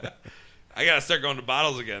 I gotta start going to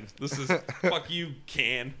bottles again. This is fuck you,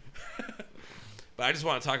 can. But I just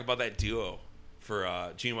want to talk about that duo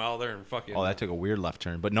for Gene Wilder and fucking. Oh, that took a weird left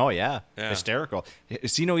turn. But no, yeah. Yeah. Hysterical.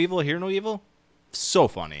 See no evil, hear no evil? So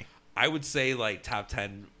funny. I would say like top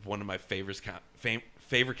 10, one of my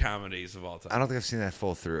favorite comedies of all time. I don't think I've seen that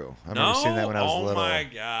full through. I No, remember seeing that when I was oh little. my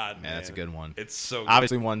God, Man, that's a good one. It's so good.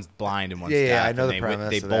 Obviously, one's blind and one's Yeah, deaf. I know and the they, premise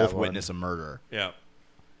They of that both one. witness a murder. Yeah.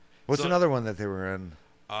 What's So- another one that they were in?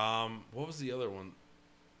 What was the other one?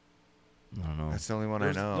 I don't know. That's the only one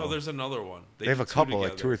There's- I know. No, there's another one. They have do a two couple,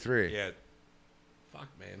 like together. two or three. Yeah. Fuck,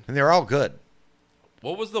 man. And they're all good.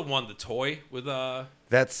 What was the one? The toy with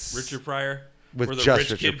That's Richard Pryor? with Where the just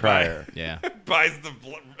rich Richard kid Pryor. Yeah. buys the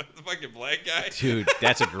fucking black guy. Dude,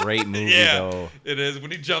 that's a great movie, Yeah, though. it is. When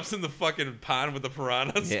he jumps in the fucking pond with the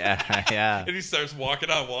piranhas. Yeah, yeah. And he starts walking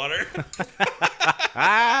on water.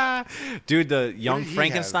 Ah, dude, the What young did he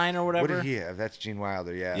Frankenstein have? or whatever. What did he have? That's Gene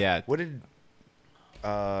Wilder. Yeah. Yeah. What did you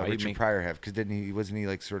Richard make- Pryor have? Because wasn't he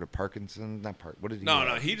like sort of Parkinson? Not Park. What did he? No, have?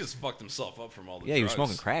 no, he just fucked himself up from all the Yeah, he was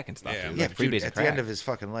drugs. smoking crack and stuff. Yeah. Dude. Yeah, Like but free dude, basic at crack. the end of his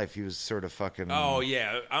fucking life, he was sort of fucking. Oh,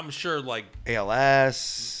 yeah. I'm sure, like,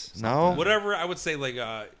 ALS. No. whatever, I would say, like,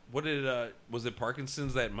 what did, was it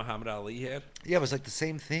Parkinson's that Muhammad Ali had? Yeah, it was like the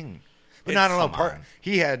same thing. But It's- no, I don't know. come on.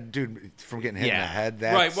 He had, dude, from getting hit in Yeah. the head.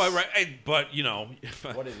 Right, That's, right. But, you know,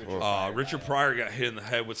 What did Richard Richard Pryor got hit in the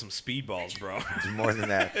head with some speedballs, bro. More than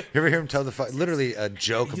that. You ever hear him tell literally a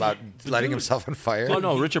joke about lighting himself on fire? Oh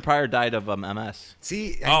no, Richard Pryor died of MS.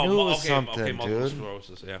 See, I knew it was something, multiple dude.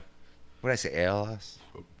 sclerosis, yeah. What did I say? ALS?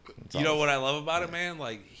 You know what I love about it, man?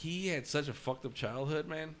 Like, he had such a fucked up childhood,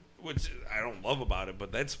 man. Which I don't love about it,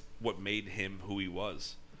 but that's what made him who he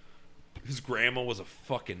was. His grandma was a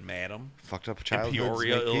fucking madam Fucked up in childhoods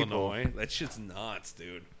Peoria, make people. Illinois. That shit's nuts,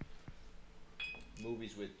 dude.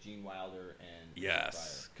 Movies with Gene Wilder and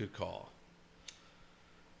Yes, good call.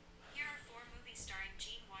 Here are 4 movies starring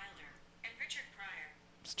Gene Wilder and Richard Pryor.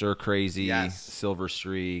 Stir Crazy, Yes. Silver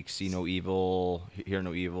Streak, See No Evil, Hear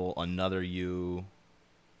No Evil, Another You,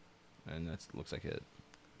 and that looks like it.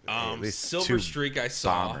 At least Silver 2 Streak I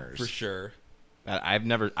saw bombers. for sure.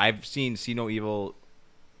 I've seen See No Evil.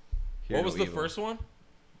 Hear What No was the Evil. first one?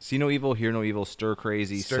 See No Evil, Hear No Evil, Stir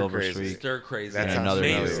Crazy, Stir Silver Crazy. Streak. Stir Crazy. That I sounds Another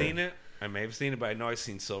may have You. seen it. I may have seen it, but I know I've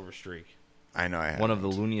seen Silver Streak. I know I have. One of the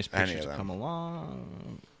looniest Any pictures of to them. come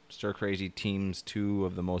along. Stir Crazy teams 2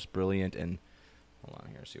 of the most brilliant and hold on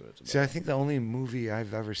here, see what it's about. See, I think the only movie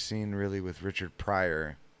I've ever seen really with Richard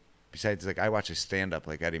Pryor, besides like I watched his stand up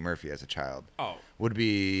like Eddie Murphy as a child, Oh, would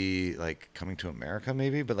be like Coming to America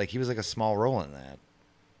maybe, but like he was like a small role in that.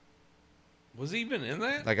 was he even in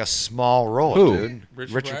that? Like a small role, Who? dude.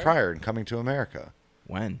 Richard Pryor? Pryor in Coming to America.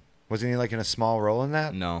 When? Wasn't he like in a small role in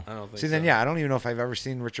that? No. I don't think See, so. then yeah, I don't even know if I've ever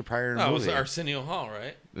seen Richard Pryor in a No, it was movie. Arsenio Hall,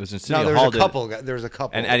 right? It was in No, Arsenio there Hall was a did- couple. There was a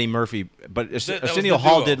couple. and Eddie Murphy, but was the Arsenio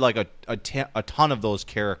Hall duo. did like a ton of those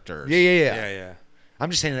characters. Yeah. Yeah.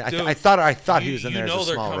 I'm just saying. Dude, I thought he was in you there know as a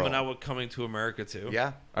they're small coming role. out with Coming to America too.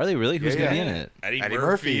 Yeah, Are they really? Who's Yeah, gonna yeah. be in it? Eddie, Eddie Murphy,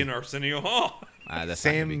 Murphy. and Arsenio Hall. That's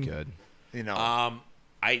Same- not gonna be good. you know,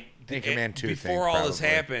 Anchorman 2 Before thing, all this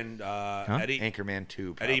probably. happened, Eddie Anchorman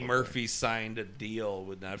 2. Eddie probably. Murphy signed a deal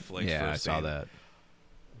with Netflix. Yeah, for I saw saying- that.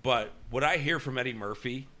 But what I hear from Eddie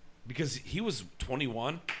Murphy, because he was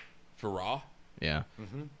 21 for Raw, Yeah.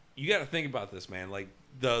 you got to think about this, man. Like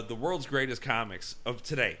the world's greatest comics of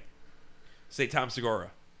today, say Tom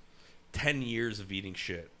Segura, 10 years of eating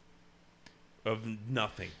shit, of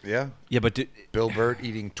nothing. Yeah, Yeah, but Bill Burr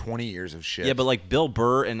eating 20 years of shit. yeah, but like Bill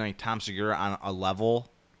Burr and like Tom Segura on a level.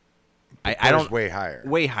 I Burr's don't way higher.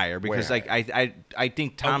 way higher because Way like I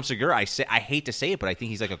think Tom Segura I hate to say it but I think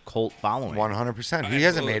he's like a cult following. 100%. He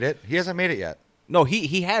hasn't made it. He hasn't made it yet. No,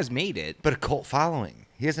 he has made it. But a cult following.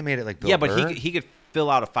 He hasn't made it like Bill Yeah, Burr. but he could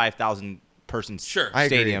fill out a 5,000 person Sure. I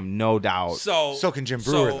agree. stadium, no doubt. So can Jim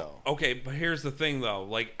Brewer, though. Okay, but here's the thing, though.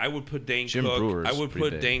 Like, I would put Dane Jim Cook. Brewer's I would pretty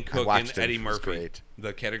put big. Dane I Cook watched and him. Eddie It was Murphy. great.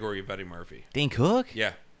 The category of Eddie Murphy. Dane Cook?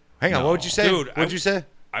 Yeah. Hang on, what would you say? Dude, What'd you say?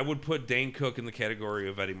 I would put Dane Cook in the category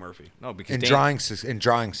of Eddie Murphy. No, because In Dane,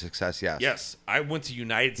 drawing success, yes. Yes, I went to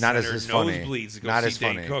United Not Center as funny. nosebleeds to go Not see as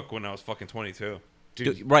Dane funny. Cook when I was fucking 22.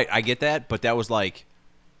 Dude, Right, I get that, but that was like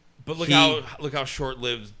But He- look how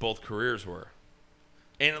short-lived both careers were.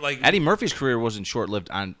 And like Eddie Murphy's career wasn't short-lived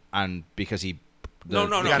on because the No.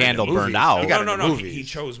 candle He got burned into out. movies. He got no. into movies. He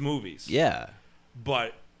chose movies. Yeah.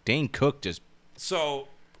 But Dane Cook just so,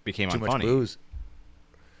 became Too much unfunny, booze,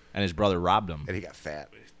 and his brother robbed him. and he got fat.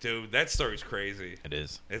 dude, that story's crazy. It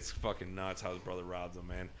is. It's fucking nuts how his brother robbed him,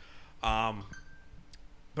 man.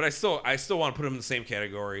 But I still want to put him in the same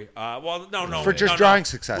category. Well, no, For just no. drawing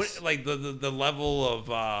success. Like the level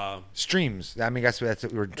of Streams. I mean, that's what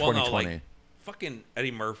we're 2020. like fucking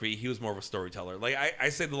Eddie Murphy. He was more of a storyteller. Like I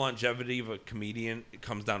say, the longevity of a comedian, it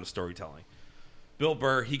comes down to storytelling. Bill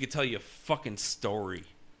Burr, he could tell you a fucking story.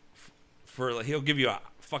 He'll give you a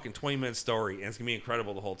fucking 20-minute story, and it's gonna be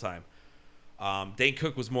incredible the whole time. Dane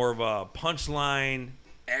Cook was more of a punchline,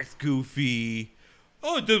 act goofy.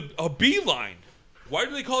 Oh, a beeline. Why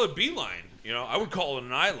do they call it beeline? You know, I would call it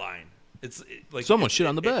an eye line. Like Someone shit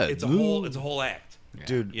on the bed. It's a whole act.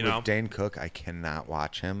 Dude, You with know? Dane Cook, I cannot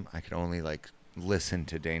watch him. I can only like listen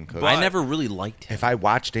to Dane Cook. I never really liked him. If I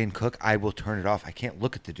watch Dane Cook, I will turn it off. I can't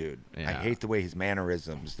look at the dude. I Yeah. hate the way his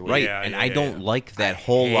mannerisms. The way Right, Yeah, and yeah, I yeah, don't yeah. like that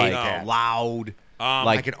whole hate like that. loud, I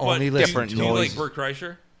like can only but listen different do you like noise. Bert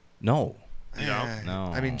Kreischer? No, You know? No.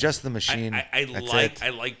 I mean, just the machine. I That's like it. I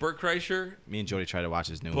like Bert Kreischer, me and Jody tried to watch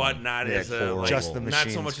his new but one. not Yeah, as a like, Just the not so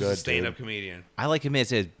Machine's much as a good, stand-up dude. comedian. I like him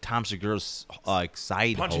as a Tom Segura's like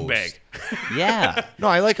side Punching host. bag. Yeah, No,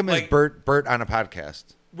 I like him as Like- Bert on a podcast.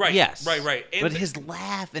 Right. yes, Right. And but his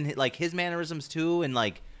laugh and like his mannerisms too, and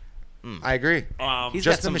like I agree. He's Just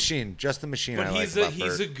got the some- machine. Just the machine. but I like he's about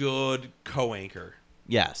he's Bert. a good co-anchor.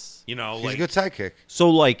 yes. You know, He's like a good sidekick. So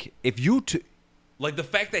like if you like the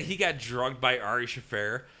fact that he got drugged by Ari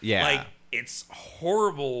Shaffir. Yeah. Like it's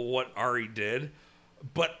horrible what Ari did,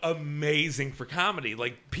 but amazing for comedy.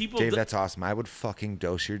 Like people. Dave, that's awesome. I would fucking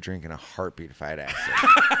dose your drink in a heartbeat if I had acid.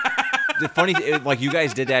 the funny like you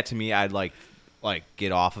guys did that to me, I'd like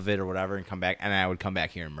get off of it or whatever and come back, and I would come back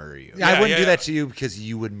here and murder you. I wouldn't do yeah. that to you because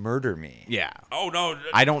you would murder me. Yeah. Oh no.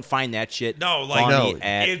 I don't find that shit No, like, funny no,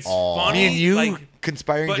 at it's all. funny. Me and you Like,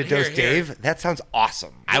 conspiring but to dose here. Dave, that sounds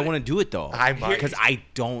awesome. I want to do it though, I might. because I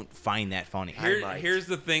don't find that funny. might. Here's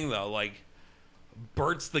the thing though. Like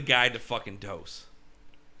Bert's the guy to fucking dose.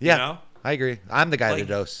 Yeah, know? I agree. I'm the guy Like, to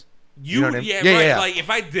dose. You, know what I mean? yeah, Yeah, right. yeah. Like if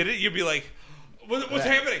I did it, you'd be like, "What's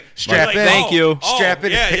happening?" Strap Like, in. Thank you. Strap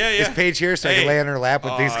in yeah, his, yeah, yeah. his page here so I Hey, can lay on her lap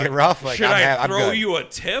when things get rough. Like should I'm I throw good. you a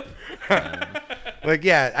tip? Like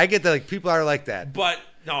yeah, I get that. Like people are like that. But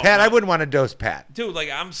no, Pat, no. I wouldn't want to dose Pat. Dude, like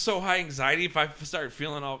I'm so high anxiety if I start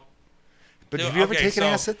feeling all. But Dude, have you ever okay, taken so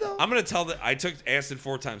acid though? I'm gonna tell that I took acid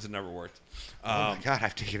 4 times. It never worked. Oh my god,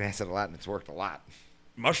 I've taken acid a lot and it's worked a lot.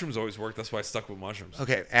 Mushrooms always work. That's why I stuck with mushrooms.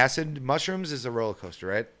 Okay, acid mushrooms is a roller coaster,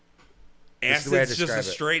 right? That's the way I Acid's just a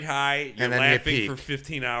describe it. straight high. You're And then you laughing peak. for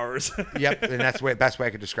 15 hours. Yep, and that's the best way I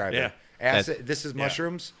could describe Yeah. it. Acid. This is Yeah.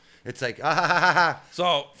 mushrooms. It's like ah ha ha ha. ha.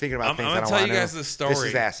 So Thinking about I'm things I gonna don't tell want you guys this story. This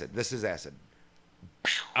is acid. This is acid.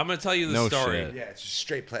 I'm gonna tell you the No story. shit. Yeah, it's just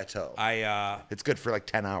straight plateau. I It's good for like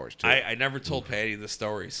 10 hours too. I never told Patty the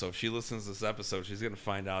story, so if she listens to this episode, she's gonna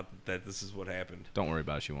find out that this is what happened. Don't worry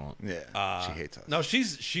about it. She won't. yeah, she hates us. No,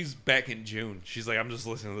 she's back in June. She's like, I'm just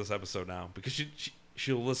listening to this episode now because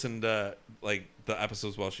she'll listen to like the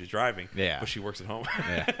episodes while she's driving. Yeah. but she works at home.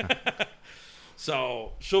 Yeah.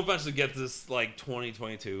 So she'll eventually get this like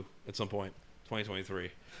 2022 at some point, 2023.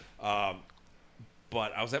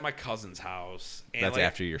 But I was at my cousin's house. And That's like,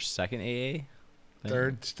 after your second AA. thing?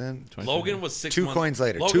 Third stint. Logan was 6 Two months. coins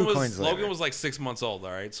later, Logan two was, coins later. Logan was like 6 months old.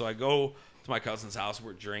 All right, so I go to my cousin's house.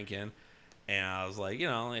 We're drinking, and I was like,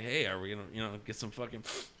 like, hey, are we gonna, get some fucking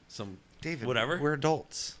some David, whatever? We're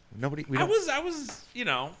adults. Nobody. We I don't. was, I was. You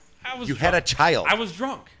had a drunk. child. I was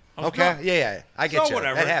drunk. I was Okay. drunk. Yeah. I get So you.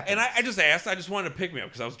 whatever. That happens. And I just asked. I just wanted to pick me up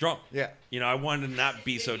because I was drunk. Yeah. I wanted to not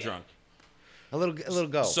be so drunk. a little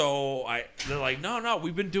go. So they're like, no,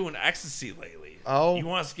 we've been doing ecstasy lately. Oh. You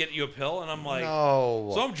want us to get you a pill? And I'm like,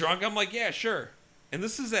 no. so I'm drunk. I'm like, yeah, sure. And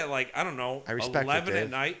this is at like, I don't know, I respect it, 11 at Dave.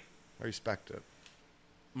 night. I respect it.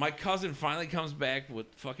 My cousin finally comes back with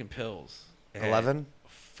fucking pills. at 11.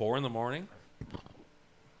 4 in the morning.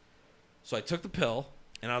 So I took the pill,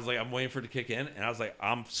 and I was like, I'm waiting for it to kick in. And I was like,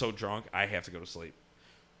 I'm so drunk, I have to go to sleep.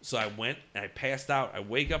 So I went, and I passed out. I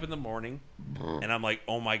wake up in the morning, and I'm like,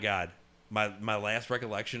 oh, my God. My last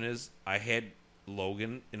recollection is I had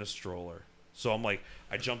Logan in a stroller. So I'm like,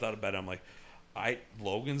 I jumped out of bed. I'm like,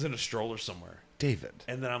 Logan's in a stroller somewhere. David.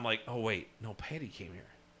 And then I'm like, oh, wait. No, Patty came here.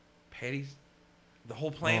 Patty's... The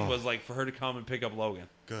whole plan was like for her to come and pick up Logan.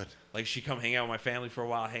 Good. Like she come hang out with my family for a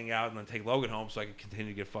while, hang out, and then take Logan home so I could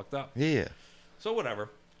continue to get fucked up. Yeah. So whatever.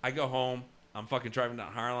 I go home. I'm fucking driving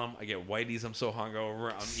down Harlem. I get Whitey's. I'm so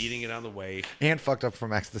hungover. I'm eating it on the way. And fucked up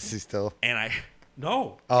from ecstasy still. And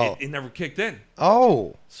Oh. it never kicked in.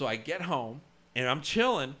 Oh. So I get home and I'm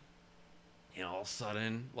chilling. And all of a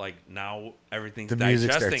sudden, like now everything's The music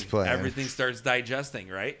digesting. starts playing. Everything starts digesting,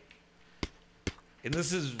 right? And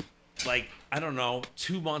this is like, I don't know,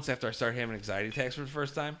 2 months after I started having anxiety attacks for the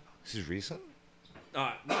first time. This is recent? No.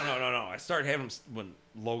 I started having them when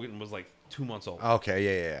Logan was like 2 months old. Okay,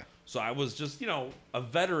 yeah. So I was just, a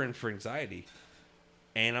veteran for anxiety.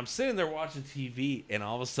 And I'm sitting there watching TV, and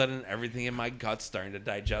all of a sudden, everything in my gut's starting to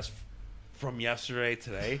digest from yesterday,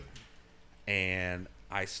 today. And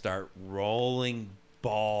I start rolling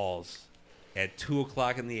balls at 2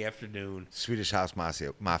 o'clock in the afternoon. Swedish House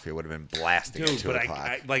Mafia would have been blasting at Dude, 2 but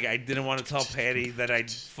o'clock. I didn't want to tell Patty that I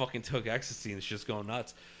fucking took ecstasy and it's just going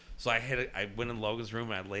nuts. So I went in Logan's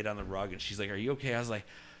room and I laid on the rug and she's like, "Are you okay?" I was like,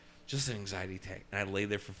 "Just an anxiety attack." And I lay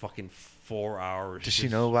there for fucking 4 hours. Does she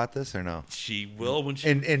know about this or no? She will when she.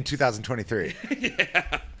 In 2023.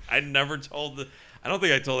 Yeah, I never told I don't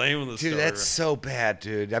think I told anyone the Dude, story. that's so bad,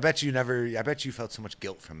 dude. I bet you felt so much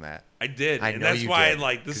guilt from that. I did, I and know that's you why did,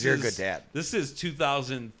 this 'cause is you're a good dad. This is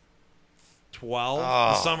 2012, the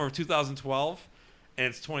Oh. summer of 2012, and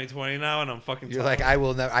it's 2020 now, and I'm fucking. You're tired. like, I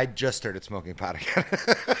will never. I just started smoking pot again.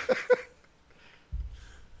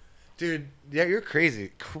 Dude, yeah, you're crazy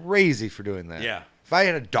for doing that. Yeah. If I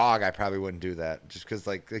had a dog, I probably wouldn't do that, just because,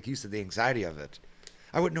 like you said, the anxiety of it.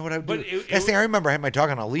 I wouldn't know what I would But do. Last thing I remember, I had my dog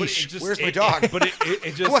on a But leash. it just- Where's my it- dog? But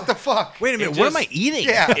it just. What the fuck? Wait a minute, It what am just- I eating?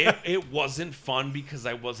 Yeah. It wasn't fun because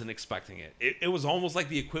I wasn't expecting it. It was almost like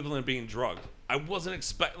the equivalent of being drugged. I wasn't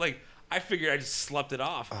I figured I just slept it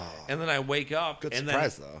off, and then I wake up. Good and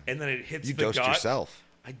surprise, then, though. And then it hits You the dosed gut. yourself.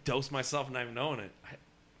 I dosed myself not even knowing it.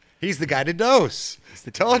 He's the guy to dose.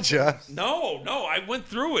 Told you. No, I went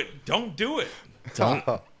through it. Don't do it. Don't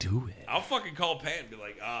do it. I'll fucking call Pat and be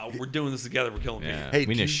like, "We're doing this together. We're killing Yeah. people." Hey,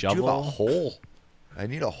 We need a do you have a shovel. hole? I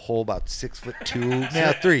need a hole about 6'2".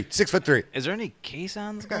 No, 6'3". Is there any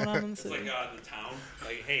caissons going on in the It's city? like the town.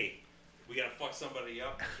 Like, hey, we gotta fuck somebody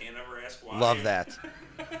up. Can't ever ask why. Love that.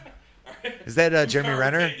 All right. Is that Jeremy Car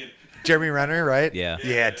Renner? taken. Jeremy Renner, right? Yeah.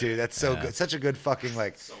 Yeah, dude, that's so Yeah. good. Such a good fucking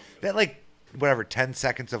So good. that whatever 10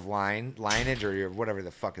 seconds of lineage or whatever the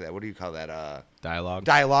fuck that. What do you call that? Dialogue.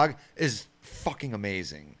 Dialogue is fucking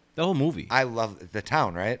amazing. The whole movie. I love the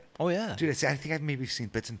town, right? Oh yeah. Dude, I think I've maybe seen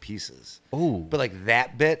bits and pieces. Oh. But like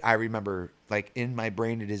that bit, I remember like in my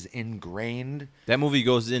brain, it is ingrained. That movie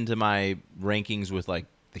goes into my rankings with like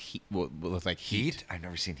the heat with like Heat? I've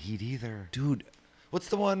never seen Heat either. Dude. What's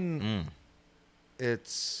the one?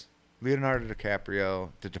 It's Leonardo DiCaprio,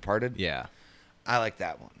 The Departed. Yeah. I like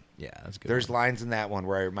that one. Yeah, that's a good. There's one. lines in that one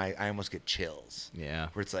where I almost get chills. Yeah.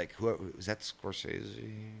 Where it's like, who is that?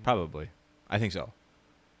 Scorsese? Probably. I think so.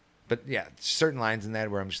 But yeah, certain lines in that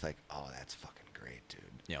where I'm just like, oh, that's fucking great,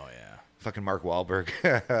 dude. Oh yeah. Fucking Mark Wahlberg.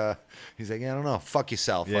 He's like, yeah, I don't know. Fuck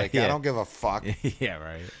yourself. Yeah, like, yeah. I don't give a fuck, Yeah,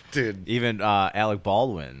 right. dude. Even Alec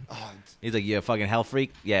Baldwin. Oh, it's- He's like, "You a fucking hell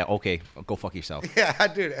freak." Yeah, okay, go fuck yourself. yeah,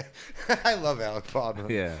 dude. I love Alec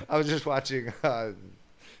Baldwin. Yeah. I was just watching. I'm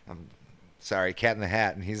sorry, Cat in the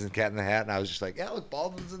Hat, and he's in Cat in the Hat, and I was just like, Alec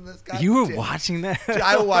Baldwin's in this guy. You were watching that? Dude,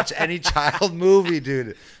 I will watch any child movie,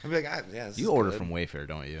 dude. I'd be like, yeah, this is You order good. from Wayfair,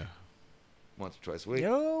 don't you? Once or twice a week.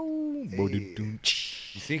 Yo. Hey. You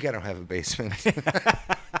think I don't have a basement?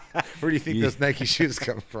 Where do you think those Nike shoes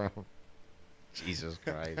come from? Jesus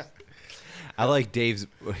Christ. I like Dave's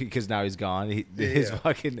because now he's gone. His Yeah.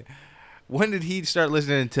 fucking. When did he start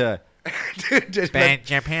listening to Dude, Ben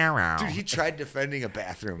Shapiro? dude, he tried defending a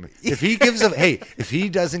bathroom. If he gives a if he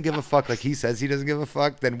doesn't give a fuck like he says he doesn't give a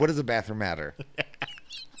fuck, then what does a bathroom matter?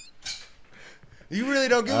 You really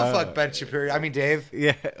don't give a fuck, Ben Shapiro. I mean, Dave.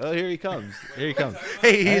 Yeah. Oh, here he comes. Here he comes.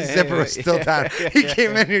 Hey, his Hey, zipper hey, was still yeah, down. yeah, He yeah,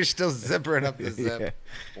 came in here still zippering up the zip.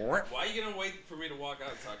 Why are you gonna wait for me to walk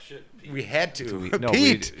out and talk shit? Pete? We had to. No,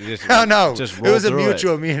 Pete. we just- no. just it was a rolled through it.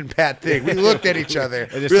 mutual me and Pat thing. We looked at each other.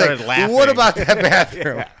 I just We were started laughing. What about that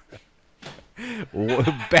bathroom?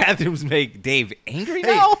 Bathrooms make Dave angry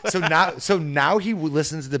Hey, now. so now he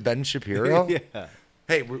listens to Ben Shapiro. Yeah.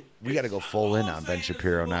 Hey, we got to go full in on Ben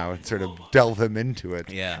Shapiro now and sort of delve him into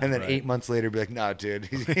it. Yeah, And then right. 8 months later, be like, nah, dude.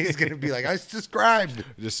 He's going to be like, I subscribed.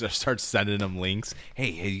 Just start sending them links. Hey,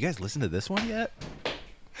 you guys listen to this one yet?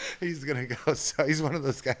 He's going to go. So he's one of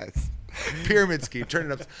those guys. Pyramid scheme.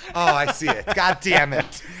 Turn it up. Oh, I see it. God damn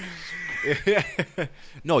it.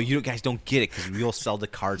 No, you guys don't get it because we'll sell the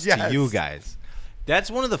cards Yes. to you guys.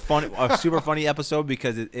 That's one of the super funny episode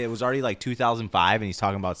because it was already like 2005 and he's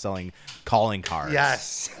talking about selling calling cards.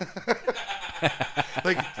 Yes.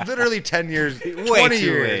 Like literally 10 years, 20 Way too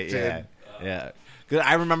years, late. dude. Yeah. Yeah. 'Cause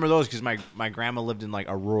I remember those because my grandma lived in like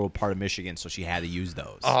a rural part of Michigan, so she had to use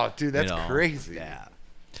those. Oh, dude, that's you know? crazy. Yeah.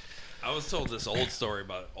 I was told this old story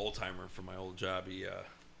about an old timer from my old job. He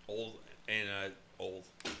old.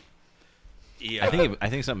 He, I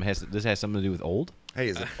think something this has something to do with old. Hey,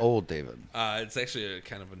 is it old, David? it's actually a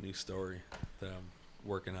kind of a new story that I'm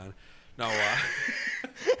working on. No,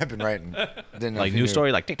 I've been writing. Didn't know Like if you news knew.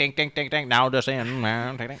 story, like ding ding ding ding ding. Now just saying.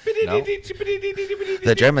 No?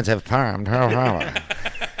 The Germans have bombed.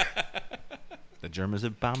 The Germans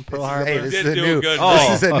have bombed Pearl Harbor. Hey, this is Didn't a do new. good.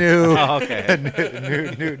 This is a new, Oh,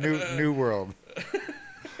 okay. new world.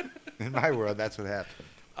 In my world, that's what happened.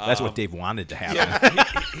 That's what Dave wanted to happen.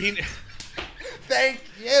 he, Thank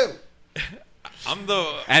you. I'm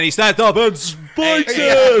the. And he sat up and spiked Hey,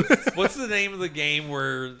 it. What's the name of the game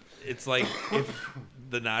where it's like if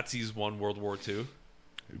the Nazis won World War II?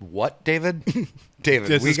 What, David? David,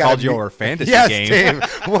 This we is gotta called be- your fantasy yes, game. Dave.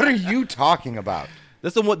 What are you talking about?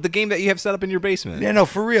 That's the game that you have set up in your basement. Yeah, no,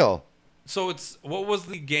 for real. So it's what was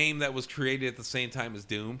the game that was created at the same time as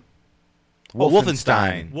Doom?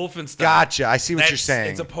 Wolfenstein. Wolfenstein. Gotcha. I see what you're That's-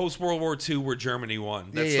 saying. It's a post World War II where Germany won.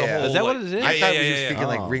 That's Yeah, the yeah. whole. Is that what like- it is? I Yeah, thought yeah, we yeah, was yeah. thinking Oh.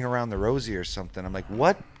 like Ring Around the Rosie or something. I'm like,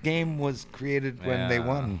 what game was created when they Yeah.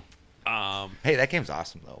 won? Hey, that game's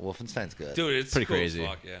awesome though. Wolfenstein's good. Dude, it's Pretty cool crazy. As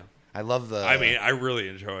fuck, yeah. I love the. I mean, I really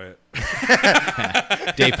enjoy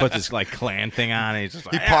it. Dave puts his like clan thing on, and he's just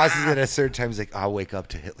he like, pauses it at a certain time. He's like, I'll wake up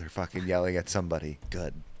to Hitler fucking yelling at somebody.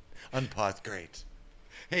 Good. Unpause. Great.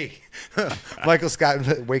 Hey, Michael Scott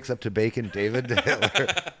wakes up to bacon. David to Hitler.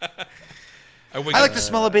 I wake I up, like the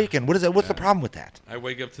smell of bacon. What is that? What's the problem with that? I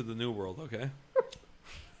wake up to the new world. Okay.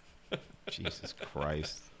 Jesus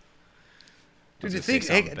Christ. Dude, I to was gonna think,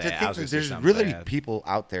 say hey, something to bad. I think was that gonna say there's something really bad. people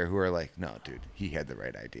out there who are like, no, dude, he had the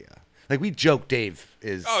right idea. Like we joke, Dave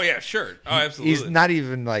is. Oh yeah, sure. Oh, absolutely. He's not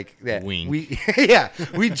even like that. Wink. We yeah,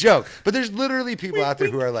 we joke, but there's literally people out there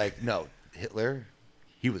who are like, no, Hitler,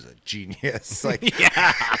 he was a genius. Like,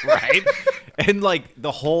 Yeah, right. And like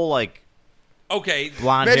the whole like Okay.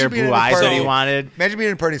 blonde Imagine hair, being blue in a eyes that party. he wanted. imagine being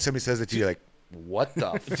in a party and somebody says that to you, like, what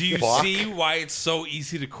the? Do you fuck? see why it's so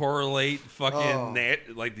easy to correlate fucking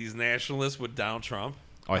Oh. like these nationalists with Donald Trump?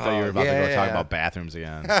 Oh, I thought you were about to yeah, go talk yeah. about bathrooms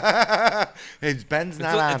again. Hey, Ben's It's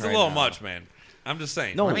not a, on it's a right little now. much, man. I'm just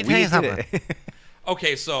saying. No, Let me we tell you did something. it.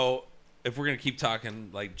 Okay, so if we're gonna keep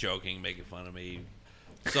talking, like joking, making fun of me,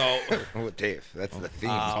 so Oh, Dave, that's the theme.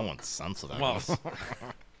 Someone's sensitive. well,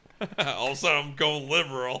 all of a sudden I'm going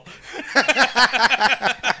liberal.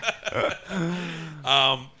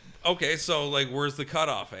 Okay, so like, where's the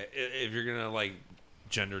cutoff at? If you're gonna like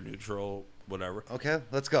gender neutral, whatever. Okay,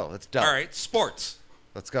 let's go. Let's dump. All right, sports.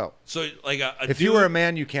 Let's go. So like a If you dude- were a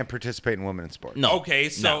man, you can't participate in women in sports. No. Okay,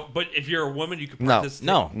 so No. but if you're a woman, you can No. participate.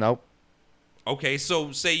 No. Nope. Okay,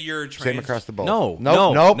 so say you're trans. Same across the board. No, Nope.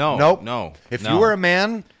 no, Nope. no, Nope. no, If no. you were a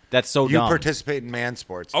man, That's so you dumb. participate in man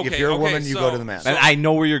sports. Okay, if you're a okay, woman, you so- go to the men. And I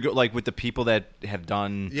know where you're like with the people that have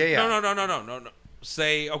done yeah, yeah. No.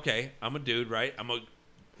 Say, okay, I'm a dude, right? I'm a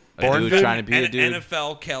a Born dude dude? trying to be a an dude.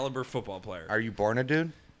 NFL caliber football player. Are you born a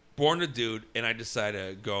dude? Born a dude, and I decide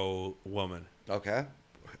to go woman. Okay.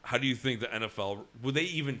 How do you think the NFL would they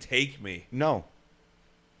even take me? No.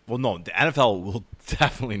 Well, no, the NFL will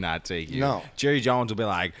definitely not take you. No. Jerry Jones will be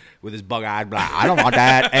like, with his bug-eyed black, I don't want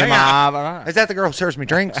that. Emma. Is that the girl who serves me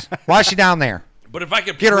drinks? Why is she down there? But if I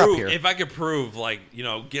could Get her up prove, here. if I could prove, like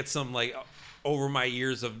get some like over my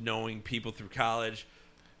years of knowing people through college.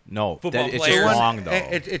 No, Football it's players. just wrong, though.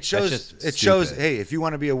 It That's shows. just It shows. stupid. Hey, if you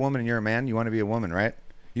want to be a woman and you're a man, you want to be a woman, right?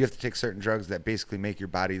 You have to take certain drugs that basically make your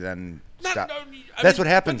body then stop. That's what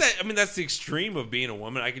happens. But that's the extreme of being a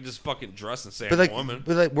woman. I could just fucking dress and say But I'm like, a woman.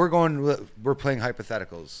 but like, we're playing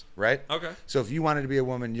hypotheticals, right? Okay. So if you wanted to be a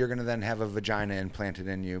woman, you're gonna then have a vagina implanted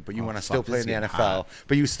in you, but you want to still fuck, play this in the is NFL. getting hot.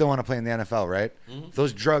 But you still want to play in the NFL, right? Mm-hmm.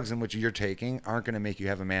 Those drugs in which you're taking aren't gonna make you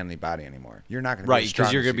have a manly body anymore. You're not gonna be Right, as strong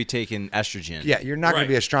because you're as going to you- be taking estrogen. Yeah, you're not gonna Right.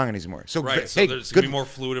 be as strong anymore. So Right. So hey, there's good, gonna be more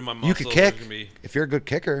fluid in my muscles. you could there's kick gonna be- if you're a good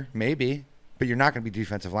kicker, maybe, but you're not gonna be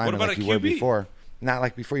defensive lineman about like a you were QB? before. Not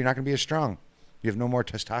like before. You're not gonna be as strong. You have no more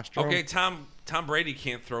testosterone. Okay, Tom Brady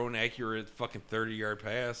can't throw an accurate fucking 30-yard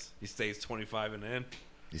pass. He stays 25 and in.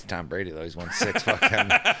 He's Tom Brady though. He's won 6 fucking.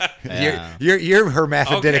 Yeah. Your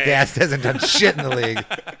hermaphroditic Okay. ass hasn't done shit in the league.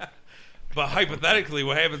 But hypothetically,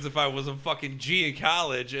 what happens if I was a fucking G in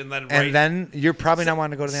college and then And then you're probably not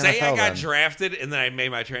wanting to go to the say NFL. I got then. drafted and then I made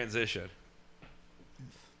my transition?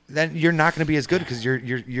 Then you're not going to be as good because you're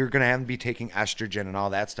going to have to be taking estrogen and all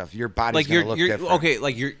that stuff. Your body's Like going to look different. okay,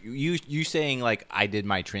 like you saying like I did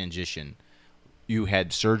my transition. You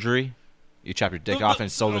had surgery. You chop your dick But- off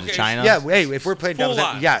and sold it to okay, China. Yeah, hey, if we're playing Full devil's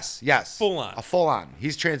on. yes. Full on. A full on.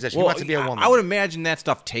 He's transitioned. Well, he wants to be a woman. I would imagine that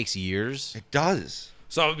stuff takes years. It does.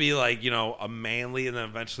 So it would be like, a manly, and then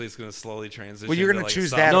eventually it's going to slowly transition. Well, you're to gonna like choose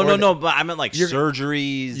some- that. No, or no, the- no. But I meant like You're-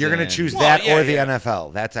 surgeries. You're going and- to choose Well, that yeah, or the yeah.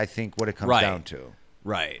 NFL. That's, I think, what it comes Right. down to.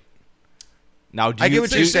 right. Now, do I you get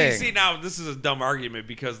what you're See, saying. see, now this is a dumb argument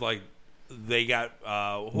because like they got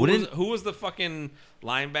who was the fucking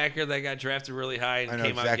linebacker that got drafted really high and I know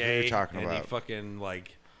came out exactly what gay you're talking and he about. fucking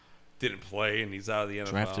like didn't play and he's out of the NFL.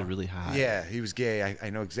 drafted really high? Yeah, he was gay. I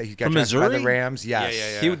know exactly. He got From drafted by Missouri? the Rams.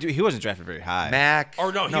 Yes. Yeah. He wasn't drafted very high. Mac.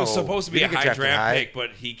 Or no, he was supposed to be he a didn't high get draft drafted high. pick,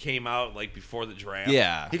 but he came out like before the draft.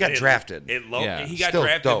 Yeah. He got And drafted. Yeah. He got Still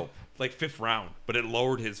drafted dope. like 5th round, but it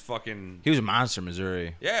lowered his fucking He was a monster, in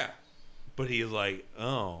Missouri. yeah. But he was like,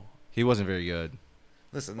 oh, He wasn't very good.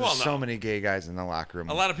 Listen, Well, there's no. so many gay guys in the locker room.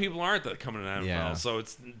 a lot of people aren't that coming to the NFL, Yeah. so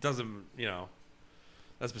it doesn't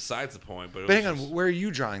that's besides the point. But, it But was hang on, just- where are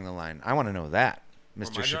you drawing the line? I want to know that, Where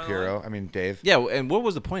am Mr. I drawing the Shapiro. line? I mean, Dave. Yeah, and what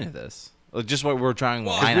was the point of this? Just what we're trying to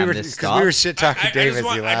Well, line we on were, this because stuff. we were shit talking Dave as he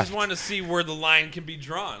I just left. want to see where the line can be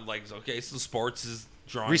drawn. Like, okay, so sports is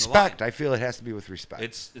drawing Respect. the line. I feel it has to be with respect.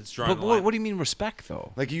 It's drawing but the line. what do you mean respect,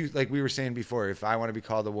 though? like we were saying before. If I want to be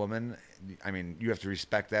called a woman, I mean, you have to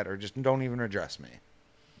respect that, or just don't even address me.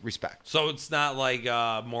 Respect. So it's not like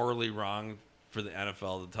morally wrong for the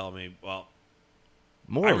NFL to tell me, well,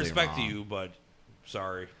 Morally I respect wrong. you, but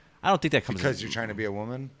sorry. I don't think that comes Because you're trying to be a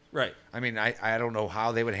woman. Right. I mean, I don't know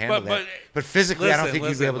how they would handle But- that. But physically, I don't think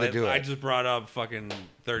you'd be able to do it. I just brought up fucking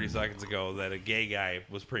 30 seconds ago that a gay guy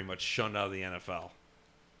was pretty much shunned out of the NFL.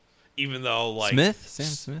 Even though, like... Smith, Sam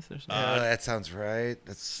Smith, or something. Yeah, that sounds right.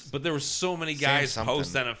 That's But there were so many Sam guys something.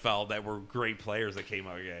 post NFL that were great players that came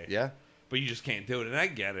out gay. yeah. But you just can't do it, and I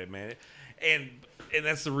get it, man. And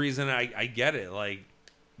that's the reason I get it. Like,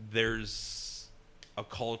 there's a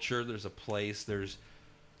culture, there's a place, there's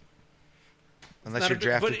Unless not you're a big-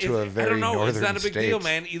 drafted but to a I very don't know. northern It's not a big state. deal,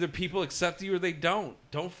 man. Either people accept you or they don't.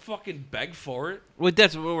 Don't fucking beg for it. Well,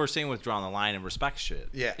 that's what we're saying with drawing the line and respect shit.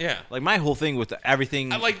 Yeah. Yeah. Like my whole thing with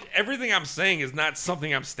everything. I like everything I'm saying is not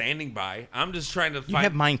something I'm standing by. I'm just trying to you find.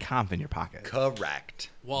 have Mein Kampf in your pocket. Correct.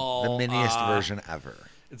 well, The miniest version ever.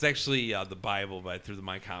 It's actually the Bible, but I threw the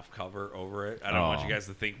Mein Kampf cover over it. I don't want Oh. you guys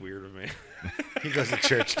to think weird of me. He goes to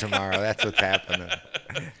church tomorrow. That's what's happening.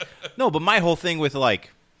 No, but my whole thing with like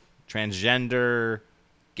transgender,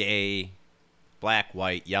 gay, black,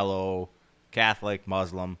 white, yellow, Catholic,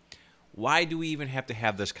 Muslim. Why do we even have to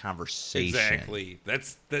have this conversation? Exactly.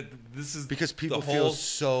 This is Because people the feel whole.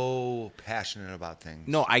 so passionate about things.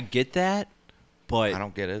 No, I get that, but I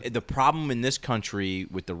don't get it. The problem in this country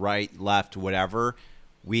with the right, left, whatever,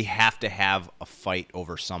 we have to have a fight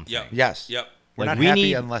over something. Yep. Yes. Yep. We're Like, not we happy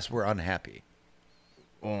need- unless we're unhappy.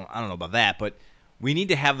 Well, I don't know about that, but we need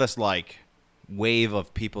to have this like wave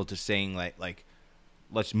of people to saying like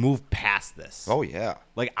let's move past this. Oh yeah.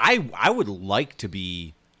 Like I would like to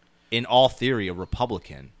be, in all theory, a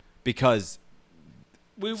Republican because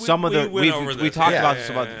some of the went over we this. talked Yeah. about this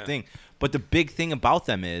Yeah, about yeah, the thing, but the big thing about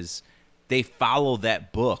them is they follow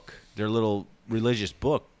that book, their little religious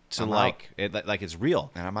book, to I'm like it's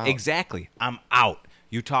real. And I'm out. Exactly, I'm out.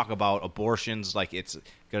 You talk about abortions like it's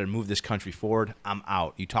going to move this country forward. I'm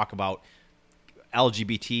out. You talk about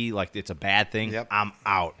LGBT like it's a bad thing. Yep. I'm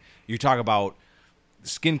out. You talk about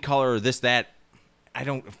skin color, this, that. I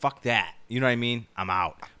don't fuck that. You know what I mean? I'm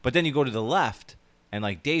out. But then you go to the left, and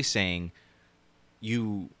like Dave's saying,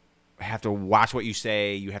 you have to watch what you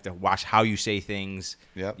say. You have to watch how you say things.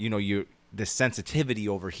 Yep. You know, the sensitivity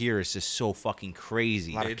over here is just so fucking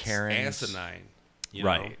crazy. A lot of It's Karens. asinine. You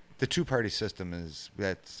Right. know? The two-party system is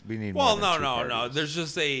we need. Well, more than no. two parties. There's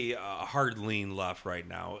just a hard lean left right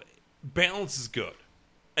now. Balance is good.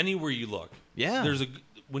 Anywhere you look. Yeah.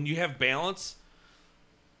 When you have balance,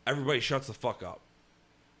 everybody shuts the fuck up.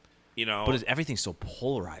 You know, But everything's so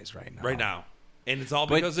polarized right now. right now. And it's all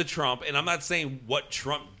But- because of Trump. And I'm not saying what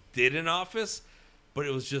Trump did in office, but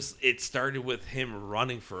it started with him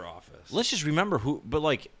running for office. Let's just remember who. But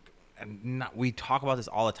like, we talk about this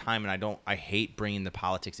all the time, and I hate bringing the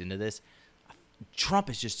politics into this. Trump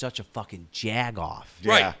is just such a fucking jagoff. Yeah.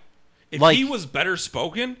 Right. If Like- he was better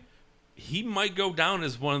spoken, he might go down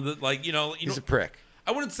as one of the He's a prick.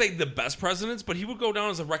 I wouldn't say the best presidents, but he would go down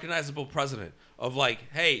as a recognizable president of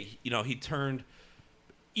like, hey, he turned,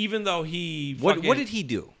 even though he What fucking- did he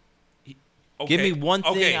do? Give me one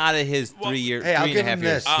thing okay. out of his Well, 3 years. Hey, I'll three give and a him half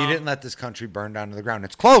years. this. He didn't let this country burn down to the ground.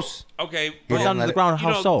 It's close. Okay, Burn Well, down to let the it- ground. you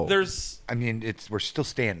How know, so? There's I mean, we're still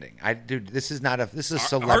standing. Dude, this is not a. This is a Are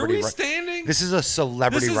celebrity. we run- standing? This is a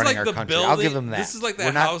celebrity This is running like our the country. building. I'll give him that. This is like We're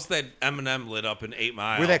that not- house that Eminem lit up in 8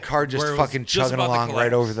 Mile. Where that car just where it was fucking just chugging about to along right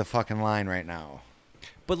collapse. over the fucking line right now.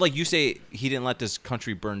 But like you say, he didn't let this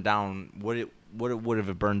country burn down. What would have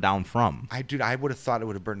it burned down from? I would have thought it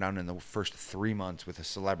would have burned down in the first 3 months with a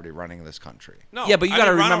celebrity running this country. No, Yeah, but you I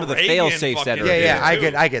gotta mean, remember Ronald the Reagan fail-safes that fucking are Yeah, did there. yeah,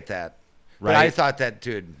 too. I get that. But I Right. thought that,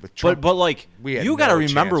 dude, with Trump, But like we had you no got to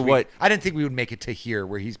remember chance. what I didn't think we would make it to here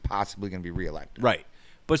where he's possibly going to be reelected. right.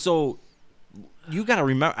 But so you got to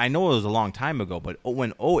remember. I know it was a long time ago, but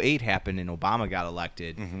when 08 happened and Obama got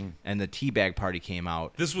elected and the Teabag Party came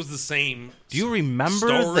out, This was the same. do you remember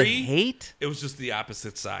the story? hate? It was just the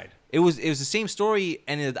opposite side. It was the same story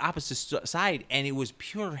and the opposite side, and it was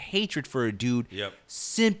pure hatred for a dude Yep.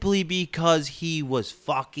 simply because he was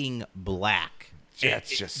fucking black.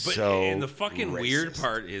 That's just But, so. And the fucking weird racist.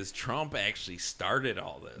 part is Trump actually started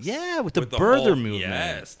all this. Yeah, with the whole- birther movement.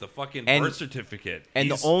 Yes, the fucking And- birth certificate. And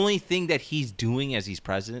He's- the only thing that he's doing as he's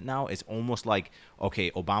president now is almost like,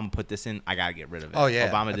 okay, Obama put this in, I gotta get rid of it. Oh,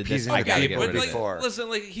 yeah, Obama did this, appeasing I the gotta okay, get people but rid of like, it. before. listen,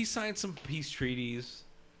 like he signed some peace treaties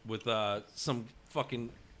with some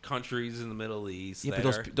fucking countries in the Middle East. Yeah, that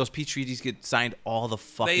but are- those peace treaties get signed all the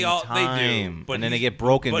fucking they time, do, but and then they he's- get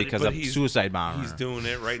broken but- because but of he's- suicide bomber. He's doing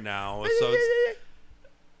it right now, so it's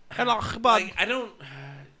like I don't.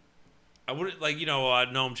 I wouldn't like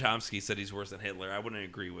Noam Chomsky said he's worse than Hitler. I wouldn't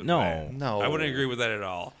agree with No. that. No. I wouldn't agree with that at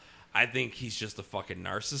all. I think he's just a fucking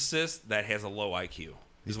narcissist that has a low IQ.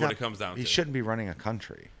 Is what not- it comes down He to. shouldn't be running a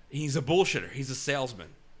country. He's a bullshitter. He's a salesman.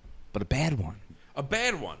 but a bad one. A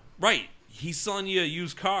bad one. Right. He's selling you a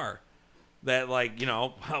used car that, well,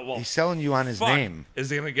 He's selling you on his fuck. name. Is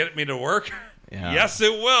it going to get me to work? Yeah. Yes,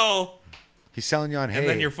 it will. He's selling you on, hey, And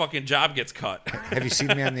then your fucking job gets cut. have you seen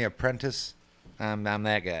me on The Apprentice? I'm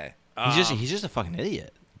that guy. He's just a fucking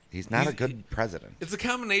idiot. He's not a He's- good president. It's a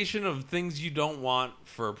combination of things you don't want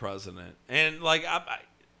for a president. And,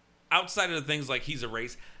 outside of the things like he's a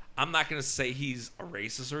race, I'm not going to say he's a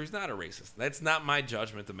racist or he's not a racist. That's not my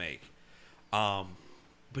judgment to make.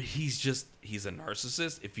 But he's a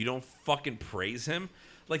narcissist. If you don't fucking praise him,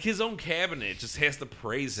 like his own cabinet just has to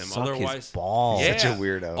praise him. Suck his Otherwise, balls. Such a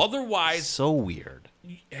weirdo. Otherwise, So weird.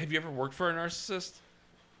 have you ever worked for a narcissist?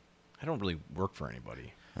 I don't really work for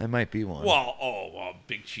anybody. I might be one. Well,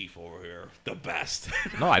 Big Chief over here, the best.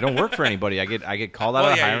 No, I don't work for anybody. I get called out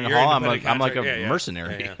Well, of yeah, hiring you're hall. I'm independent like a contract- yeah, yeah.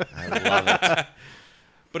 mercenary. Yeah, yeah. I love it.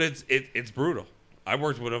 But it's brutal. I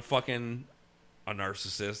worked with a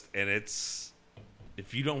narcissist, and it's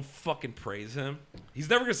if you don't fucking praise him, he's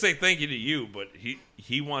never gonna say thank you to you, but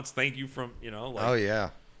he wants thank you from Oh, yeah.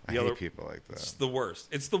 I the hate other- people like It's that. the worst.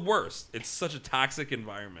 It's the worst. It's such a toxic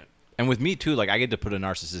environment. And with me too, like I get to put a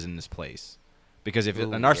narcissist in this place, because if a Ooh,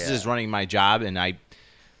 narcissist yeah. is running my job and I,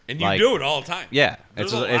 And you Like- do it all the time. yeah,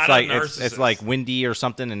 There's it's a it's lot like of it's narcissists. like windy or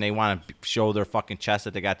something, and they want to show their fucking chest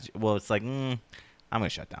that they got. Well, it's like, I'm gonna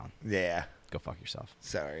shut down. Yeah. Go fuck yourself.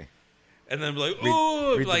 Sorry. And then be like, Read-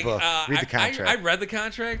 ooh, read the like book. Read the contract. I read the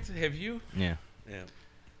contract. Have you? Yeah, Yeah.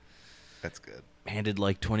 That's good. handed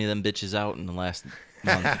like 20 of them bitches out in the last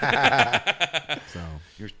month. So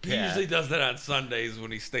You're He usually does that on Sundays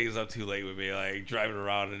when he stays up too late with me, like driving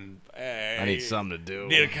around and. Hey, I need something to do.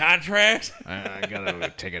 Need a contract? I gotta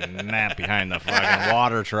take a nap behind the fucking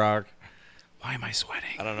water truck. Why am I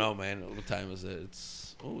sweating? I don't know, man. What time is it?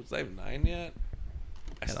 It's not even 9 yet.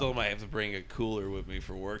 I still might have to bring a cooler with me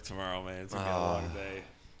for work tomorrow, man. It's gonna be a long day.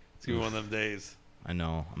 It's gonna be one of them days. I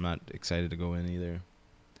know. I'm not excited to go in either.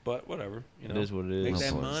 But whatever, It is what it is. Make Oh,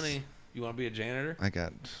 that boys. money. You want to be a janitor? I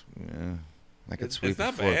got. Yeah. I could It's sweep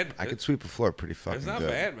not a floor. bad. I could sweep a floor pretty fucking It's not good.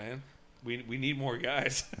 bad, man. We need more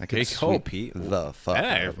guys. I could Hey, sweep Pete. the fuck. out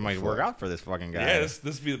That of a might floor. work out for this fucking guy. Yeah, this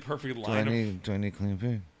would be the perfect Do I lineup. need clean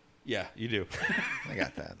pig? Yeah, you do. I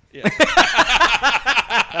got that. Yeah.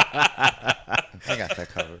 I got that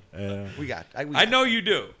covered. We got. I got- know you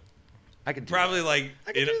do. I can do Probably that. like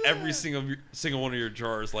I can in do that. every single one of your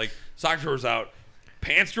drawers, like sock drawers out,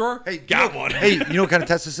 pants drawer, Hey, got one. Hey, you know what kind of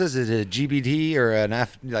test this is? Is it a GBD or an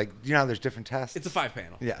F? Like, you know how there's different tests? It's a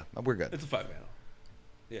 5-panel. Yeah, we're good. It's a 5-panel.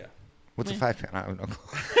 Yeah. What's a 5-panel? I don't know.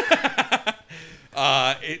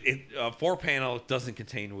 4-panel doesn't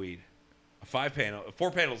contain weed. A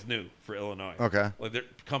 4-panel is new for Illinois. Okay.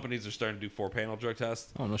 Like companies are starting to do 4-panel drug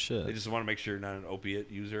tests. Oh no shit. They just want to make sure you're not an opiate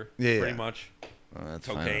user. Yeah, Pretty yeah. much. Oh, that's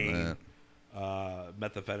fine on Cocaine, that.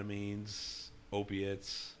 methamphetamines,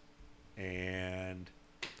 opiates, and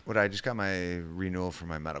What I just got my renewal for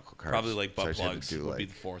my medical card. Probably like so I butt just had to plugs do, would be like-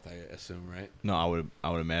 the fourth, I assume, right? No, I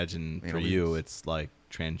would imagine for Aliens. you it's like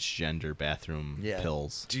transgender bathroom Yeah.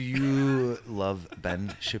 pills. Do you love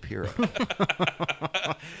Ben Shapiro?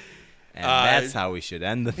 And that's how we should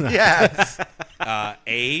end the night. Yes.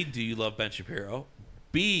 A, do you love Ben Shapiro?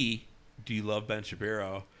 B, do you love Ben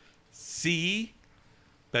Shapiro? C,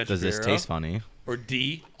 Ben Does Shapiro? this taste funny? Or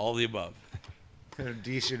D, all the above?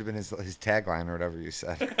 D should have been his tagline or whatever you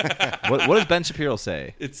said. What does Ben Shapiro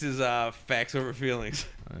say? It's his facts over feelings.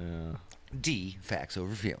 D, facts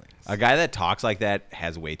over feelings. A guy that talks like that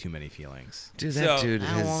has way too many feelings. Dude, So- that dude You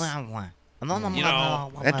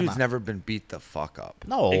know, that dude's never been beat the fuck up.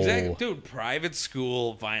 No. exactly, dude. Private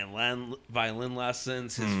school, violin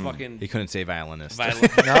lessons. His fucking He couldn't say violinist. violin.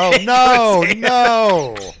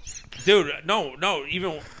 No. Dude, no,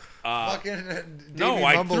 even. Fucking No, Davey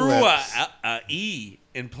I Mumble threw Lips. a E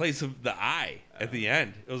in place of the I at the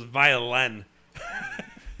end. It was violin.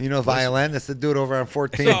 You know violin? That's the dude over on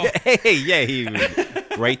 14. So, Hey, yeah, he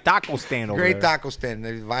great taco stand over Great there. taco stand.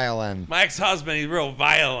 There's violin. my ex-husband, he's real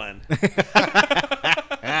violin.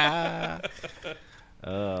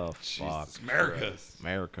 Oh fuck, America.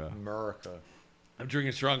 America. America. I'm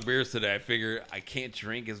drinking strong beers today. I figure I can't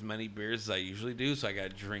drink as many beers as I usually do, so I got to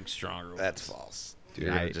drink stronger ones. That's false. Dude,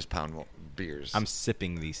 You're I- gonna just pound beers. I'm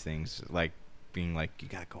sipping these things like being like you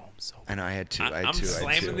gotta go home so. I know. I had two. I had I'm two. I had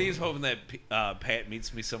slamming two. these, hoping that Pat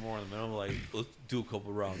meets me somewhere in the middle. Like, let's do a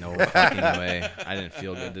couple rounds. No fucking way. I didn't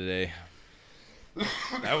feel good today.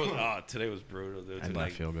 That was today was brutal. Dude. It I took did not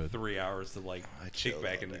like feel good. 3 hours to like kick chilled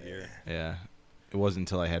back all into day. gear. Yeah. It wasn't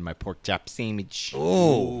until I had my pork chop sandwich.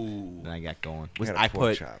 Oh. Then I got going. got a I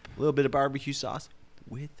pork put chop. a little bit of barbecue sauce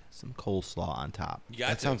with some coleslaw on top. You got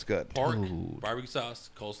That to. sounds good. Pork, Dude. barbecue sauce,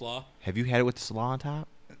 coleslaw. Have you had it with the slaw on top?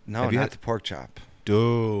 No, Have you not had- the pork chop.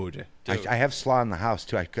 Dude. Dude. I have slaw in the house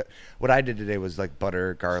too. What I did today was like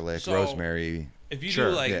butter, garlic, So- rosemary. If you Sure,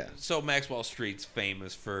 do like, yeah. so Maxwell Street's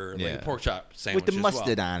famous for like Yeah. a pork chop sandwich With the as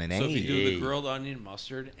mustard well. on it, So if you do the eh? grilled onion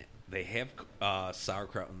mustard, they have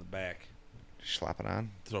sauerkraut in the back. Slap it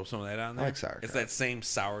on. Throw some of that on I there. like sauerkraut. It's that same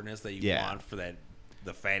sourness that you Yeah. want for the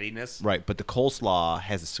fattiness, Right, but the coleslaw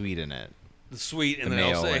has a sweet in it. the sweet, and The then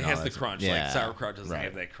mayo also it and all has the that. crunch. Yeah, Like sauerkraut doesn't right.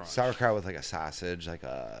 have that crunch. Sauerkraut with like a sausage, like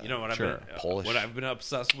a. You know what Sure. I've been Polish. what I've been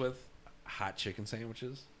obsessed with? Hot chicken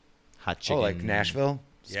sandwiches. Hot chicken. Oh, like Nashville.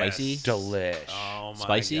 Spicy? Yes. Delish. Oh my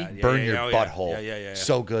Spicy? God. Yeah, Burn yeah, your yeah, oh, yeah. butthole. Yeah.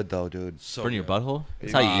 So good though, dude. So Burn your good. butthole?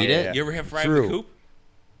 That's how you eat Yeah. it? You ever have fried True. the coop?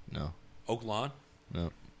 No. Oak Lawn?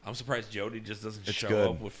 No. I'm surprised Jody just doesn't It's show good.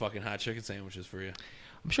 up with fucking hot chicken sandwiches for you.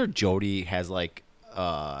 I'm sure Jody has like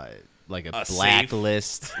a A black safe.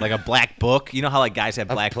 list, like a black book. You know how like guys have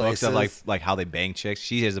Of black books of places. like how they bang chicks.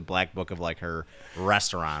 She has a black book of like her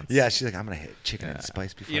restaurants. Yeah, she's like, I'm gonna hit chicken and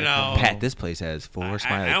spice before. You I know, come home." Pat, this place has four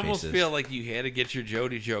smiley I almost faces. feel like you had to get your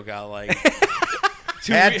Jody joke out like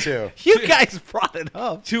two Had we- to. you guys brought it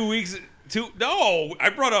up. 2 weeks. No, I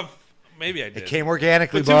brought up. Maybe I did. It came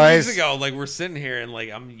organically, But 2 boys. weeks ago, like we're sitting here and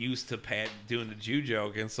like I'm used to Pat doing the Jew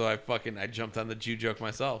joke, and so I jumped on the Jew joke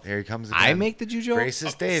myself. Here he comes again. I make the Jew joke.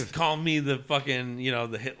 Racist Dave. Call me the fucking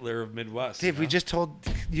the Hitler of Midwest. Dave, you we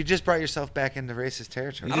know? just brought yourself back into racist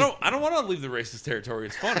territory. I don't want to leave the racist territory.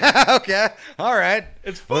 It's funny. Okay, all right.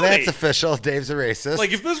 It's Well, funny. that's official. Dave's a racist.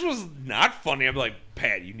 Like if this was not funny, I'd be like,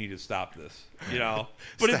 Pat, you need to stop this.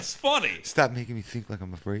 But it's funny. Stop making me think like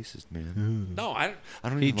I'm a racist, man. No, I. I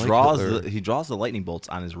don't He even draws like he draws the lightning bolts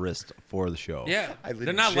on his wrist for the show. Yeah, I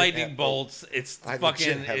they're not legit lightning have- bolts. It's I fucking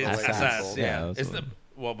legit have it's lightning SS. bolts. Yeah, Yeah, that's it's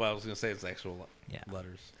what- but I was gonna say it's actual Yeah.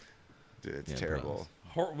 letters. Dude, it's Yeah, terrible.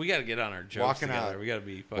 We got to get on our jokes Walking together. out- We got to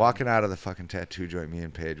be fucking, Walking out of the fucking tattoo joint, me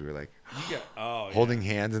and Paige, we were like Yeah. Oh, yeah. holding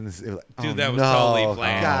hands in this. It was like, Dude, oh, that was no. totally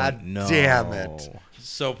planned. God no. damn it.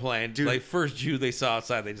 so plain. Dude. Like first Jew they saw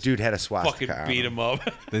outside, they just Dude had a fucking swastika. on beat him. him up.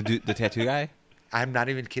 The tattoo guy. I'm not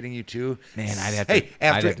even kidding you, too. Man, I'd have to. Hey,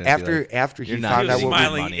 I'd have to be after "You're he not found He out was giving what me we,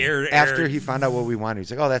 smiling money." ear to after ear. he found out what we wanted,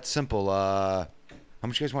 he's like, "Oh, that's simple. How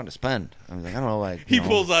much you guys want to spend?" I was like, "I don't know, like He you know,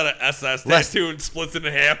 pulls out an SS Less- tattoo and splits it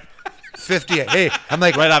in half. 50." Hey, I'm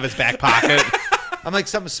like, right off his back pocket. I'm like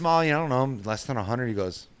something small, I don't know, less than 100. He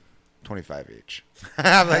goes, 25 each.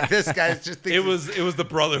 I'm like, this guy's just. It was the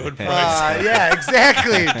Brotherhood price. Yeah,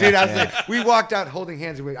 exactly, dude. I was like, we walked out holding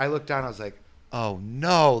hands, and I looked down. I was like, oh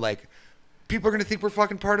no, like people are gonna think we're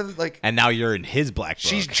fucking part of the like. And now you're in his black book.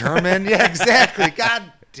 She's German. Yeah, exactly.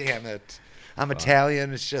 God damn it. I'm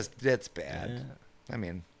Italian. It's bad. I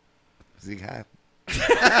mean, Zieg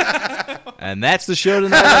And that's the show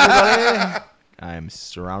tonight, everybody. I'm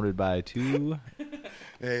surrounded by two.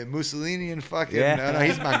 Mussolini and fucking. Yeah. No,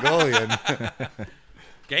 he's Mongolian.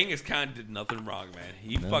 Genghis Khan did nothing wrong, man.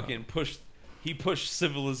 He fucking pushed he pushed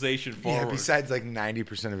civilization forward. Yeah, besides like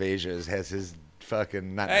 90% of Asia has his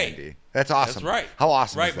fucking not Hey, 90. That's awesome. That's right. How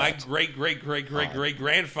awesome Right, is my that? great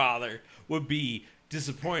grandfather would be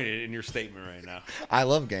disappointed in your statement right now. I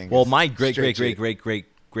love Genghis. Well, my great Straight great G. great great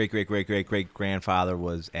great great great great great great grandfather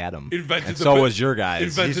was Adam. Invented and the so po- was your guys.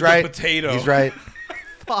 invented He's right. the potato. He's right.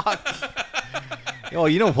 Oh,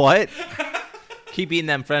 you know what? Keep eating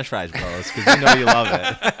them French fries, bros, because you know you love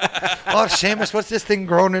it. Oh, Seamus, what's this thing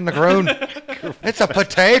growing in the ground? It's a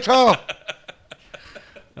potato.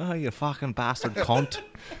 Oh, you fucking bastard cunt!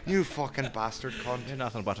 You fucking bastard cunt. You're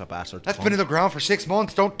nothing but a bastard. That's cunt. been in the ground for 6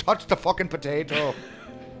 months. Don't touch the fucking potato.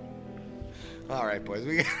 All right, boys.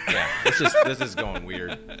 Yeah, this is going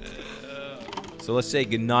weird. So let's say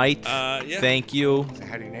goodnight. Yeah. Thank you. Say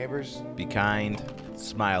hi to your neighbors. Be kind.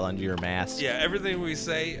 Smile under your mask. Yeah, everything we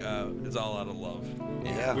say is all out of love.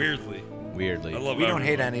 Yeah. Weirdly. Weirdly. I love We don't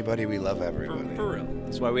hate everyone. anybody. We love everybody. For real.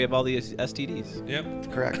 That's why we have all these STDs.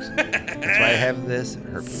 Yep. Correct. That's why I have this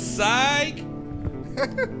herpes. Psych!